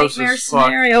 Mark's it's fucking gross nightmare as fuck.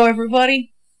 scenario,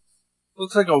 everybody.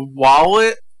 Looks like a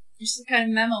wallet. There's some kind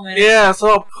of memo in it. Yeah, it's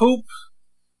all poop.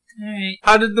 Alright.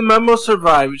 How did the memo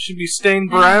survive? It should be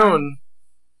stained brown.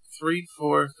 3,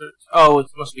 4, 13. Oh, it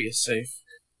must be a safe.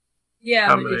 Yeah,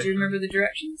 but did Combination. you remember the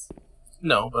directions?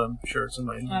 No, but I'm sure it's in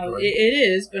my Oh, inventory. it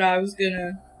is, but I was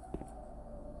gonna...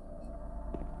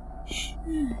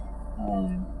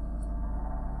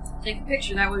 take a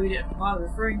picture, that way we didn't have to bother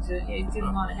referring to it. Yeah, he's doing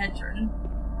a lot of head turning.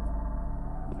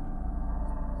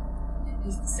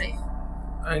 It's the safe.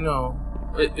 I know.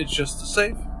 It's just the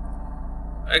safe.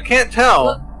 I can't tell.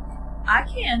 Look, I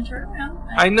can turn around.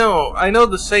 I know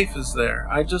the safe is there.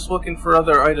 I'm just looking for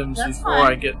other items That's before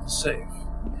fine. I get the safe.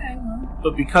 Okay, well.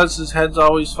 But because his head's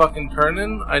always fucking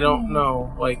turning, I don't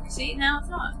know. Like, See, now it's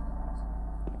not.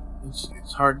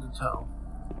 it's hard to tell.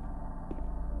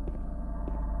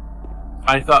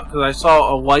 I thought, because I saw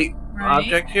a white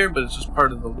object here, but it's just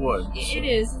part of the wood. So. It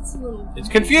is. It's a little... It's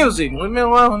confusing. Leave me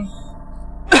alone.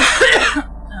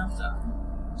 No, sorry.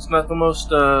 It's not the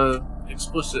most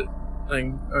explicit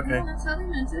thing. Okay. No, that's how they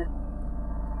meant it.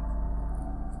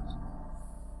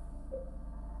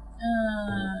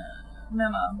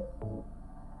 Memo.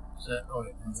 Is that? Oh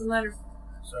wait. That's a letter.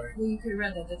 Sorry. Well, you could have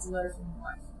read that. That's a letter from your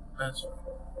wife. That's right.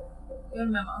 Go to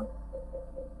memo.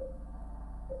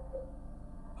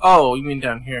 Oh, you mean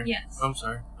down here? Yes. I'm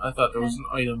sorry. I thought there was an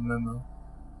item memo.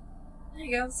 There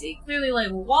you go. See, clearly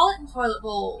labeled wallet and toilet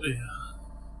bowl. Yeah.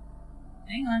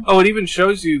 Hang on. Oh, it even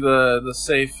shows you the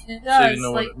safe, It does. so you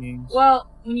know like, what it means.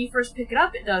 Well, when you first pick it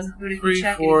up, it doesn't. But if 3, you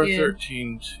check 4, it again,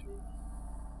 13.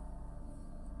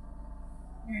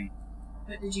 Alright.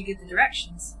 But did you get the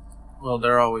directions? Well,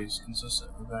 they're always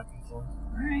consistent with back and forth.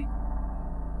 Alright.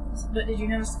 But did you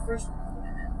notice the first one?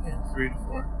 Yeah, 3 to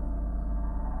 4.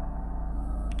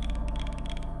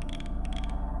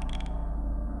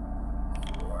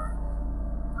 4.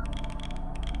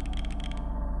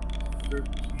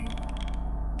 13.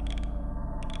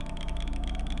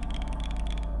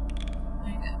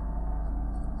 There you go.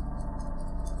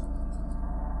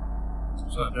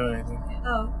 It's not doing anything.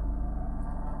 Oh.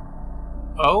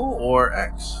 O or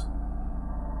X?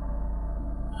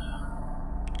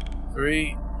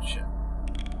 3. Shit.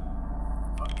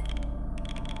 Fuck.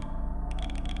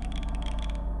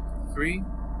 3.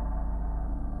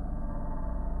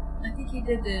 I think he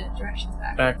did the directions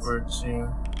backwards. Backwards,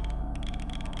 yeah.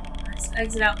 Alright, so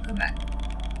exit out and come back.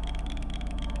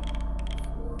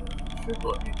 4. Should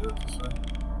let me do it this way.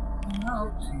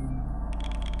 No.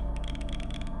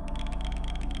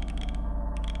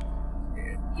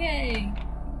 13. Yay!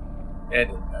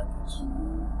 Edit backwards.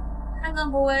 Hang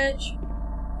on, boy. You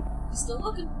still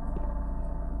looking?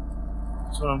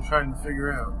 That's what I'm trying to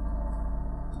figure out.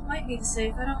 Might be the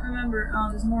safe. I don't remember. Oh,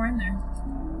 there's more in there.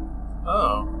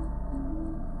 Oh.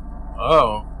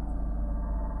 Oh.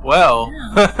 Well,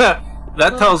 Yeah.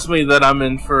 that tells me that I'm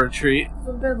in for a treat. A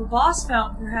little bit of a boss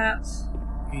fountain, perhaps.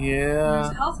 There's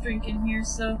Yeah. a health drink in here,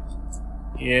 so.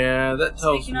 Yeah, that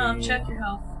tells Speaking of, me. check your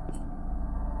health.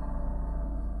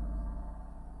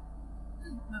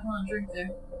 Might want a drink there.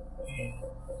 Yeah.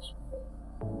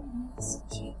 That's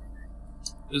cheap.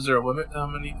 Is there a limit to how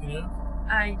many you can have?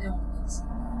 I don't think so.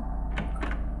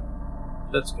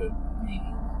 That's good. Maybe.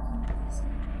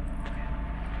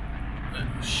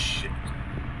 Oh, shit.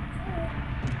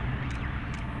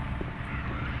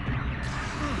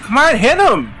 Come on, hit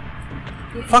him!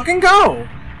 Fucking go!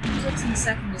 It took him a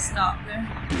second to stop there.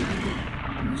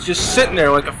 He's just sitting there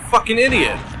like a fucking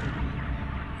idiot.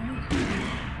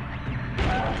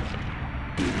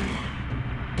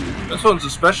 This one's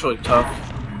especially tough.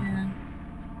 Yeah.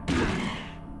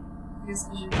 I guess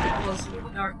because you're getting closer to the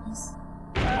darkness.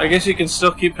 I guess you can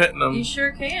still keep hitting them. You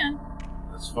sure can.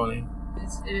 That's funny.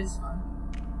 It is fun.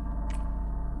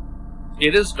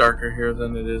 It is darker here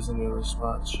than it is in the other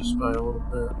spots, just by a little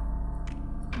bit.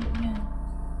 Yeah.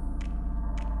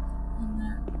 And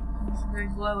there's a very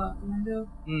glow out the window.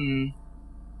 Hmm.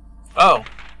 Oh.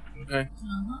 Okay.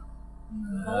 Uh-huh.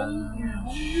 You're in a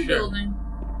whole new Sure. building.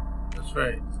 That's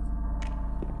right.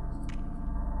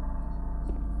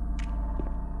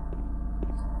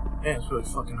 Man, it's really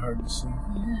fucking hard to see.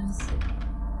 It is.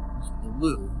 It's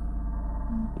blue.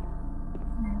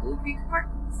 Blue Creek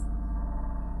Apartments.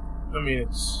 I mean,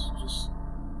 it's just...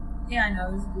 Yeah, I know,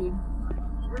 there's blue.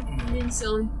 We're being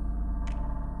silly.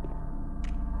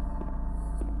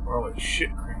 Or like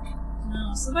Shit Creek.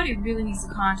 No, somebody really needs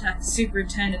to contact the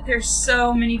superintendent. There's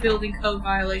so many building code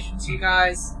violations, you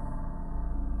guys.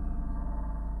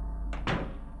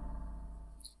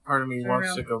 Part of me Turn wants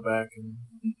around. to go back and...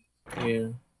 Yeah.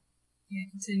 Yeah,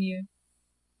 continue.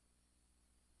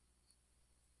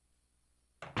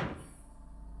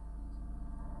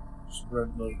 Just red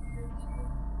light here.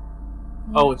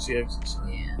 Oh, it's the exit sign.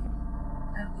 Yeah.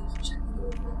 I don't think you checked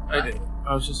the door. I did.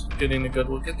 I was just getting a good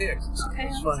look at the exit sign. Okay,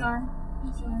 It's I'm fine. sorry.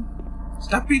 I'm sorry.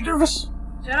 Stop being nervous!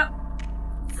 Shut up.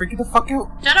 Freaking the fuck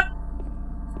out! Shut up!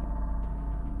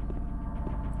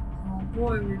 Oh.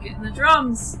 boy, we're getting the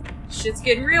drums. Shit's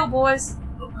getting real, boys.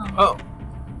 Oh.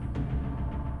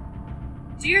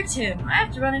 Dear Tim, I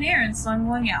have to run an errand, so I'm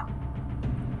going out.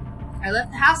 I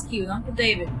left the house key with Uncle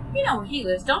David. You know where he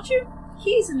lives, don't you?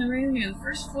 He's in the room near the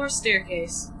first floor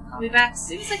staircase. I'll be back as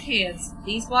soon as I can, so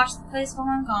please watch the place while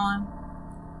I'm gone.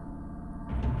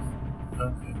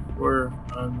 Okay.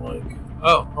 I'm like...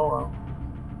 Oh, hello.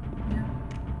 Yeah.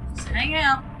 Just hang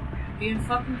out. Being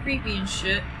fucking creepy and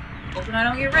shit. Hoping I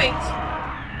don't get raped.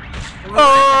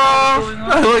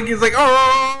 Oh! Like he's like,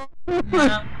 oh!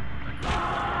 Yeah.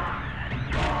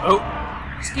 Oh.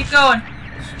 Just keep going.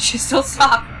 She's still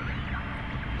stopped.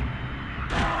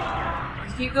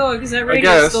 Just keep going, because that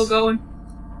radio's still going.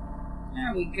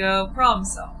 There we go. Problem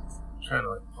solved. I'm trying to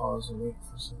like pause and wait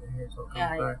for something here till it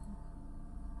comes back.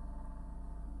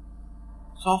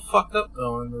 It's all fucked up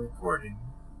though in the recording.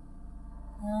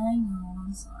 I know,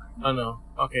 I'm sorry. Oh no.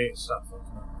 Okay, stop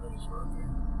fucking up. Okay.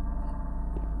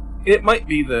 It might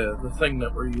be the thing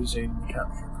that we're using, the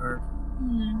capture card.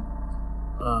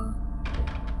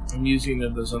 I'm using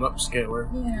it as an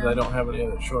upscaler because I don't have any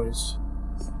other choice.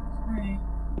 Right.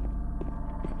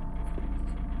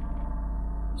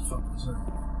 What the fuck was that?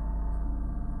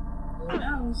 Who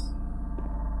knows?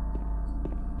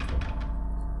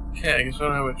 Okay, I guess I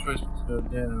don't have a choice but to go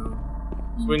down.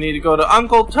 So we need to go to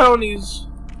Uncle Tony's!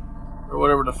 Or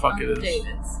whatever the fuck Uncle it is.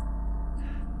 David's.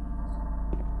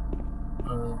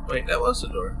 Wait, that was the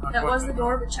door. That was the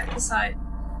door, but check the side.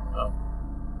 Oh.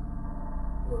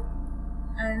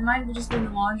 It might have just been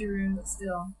the laundry room, but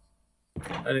still.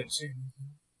 I didn't see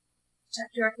anything.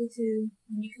 Check directly to,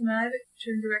 when you come out of it,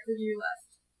 turn directly to your left.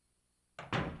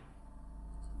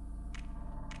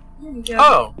 There you go.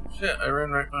 Oh! Shit, I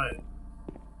ran right by it.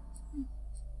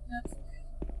 That's okay.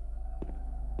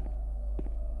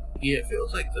 Yeah, it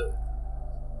feels like the...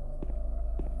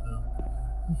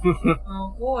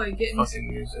 Oh boy, getting fucking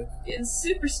music. Getting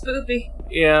super spoopy.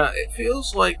 Yeah, it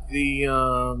feels like the,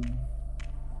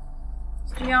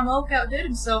 Young Oak outdid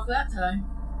himself that time.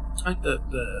 like it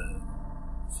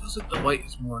feels like the light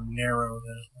is more narrow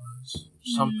than it was.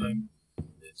 Something.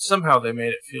 Somehow they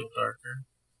made it feel darker.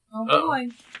 Oh boy.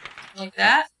 Like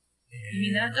that? Yeah. You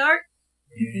mean that dark?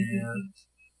 Yeah.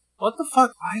 What the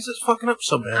fuck? Why is this fucking up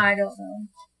so bad? I don't know.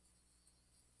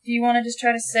 Do you want to just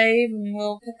try to save and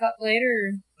we'll pick up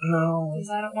later? No. Because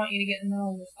I don't want you to get in the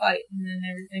middle of a fight and then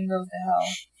everything goes to hell.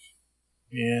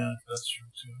 Yeah, that's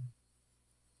true too.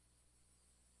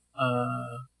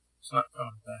 It's not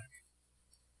coming back.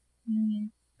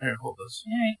 Here, hold this.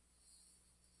 Alright.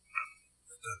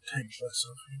 The tank's less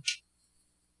off here.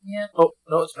 Yep. Oh,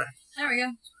 no, it's back. There we go. I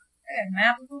got a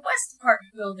map of the West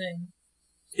Apartment building.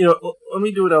 You know, let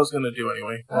me do what I was going to do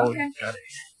anyway. Okay. Got it.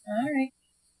 Alright.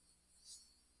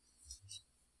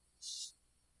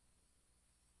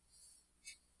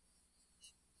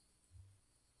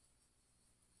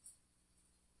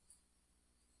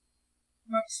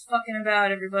 Mark's fucking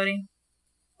about, everybody.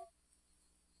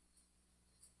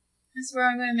 That's where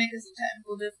I'm going to make us a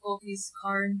technical difficulties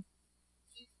card.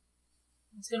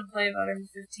 It's going to play about every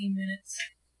 15 minutes.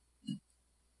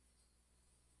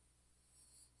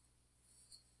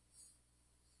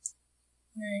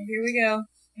 Alright, here we go.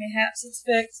 Mayhaps it's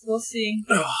fixed. We'll see.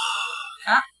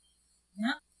 Ah.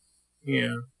 Yeah.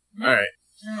 Yeah. Alright.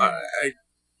 I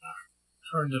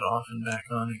turned it off and back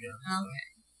on again. So. Okay.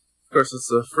 Of course, it's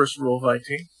the first rule of IT.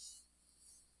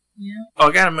 Yeah. Oh,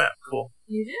 I got a map. Cool.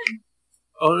 You did.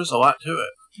 Oh, there's a lot to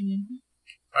it.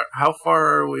 How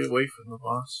far are we away from the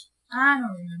boss? I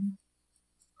don't remember.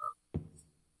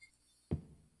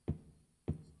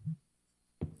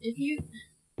 If you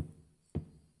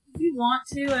want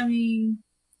to, I mean,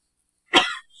 that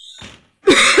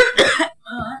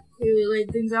clearly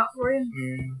laid things out for you.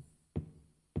 Yeah.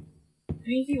 I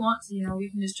mean, if you want to, we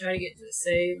can just try to get to the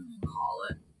save and call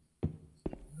it.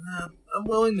 I'm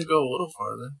willing to go a little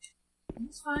farther.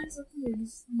 It's fine, it's up to you.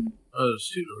 Oh, there's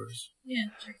two doors. Yeah,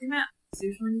 check your map. See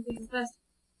which one you think is best.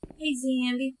 Hey,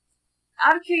 Zambi.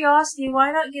 Out of curiosity,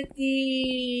 why not get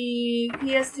the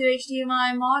PS2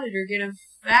 HDMI modded or get a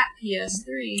fat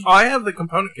PS3? Oh, I have the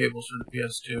component cables for the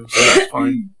PS2, so that's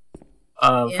fine.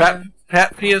 Yeah.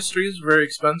 Fat PS3s are very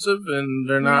expensive, and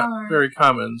they're not very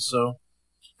common, so...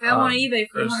 Found one on eBay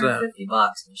for $150,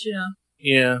 but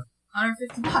Yeah.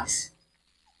 $150.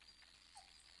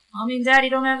 Mommy and Daddy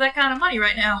don't have that kind of money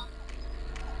right now.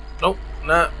 Nope,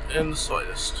 not in the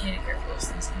slightest. You need to be careful, those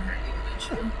things can hurt you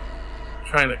eventually.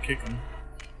 Trying to kick him.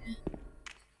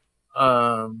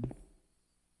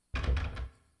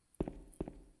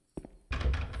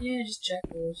 Yeah, just check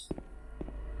those.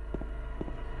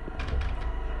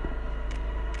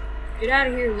 Get out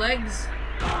of here, legs.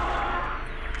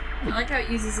 I like how it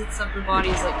uses its upper body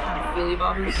as like kind of feely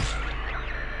bobbers.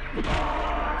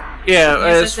 Yeah,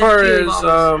 Yes, as far feely as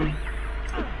bobbers.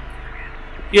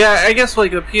 yeah, I guess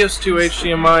like the PS2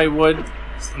 HDMI would.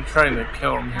 I'm trying to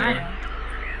kill him I here.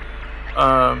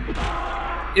 know.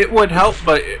 It would help,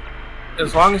 but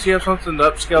as long as you have something to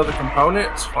upscale the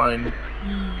component, it's fine.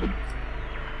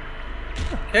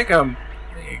 Kick him.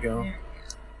 There you go.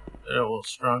 They're a little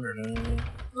stronger now. A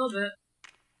little bit.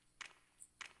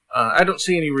 I don't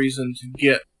see any reason to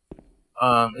get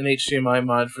an HDMI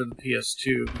mod for the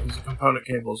PS2 because the component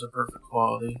cables are perfect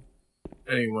quality.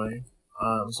 Anyway,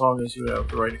 as long as you have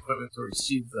the right equipment to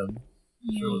receive them,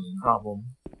 it's really the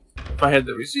problem. If I had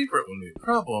the receiver, it wouldn't be a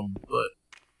problem, but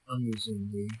I'm using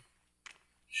the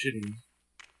shitty.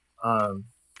 Well,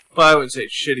 I wouldn't say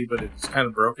it's shitty, but it's kind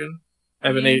of broken. I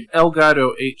have an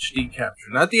Elgato HD capture,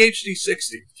 not the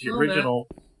HD60, the original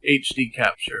HD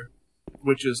capture,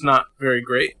 which is not very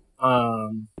great.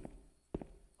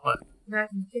 What?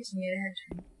 Back in the kitchen, you had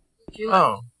to.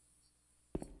 Oh.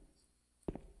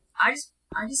 I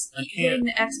just keep hitting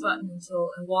the X button and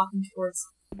walking towards.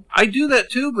 I do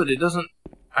that too, but it doesn't.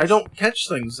 I don't catch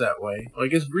things that way.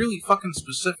 Like, it's really fucking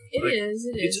specific. It like, is.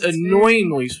 It's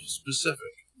annoyingly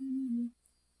specific.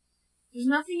 There's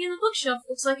nothing in the bookshelf that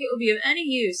looks like it would be of any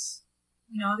use.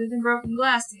 You know, other than broken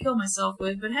glass to kill myself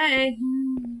with, but hey.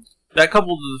 That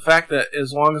coupled with the fact that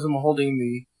as long as I'm holding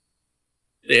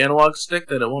the analog stick,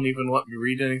 that it won't even let me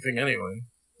read anything anyway.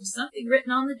 There's something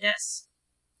written on the desk.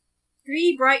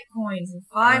 3 bright coins and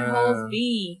 5 holes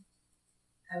B.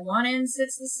 At one end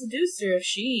sits the seducer of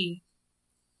she.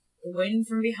 The waiting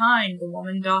from behind the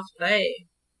woman doth play.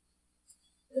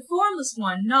 The formless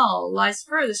one, null, lies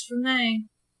furthest from they.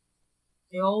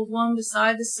 The old one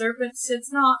beside the serpent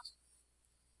sits not.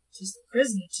 'Tis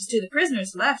to the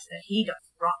prisoner's left that he doth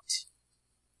rot.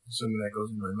 Assuming that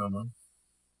goes in my memo.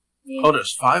 Yeah. Oh,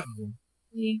 there's 5 of them.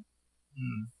 Yeah.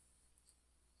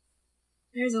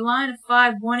 There's a line of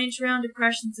 5 1-inch round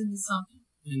depressions in the something.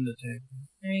 In the table.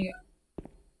 There you go.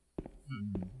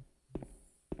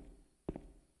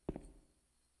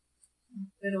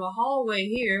 Bit of a hallway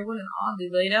here. What an oddly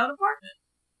laid out apartment.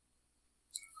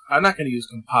 I'm not gonna use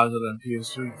composite on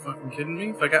PS2. Are you fucking kidding me?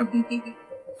 If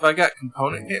I got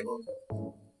component cables,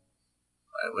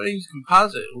 why would I use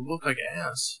composite? It would look like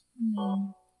ass.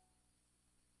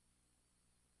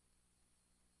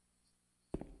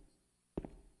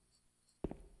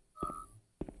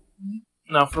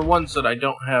 Now, for ones that I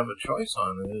don't have a choice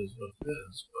on, it is what it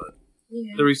is. But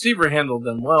the receiver handled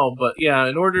them well. But yeah,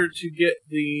 in order to get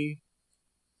the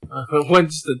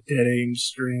when's the Dead Aim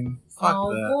stream? Fuck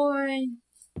that. Boy.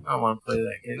 I don't want to play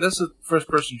that game. That's the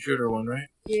first-person shooter one, right?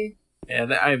 Yeah.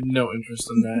 Yeah, I have no interest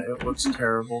in that. It looks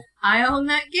terrible. I own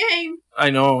that game. I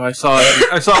know. I saw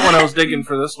it. I saw it when I was digging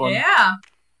for this one. Yeah.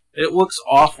 It looks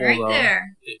awful, right though.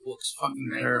 There. It looks fucking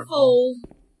Right terrible.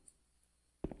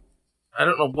 I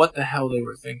don't know what the hell they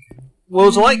were thinking. Well, it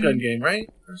was a light gun game, right?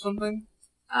 Or something?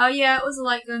 Yeah, it was a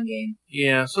light gun game.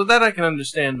 Yeah, so that I can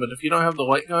understand, but if you don't have the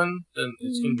light gun, then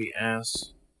it's gonna be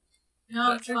ass.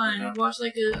 No, it's fine. I've watched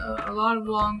like a lot of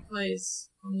long plays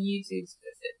on YouTube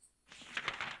with it.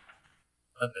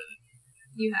 I bet it.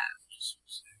 You have.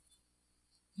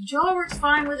 Controller works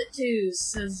fine with it too,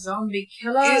 says Zombie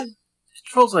Killer. It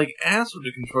controls like ass with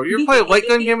the controller. You ever play a light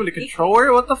gun game with a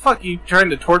controller? What the fuck? You trying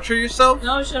to torture yourself?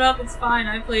 No, shut up. It's fine.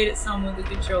 I played it some with the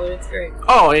controller. It's great.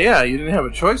 Oh yeah, you didn't have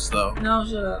a choice though. No,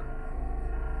 shut up.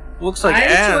 Looks like I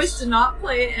ass. had a choice to not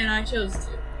play it, and I chose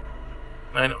to.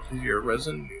 I know, because you're a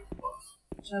Resident Evil buff.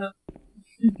 Shut up.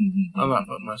 I'm not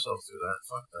putting myself through that.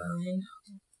 Fuck that.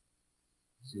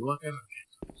 Is he looking?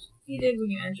 He did when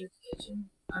you entered the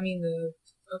kitchen. I mean the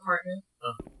apartment.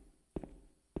 Oh.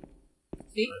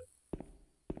 See?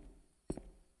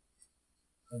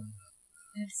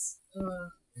 It's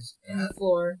in the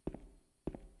floor.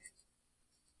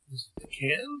 Is it the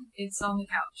can? It's on the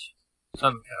couch. It's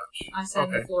on the couch. I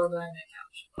said the floor, but I meant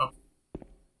couch. Oh.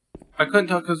 I couldn't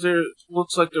tell because there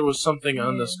looks like there was something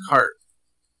on this cart.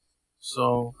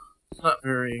 So, it's not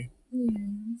very...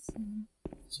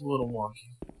 It's a little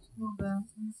wonky.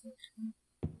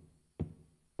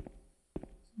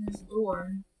 There's a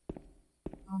door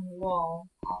on the wall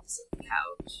opposite the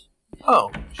couch.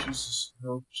 Oh, Jesus.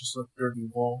 No, just a dirty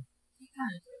wall.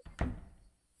 Kind of dirty.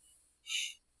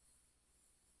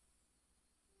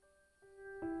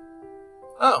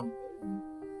 Oh.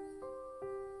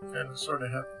 Kind of sort of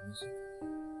happens.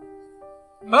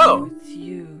 Oh! It's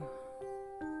you.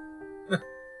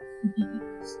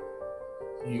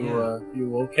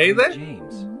 You okay there?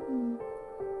 James.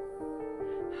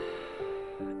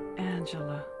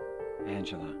 Angela.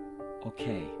 Angela,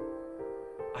 okay.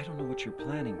 I don't know what you're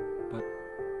planning, but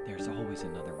There's always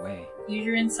another way. Use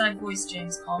your inside voice,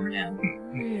 James. Calm her down.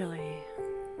 Really?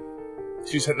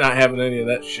 She's not having any of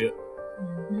that shit.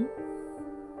 Mm-hmm.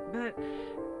 But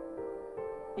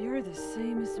you're the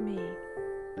same as me.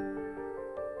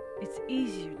 It's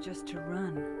easier just to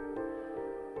run.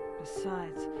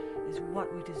 Besides, is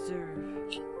what we deserve.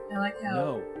 I like how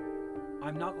No,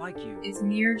 I'm not like you. it's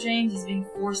Mirror James is being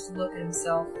forced to look at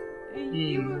himself.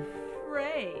 You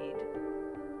afraid?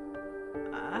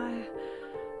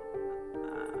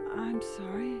 I'm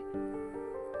sorry.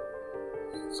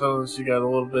 So she got a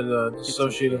little bit of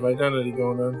dissociative identity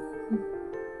going on.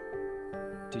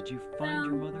 Did you find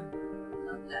your mother?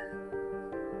 Not that.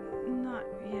 Not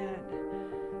yet.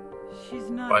 She's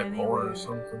not Bipolar anywhere. or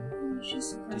something. She's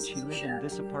suppressed Did she some live in shadow.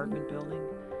 this apartment building?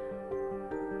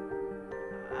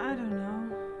 I don't know.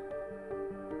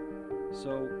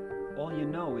 So, all you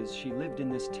know is she lived in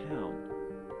this town.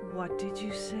 What did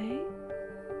you say?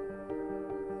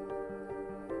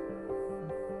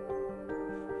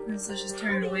 And so she's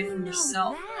turning How do away you from know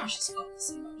herself. that? Now she's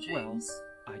focusing on Well, James.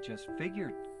 I just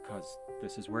figured, cause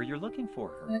this is where you're looking for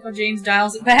her. I like how James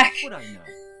dials it back. How would I know?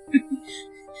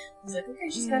 He's like, okay,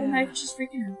 she's got a knife and she's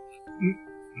freaking out.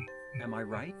 Am I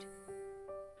right?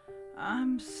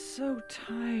 I'm so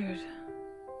tired.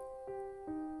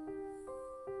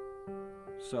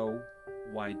 So,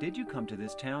 why did you come to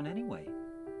this town anyway?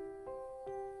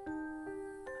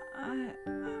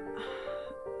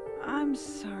 I'm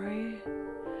sorry.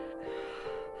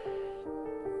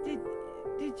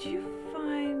 Did you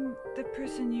find the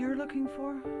person you're looking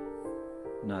for?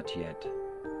 Not yet.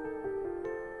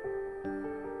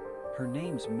 Her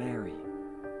name's Mary.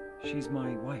 She's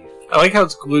my wife. I like how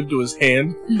it's glued to his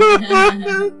hand.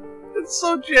 It's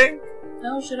so jank.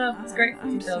 No, shut up. It's great.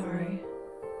 I'm 2001. sorry.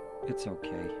 It's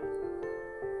okay.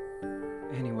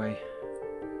 Anyway,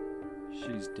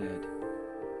 she's dead.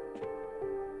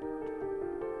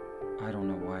 I don't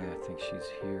know why I think she's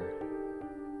here.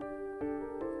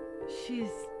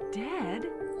 She's dead?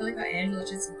 I like how Angela's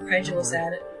just incredulous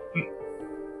at it.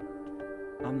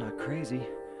 I'm not crazy.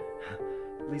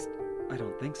 At least, I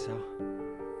don't think so.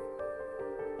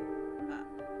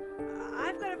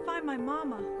 I've got to find my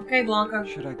mama. Okay, Blanca.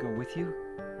 Should I go with you?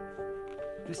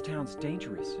 This town's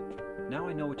dangerous. Now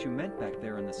I know what you meant back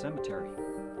there in the cemetery.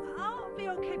 I'll be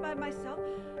okay by myself.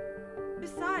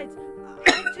 Besides, I'll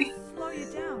just slow you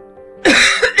down.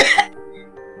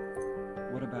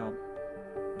 What about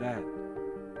that?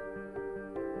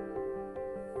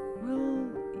 Will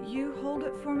you hold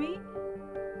it for me?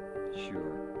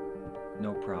 Sure.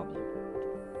 No problem.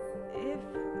 If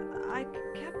I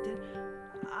kept it,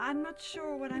 I'm not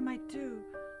sure what I might do.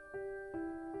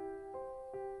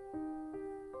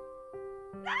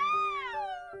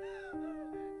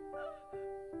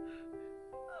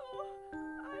 Oh,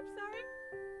 I'm sorry.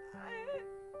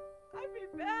 I've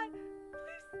been bad.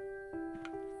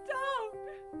 Please don't.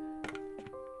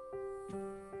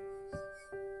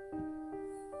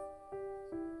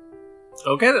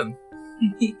 Okay then.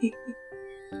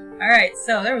 Alright,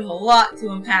 so there was a lot to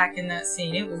unpack in that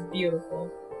scene. It was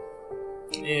beautiful.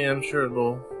 Yeah, I'm sure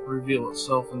it'll reveal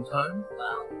itself in time.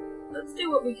 Well, let's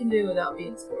do what we can do without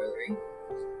being spoilery.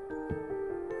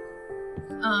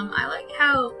 I like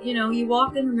how, you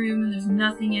walk in the room and there's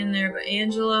nothing in there but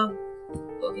Angela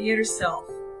looking at herself.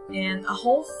 And a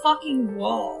whole fucking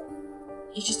wall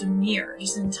is just a mirror.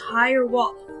 Just an entire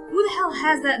wall. Who the hell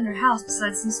has that in their house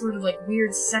besides some sort of,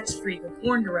 weird sex freak or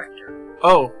porn director?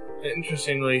 Oh,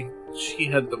 interestingly, she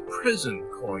had the prison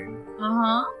coin.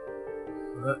 Uh-huh.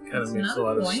 That kind That's of makes a another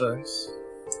lot of point. sense.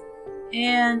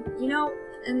 And,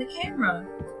 and the camera,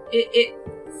 it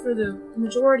for the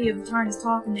majority of the time it's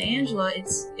talking to Angela,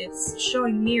 it's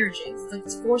showing Mirror James. It's like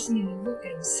it's forcing him to look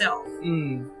at himself.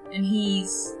 Hmm. And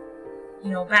he's,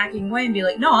 backing away and be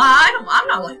like, no, I'm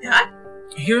not like that.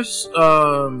 Here's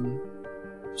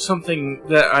something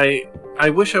that I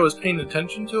wish I was paying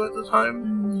attention to at the time.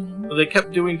 Mm-hmm. They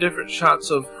kept doing different shots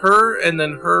of her and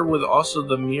then her with also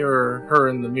the mirror, her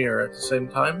in the mirror at the same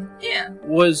time. Yeah.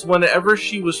 Was whenever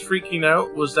she was freaking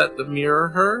out, was that the mirror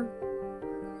her?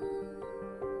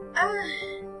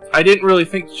 I didn't really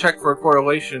think to check for a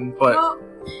correlation, but well,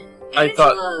 I Angela,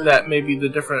 thought that maybe the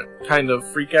different kind of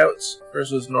freakouts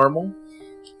versus normal.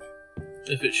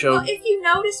 If it showed. Well, if you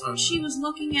notice when she was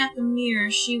looking at the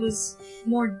mirror, she was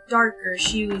more darker.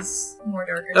 She was more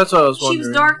darker. That's what I was wondering. She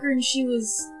was darker and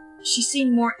she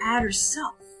seemed more at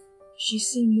herself. She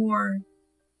seemed more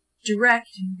direct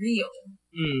and real.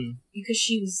 Hmm. Because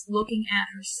she was looking at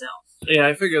herself. Yeah,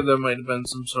 I figured there might have been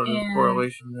some sort of And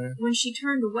correlation there. when she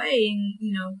turned away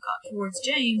and, got towards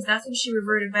James, that's when she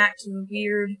reverted back to a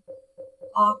weird,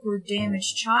 awkward,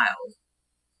 damaged child.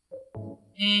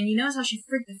 And you notice how she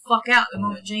freaked the fuck out the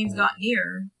moment James got near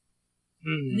her.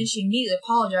 And then she immediately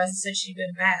apologized and said she'd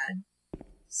been bad.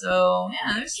 So,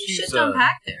 yeah, there's some shit to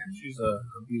unpack there. She's a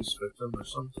abuse victim or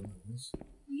something.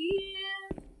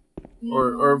 Yeah.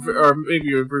 Or maybe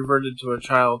you've reverted to a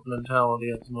child mentality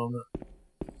at the moment.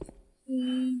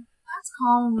 Yeah, that's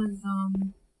common with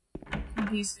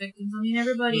abuse victims. I mean,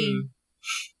 everybody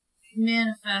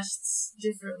manifests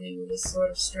differently with this sort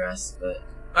of stress, but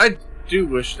I do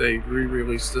wish they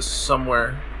re-released this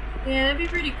somewhere. yeah, it'd be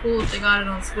pretty cool if they got it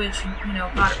on Switch and, you know,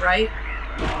 got it right.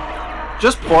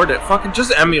 Just port it. Fucking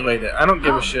just emulate it. I don't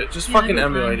give a shit. Just fucking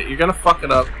emulate it. You're gonna fuck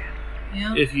it up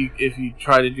if you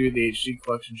try to do the HD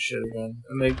collection shit again.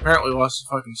 And they apparently lost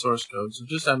the fucking source code, so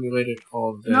just emulate it and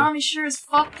call it a day. Konami sure as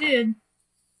fuck did.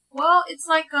 Well, it's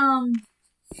like,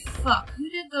 fuck, who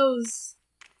did those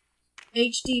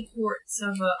HD ports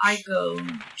of Ico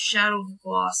and Shadow of the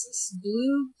Colossus?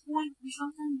 Blue Point or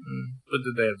something? But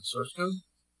did they have the source code?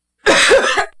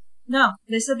 No,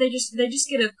 they said they just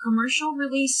get a commercial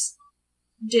release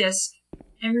disc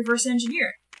and reverse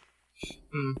engineer it.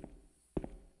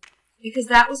 Because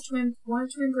that was one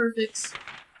of Twin Perfect's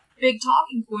big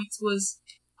talking points was,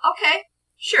 okay,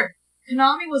 sure,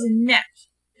 Konami was inept.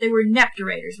 They were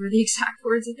ineptorators, were the exact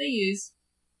words that they used.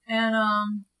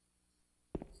 And,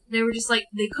 they were just like,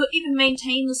 they couldn't even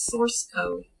maintain the source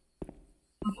code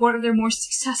of one of their more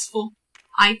successful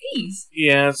IPs.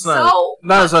 Yeah, it's not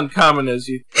as uncommon as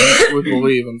you would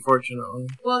believe, unfortunately.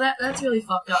 Well, that's really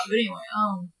fucked up. But anyway,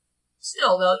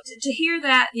 still though, to hear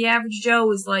that the average Joe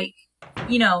was like,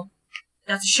 you know,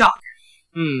 that's a shocker.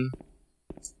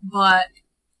 But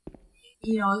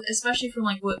you know, especially from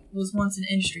like what was once an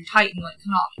industry titan like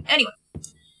Konami. Anyway,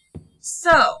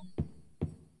 so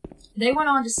they went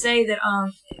on to say that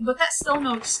but that's still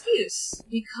no excuse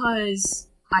because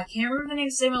I can't remember the name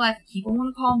to save my life. People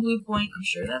want to call him Blue Point. I'm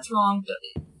sure that's wrong, but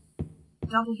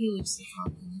Double Helix is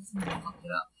wrong. I fucked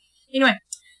it up. Anyway,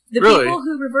 the people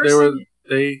who reversed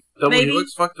Double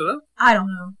Helix fucked it up? I don't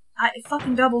know.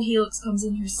 Fucking Double Helix comes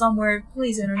in here somewhere.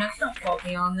 Please, Internet, don't fault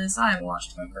me on this. I haven't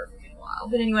watched Twin Perfect in a while.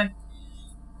 But anyway,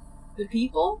 the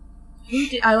people who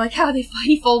did, I like how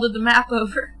he folded the map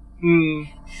over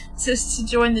just to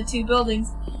join the two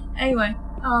buildings. Anyway,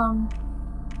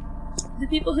 the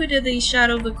people who did the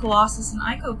Shadow of the Colossus and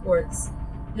Ico ports,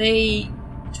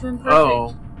 Twin Perfect.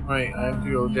 Oh, right. I have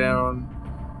to go down.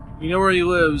 You know where he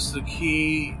lives. The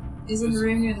key is in the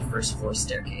room near the first floor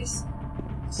staircase.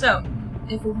 So,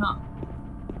 if we've not.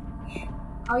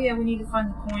 Oh yeah, we need to find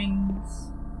the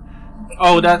coins.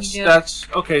 Oh, that's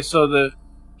okay. So the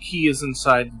key is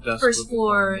inside the desk. First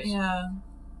floor, yeah.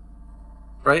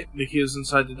 Right? The key is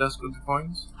inside the desk with the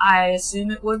coins? I assume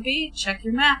it would be. Check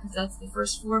your map if that's the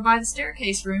first floor by the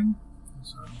staircase room.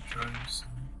 So I'm trying to see.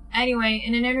 Anyway,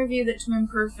 in an interview that Twin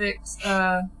Perfect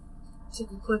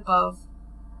took a clip of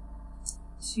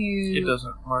It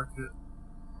doesn't mark it.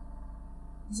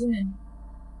 Zoom in.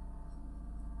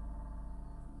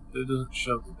 It doesn't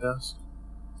show the desk.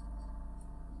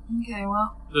 Okay,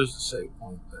 well. There's a save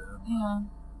point there. Yeah.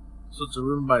 So it's a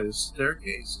room by the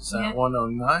staircase. Is that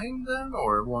 109 then?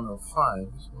 Or 105?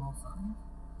 Is it 105?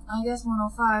 I guess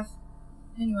 105.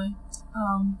 Anyway,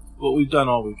 well, we've done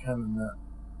all we can in that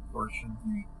portion.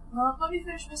 Right. Well, let me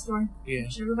finish my story. Yeah.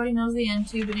 Which everybody knows the end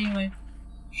too, but anyway.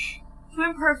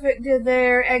 Twin Perfect did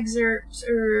their excerpt,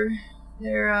 or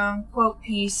their quote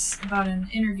piece about an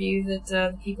interview that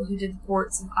the people who did the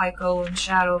ports of Ico and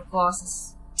Shadow of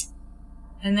Colossus.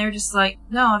 And they're just like,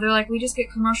 no, they're like, we just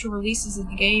get commercial releases of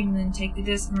the game and then take the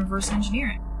disc and reverse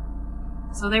engineer it.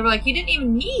 So they were like, you didn't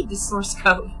even need the source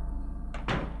code.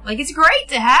 Like, it's great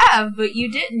to have, but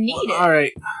you didn't need it.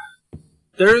 Alright.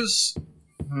 There's...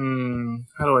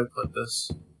 how do I put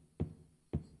this?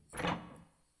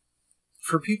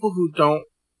 For people who don't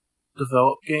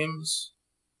develop games,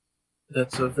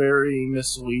 that's a very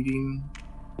misleading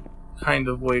kind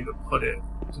of way to put it.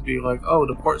 To be like, oh,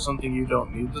 to port something you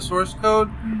don't need the source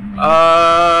code?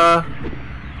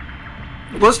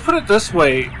 Let's put it this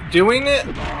way. Doing it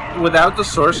without the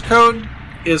source code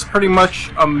is pretty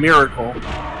much a miracle.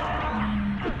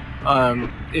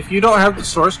 If you don't have the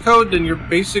source code, then you're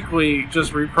basically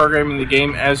just reprogramming the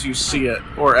game as you see it,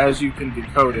 or as you can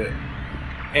decode it.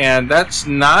 And that's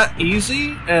not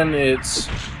easy, and it's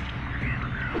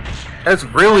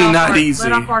really not easy.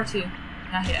 Let off R2.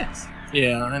 Now hit X.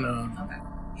 Yeah, I know. Okay.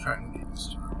 Trying to get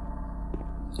used to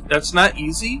it. That's not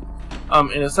easy,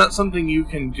 and it's not something you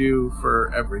can do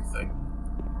for everything.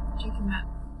 Check your map.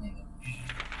 There you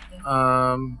go.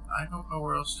 I don't know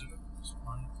where else to go at this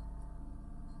point.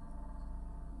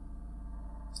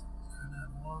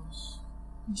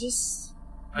 Just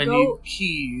I need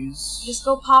keys. Just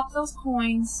go pop those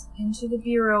coins into the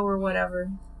bureau or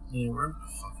whatever. Yeah, where the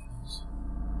fuck it is?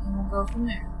 And we'll go from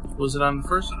there. Was it on the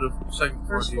first or the second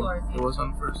floor? First floor, I think. It was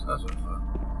on the first. That's what I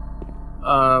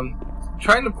thought.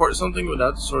 Trying to port something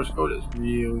without the source code is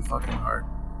really fucking hard.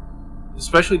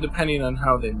 Especially depending on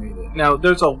how they made it. Now,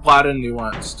 there's a lot of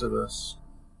nuance to this.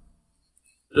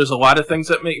 There's a lot of things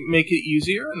that make it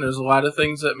easier, and there's a lot of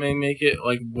things that may make it,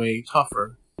 like, way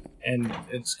tougher. And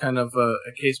it's kind of a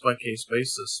case-by-case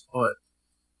basis. But,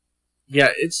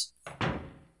 yeah, it's...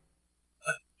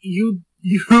 You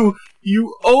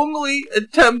only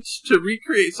attempt to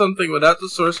recreate something without the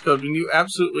source code when you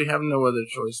absolutely have no other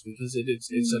choice, because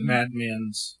it's a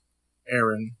madman's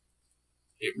errand.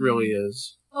 It really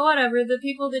is. Well, whatever. The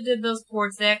people that did those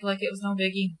ports, they act like it was no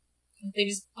biggie. They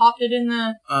just popped it in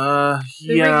the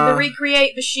the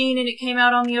recreate machine, and it came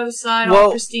out on the other side, all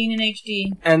pristine in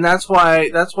HD. And that's why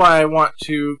I want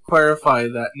to clarify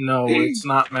that no, it's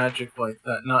not magic like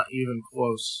that, not even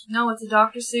close. No, it's a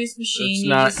Dr. Seuss machine. It's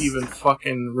not even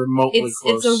fucking remotely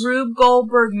close. It's a Rube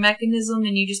Goldberg mechanism,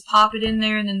 and you just pop it in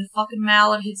there, and then the fucking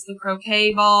mallet hits the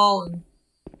croquet ball, and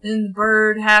then the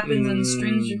bird happens, and the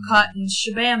strings are cut, and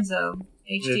shabamzo.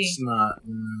 HD. It's not.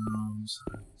 No, I'm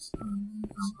sorry. It's not.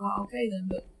 Well, okay then,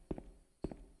 but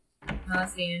no,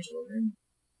 that's the Angela room.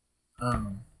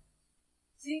 Oh.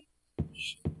 See?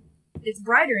 It's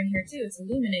brighter in here too. It's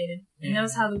illuminated. You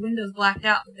notice how the window's blacked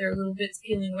out, but there are little bits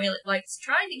peeling away, like it's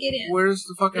trying to get in. Where's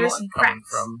the fucking There's light some coming cracks.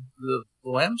 from? The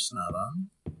lamp's not on.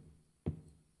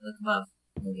 Look above,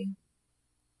 maybe.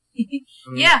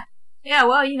 Yeah.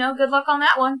 Well, good luck on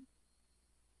that one.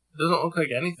 It doesn't look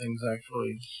like anything's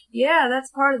actually. Yeah, that's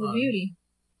part of the beauty.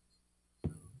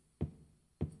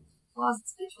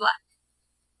 Closet's pitch black.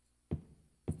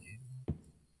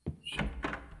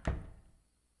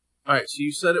 Alright, so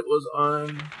you said it was on...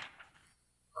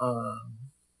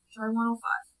 Try 105.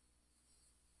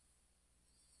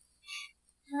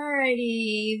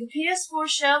 Alrighty. The PS4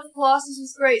 Shadow of the Colossus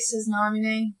was great, says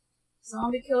Namine.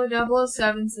 Zombie Killer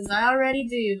 007 says, I already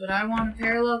do, but I want a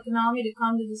parallel Konami to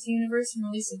come to this universe and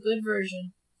release a good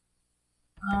version.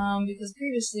 Because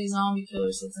previously Zombie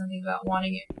Killer said something about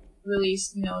wanting it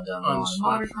released, done on a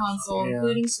modern console,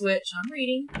 including Switch. I'm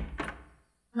reading.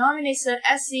 Namine said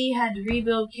SE had to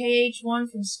rebuild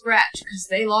KH1 from scratch because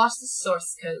they lost the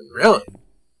source code. Really?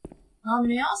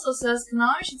 Namine also says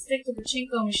Konami should stick to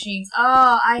pachinko machines.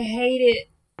 Oh, I hate it.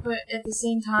 But at the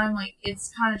same time, it's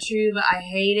kind of true, but I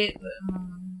hate it, but,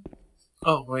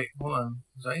 Oh, wait, hold on.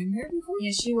 Was I in here before?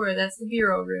 Yes, you were. That's the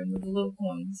bureau room with the little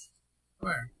coins.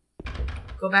 Where?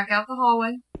 Go back out the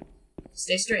hallway.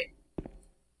 Stay straight.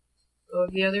 Go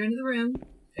to the other end of the room.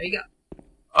 There you go.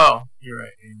 Oh, you're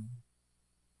right.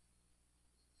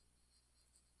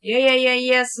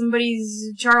 Yeah.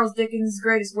 Somebody's Charles Dickens'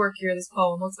 greatest work here, this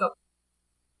poem. Let's go.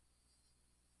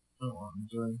 I don't want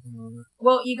to do anything with it.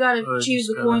 Well, you gotta choose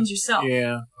the coins yourself.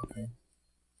 Yeah, okay.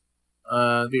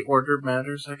 The order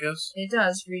matters, I guess? It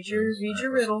does. Read your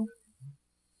riddle.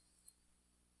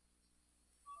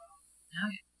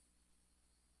 Okay.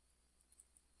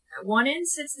 At one end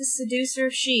sits the seducer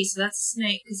of she, so that's a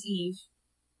snake, because Eve.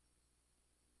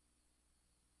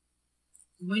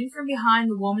 The wind from behind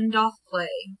the woman doth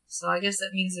play, so I guess that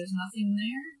means there's nothing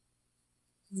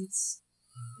there? It's...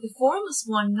 The formless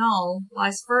one, Null,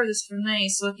 lies furthest from they,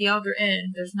 so at the other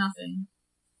end, there's nothing.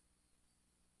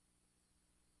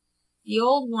 The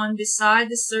old one beside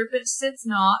the serpent sits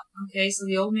not. Okay, so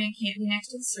the old man can't be next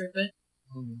to the serpent.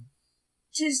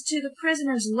 'Tis to the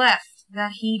prisoner's left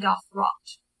that he doth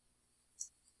rot.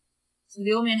 So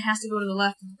the old man has to go to the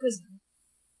left of the prisoner.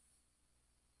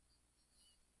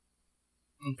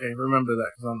 Okay, remember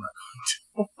that, because I'm not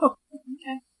going to.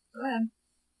 Okay, go ahead.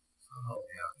 Oh,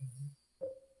 yeah.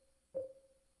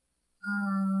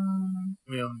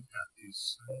 We only got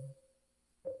these.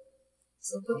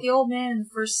 So put the old man in the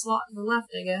first slot to the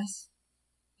left, I guess.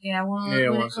 Yeah, when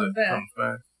it comes back.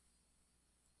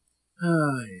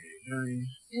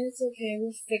 It's okay,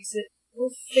 we'll fix it.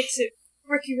 We'll fix it,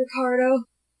 Ricky Ricardo.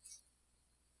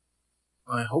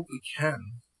 I hope we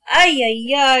can. Ay,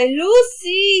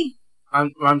 Lucy!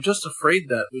 I'm just afraid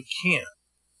that we can't.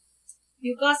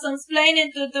 You got some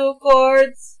explaining to do,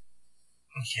 Cords.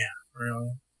 Yeah,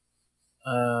 really.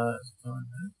 Going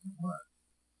back to what?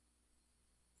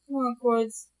 Come on,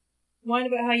 Cords. Whine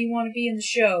about how you want to be in the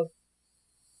show.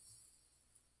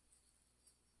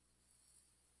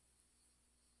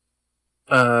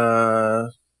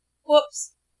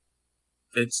 Whoops.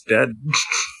 It's dead.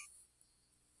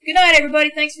 Good night, everybody.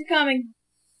 Thanks for coming.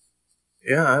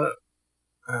 Yeah,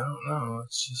 I don't know.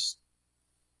 It's just...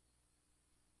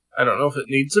 I don't know if it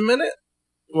needs a minute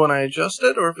when I adjust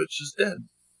it, or if it's just dead.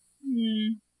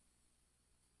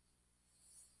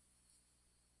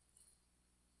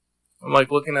 I'm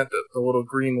like looking at the little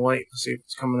green light to see if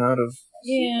it's coming out of.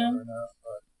 Yeah. Or not,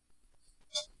 but...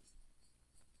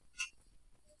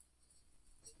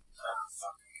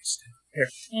 Here.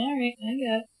 Alright, I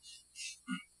got it.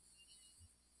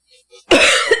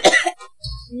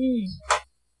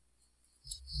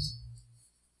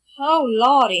 Oh,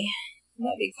 lordy.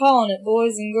 Might be calling it,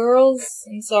 boys and girls.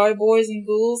 I'm sorry, boys and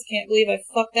ghouls. Can't believe I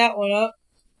fucked that one up.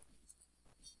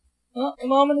 Well, the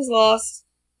moment is lost.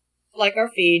 Like our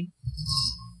feed.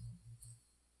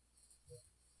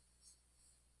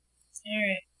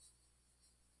 Alright.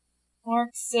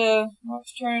 Marc's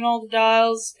turning all the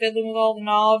dials, fiddling with all the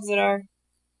knobs at our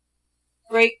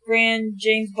great grand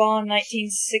James Bond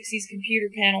 1960s computer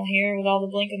panel here with all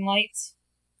the blinking lights.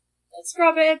 That's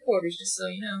ScrubPlay headquarters, just so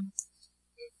you know.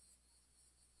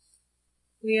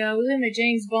 We was in a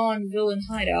James Bond villain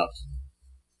hideout.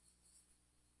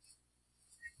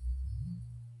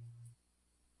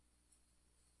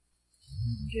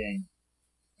 Okay.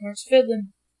 Marc's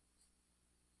fiddling.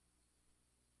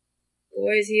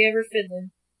 Boy, is he ever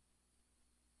fiddling.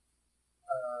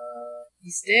 He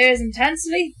stares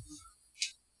intensely.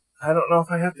 I don't know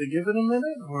if I have to give it a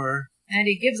minute, or... And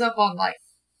he gives up on life.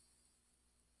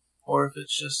 Or if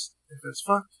it's just... If it's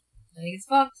fucked. I think it's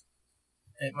fucked.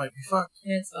 It might be fucked.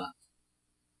 It's fucked.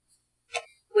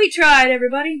 We tried,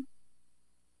 everybody.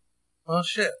 Oh,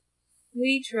 shit.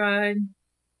 We tried.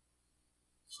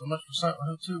 So much for Silent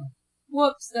Hill 2.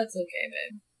 Whoops, that's okay,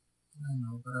 babe. I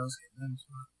know, but I was getting into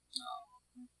it.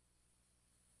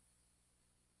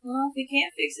 Well, if we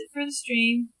can't fix it for the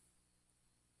stream,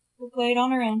 we'll play it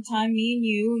on our own time, me and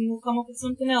you, and we'll come up with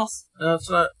something else. No,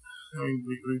 it's not. I mean,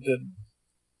 we did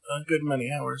a good many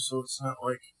hours, so it's not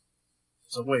like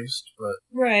it's a waste, but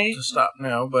right. To stop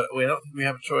now, but we don't think we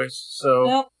have a choice, so...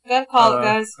 Nope, gotta call it,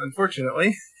 guys.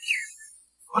 Unfortunately.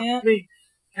 Yeah. Fuck me.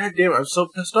 God damn it, I'm so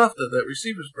pissed off that that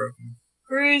receiver's broken.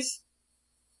 Cruz,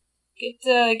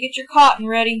 get your cotton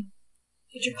ready.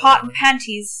 Get your cotton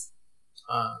panties.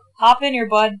 Hop in here,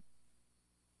 bud.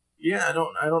 Yeah, I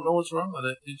don't know what's wrong with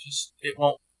it. It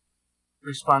won't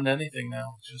respond to anything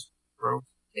now. It's just broke.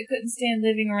 It couldn't stand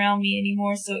living around me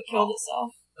anymore, so it killed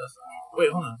itself.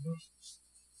 Wait, hold on.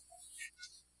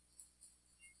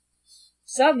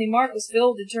 Suddenly, Marc was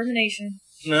filled with determination.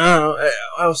 No,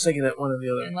 I was thinking that one of the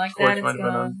other and like cords that, might have been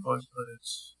gone. unplugged, but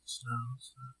it's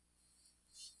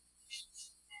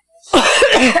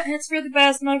not. It's for the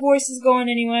best. My voice is going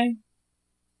anyway.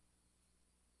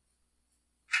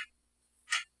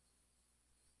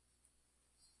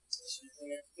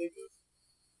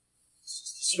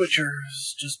 Switcher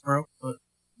is just broke, but...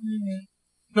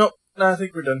 Nope, no, I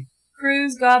think we're done.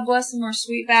 Cruz, God bless him, our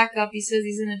sweet backup. He says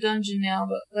he's in a dungeon now,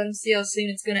 but let him see how soon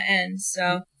it's gonna end,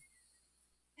 so...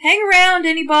 Hang around,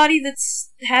 anybody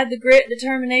that's had the grit and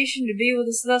determination to be with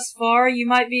us thus far. You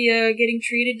might be getting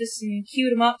treated to some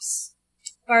cute-em-ups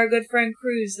by our good friend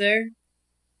Cruz there.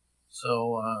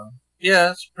 So, yeah,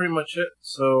 that's pretty much it.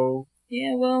 So...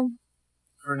 Yeah, well...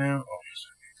 For now...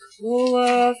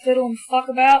 We'll fiddle and fuck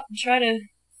about and try to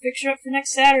fix her up for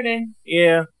next Saturday.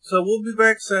 Yeah, so we'll be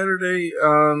back Saturday.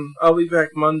 I'll be back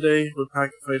Monday with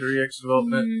Pocket Fighter EX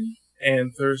development,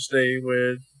 and Thursday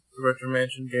with the Retro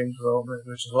Mansion game development,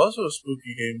 which is also a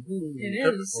spooky game. Ooh, it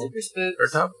typical. is super spooky. Or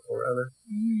topical, rather.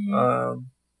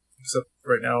 Except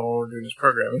right now all we're doing is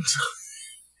programming, so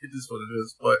it is what it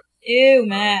is. But ew,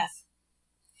 math.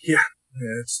 Yeah,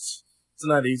 it's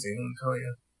not easy, I'm gonna tell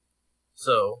you.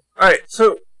 So, alright,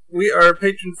 so we are a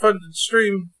patron-funded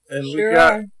stream, and Sure we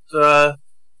got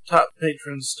top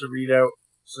patrons to read out.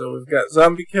 So we've got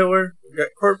Zombie Killer, we've got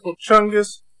Corporal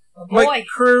Chungus, Mike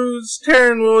Cruz,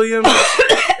 Taryn Williams,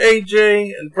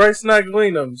 AJ, and Bryce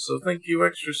Nagalinum. So thank you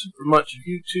extra super much. If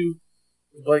you two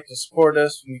would like to support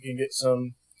us, we can get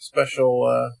some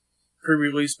special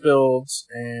pre-release builds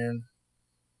and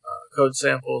code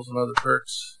samples and other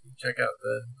perks. Check out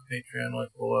the Patreon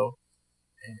link below.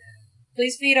 And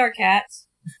please feed our cats.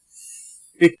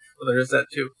 well, there is that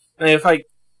too. And if I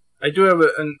do have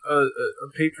a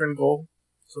patron goal,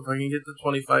 so if I can get to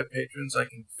 25 patrons, I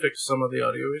can fix some of the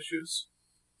audio issues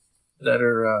that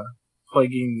are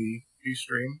plaguing the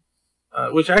stream,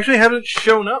 which actually haven't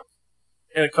shown up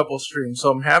in a couple streams.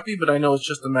 So I'm happy, but I know it's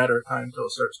just a matter of time until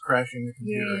it starts crashing the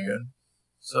computer again.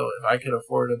 So if I could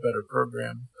afford a better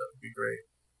program, that would be great.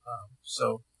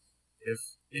 So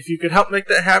if you could help make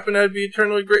that happen, I'd be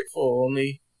eternally grateful.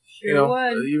 Only,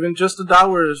 even just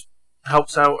 $1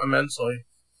 helps out immensely.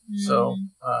 So,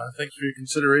 thanks for your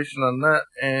consideration on that,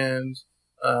 and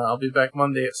I'll be back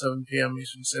Monday at 7 p.m.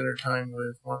 Eastern Standard Time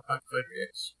with more Pocket Fighter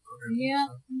EX. Yeah.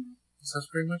 So that's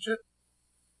pretty much it.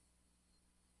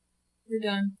 We're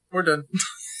done. We're done.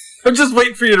 I'm just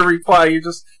waiting for you to reply.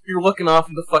 You're looking off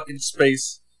into fucking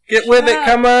space. Get with it,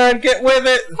 come on, get with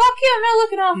it. Fuck yeah, I'm not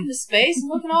looking off into space. I'm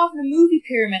looking off in the movie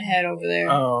pyramid head over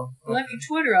there. Oh. Okay. Left your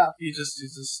Twitter up. He's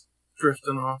just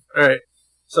drifting off. Alright.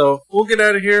 So, we'll get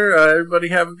out of here. Everybody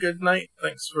have a good night.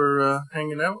 Thanks for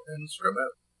hanging out, and scrub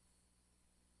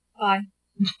out. Bye.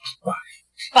 Bye.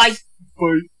 Bye.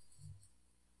 Bye.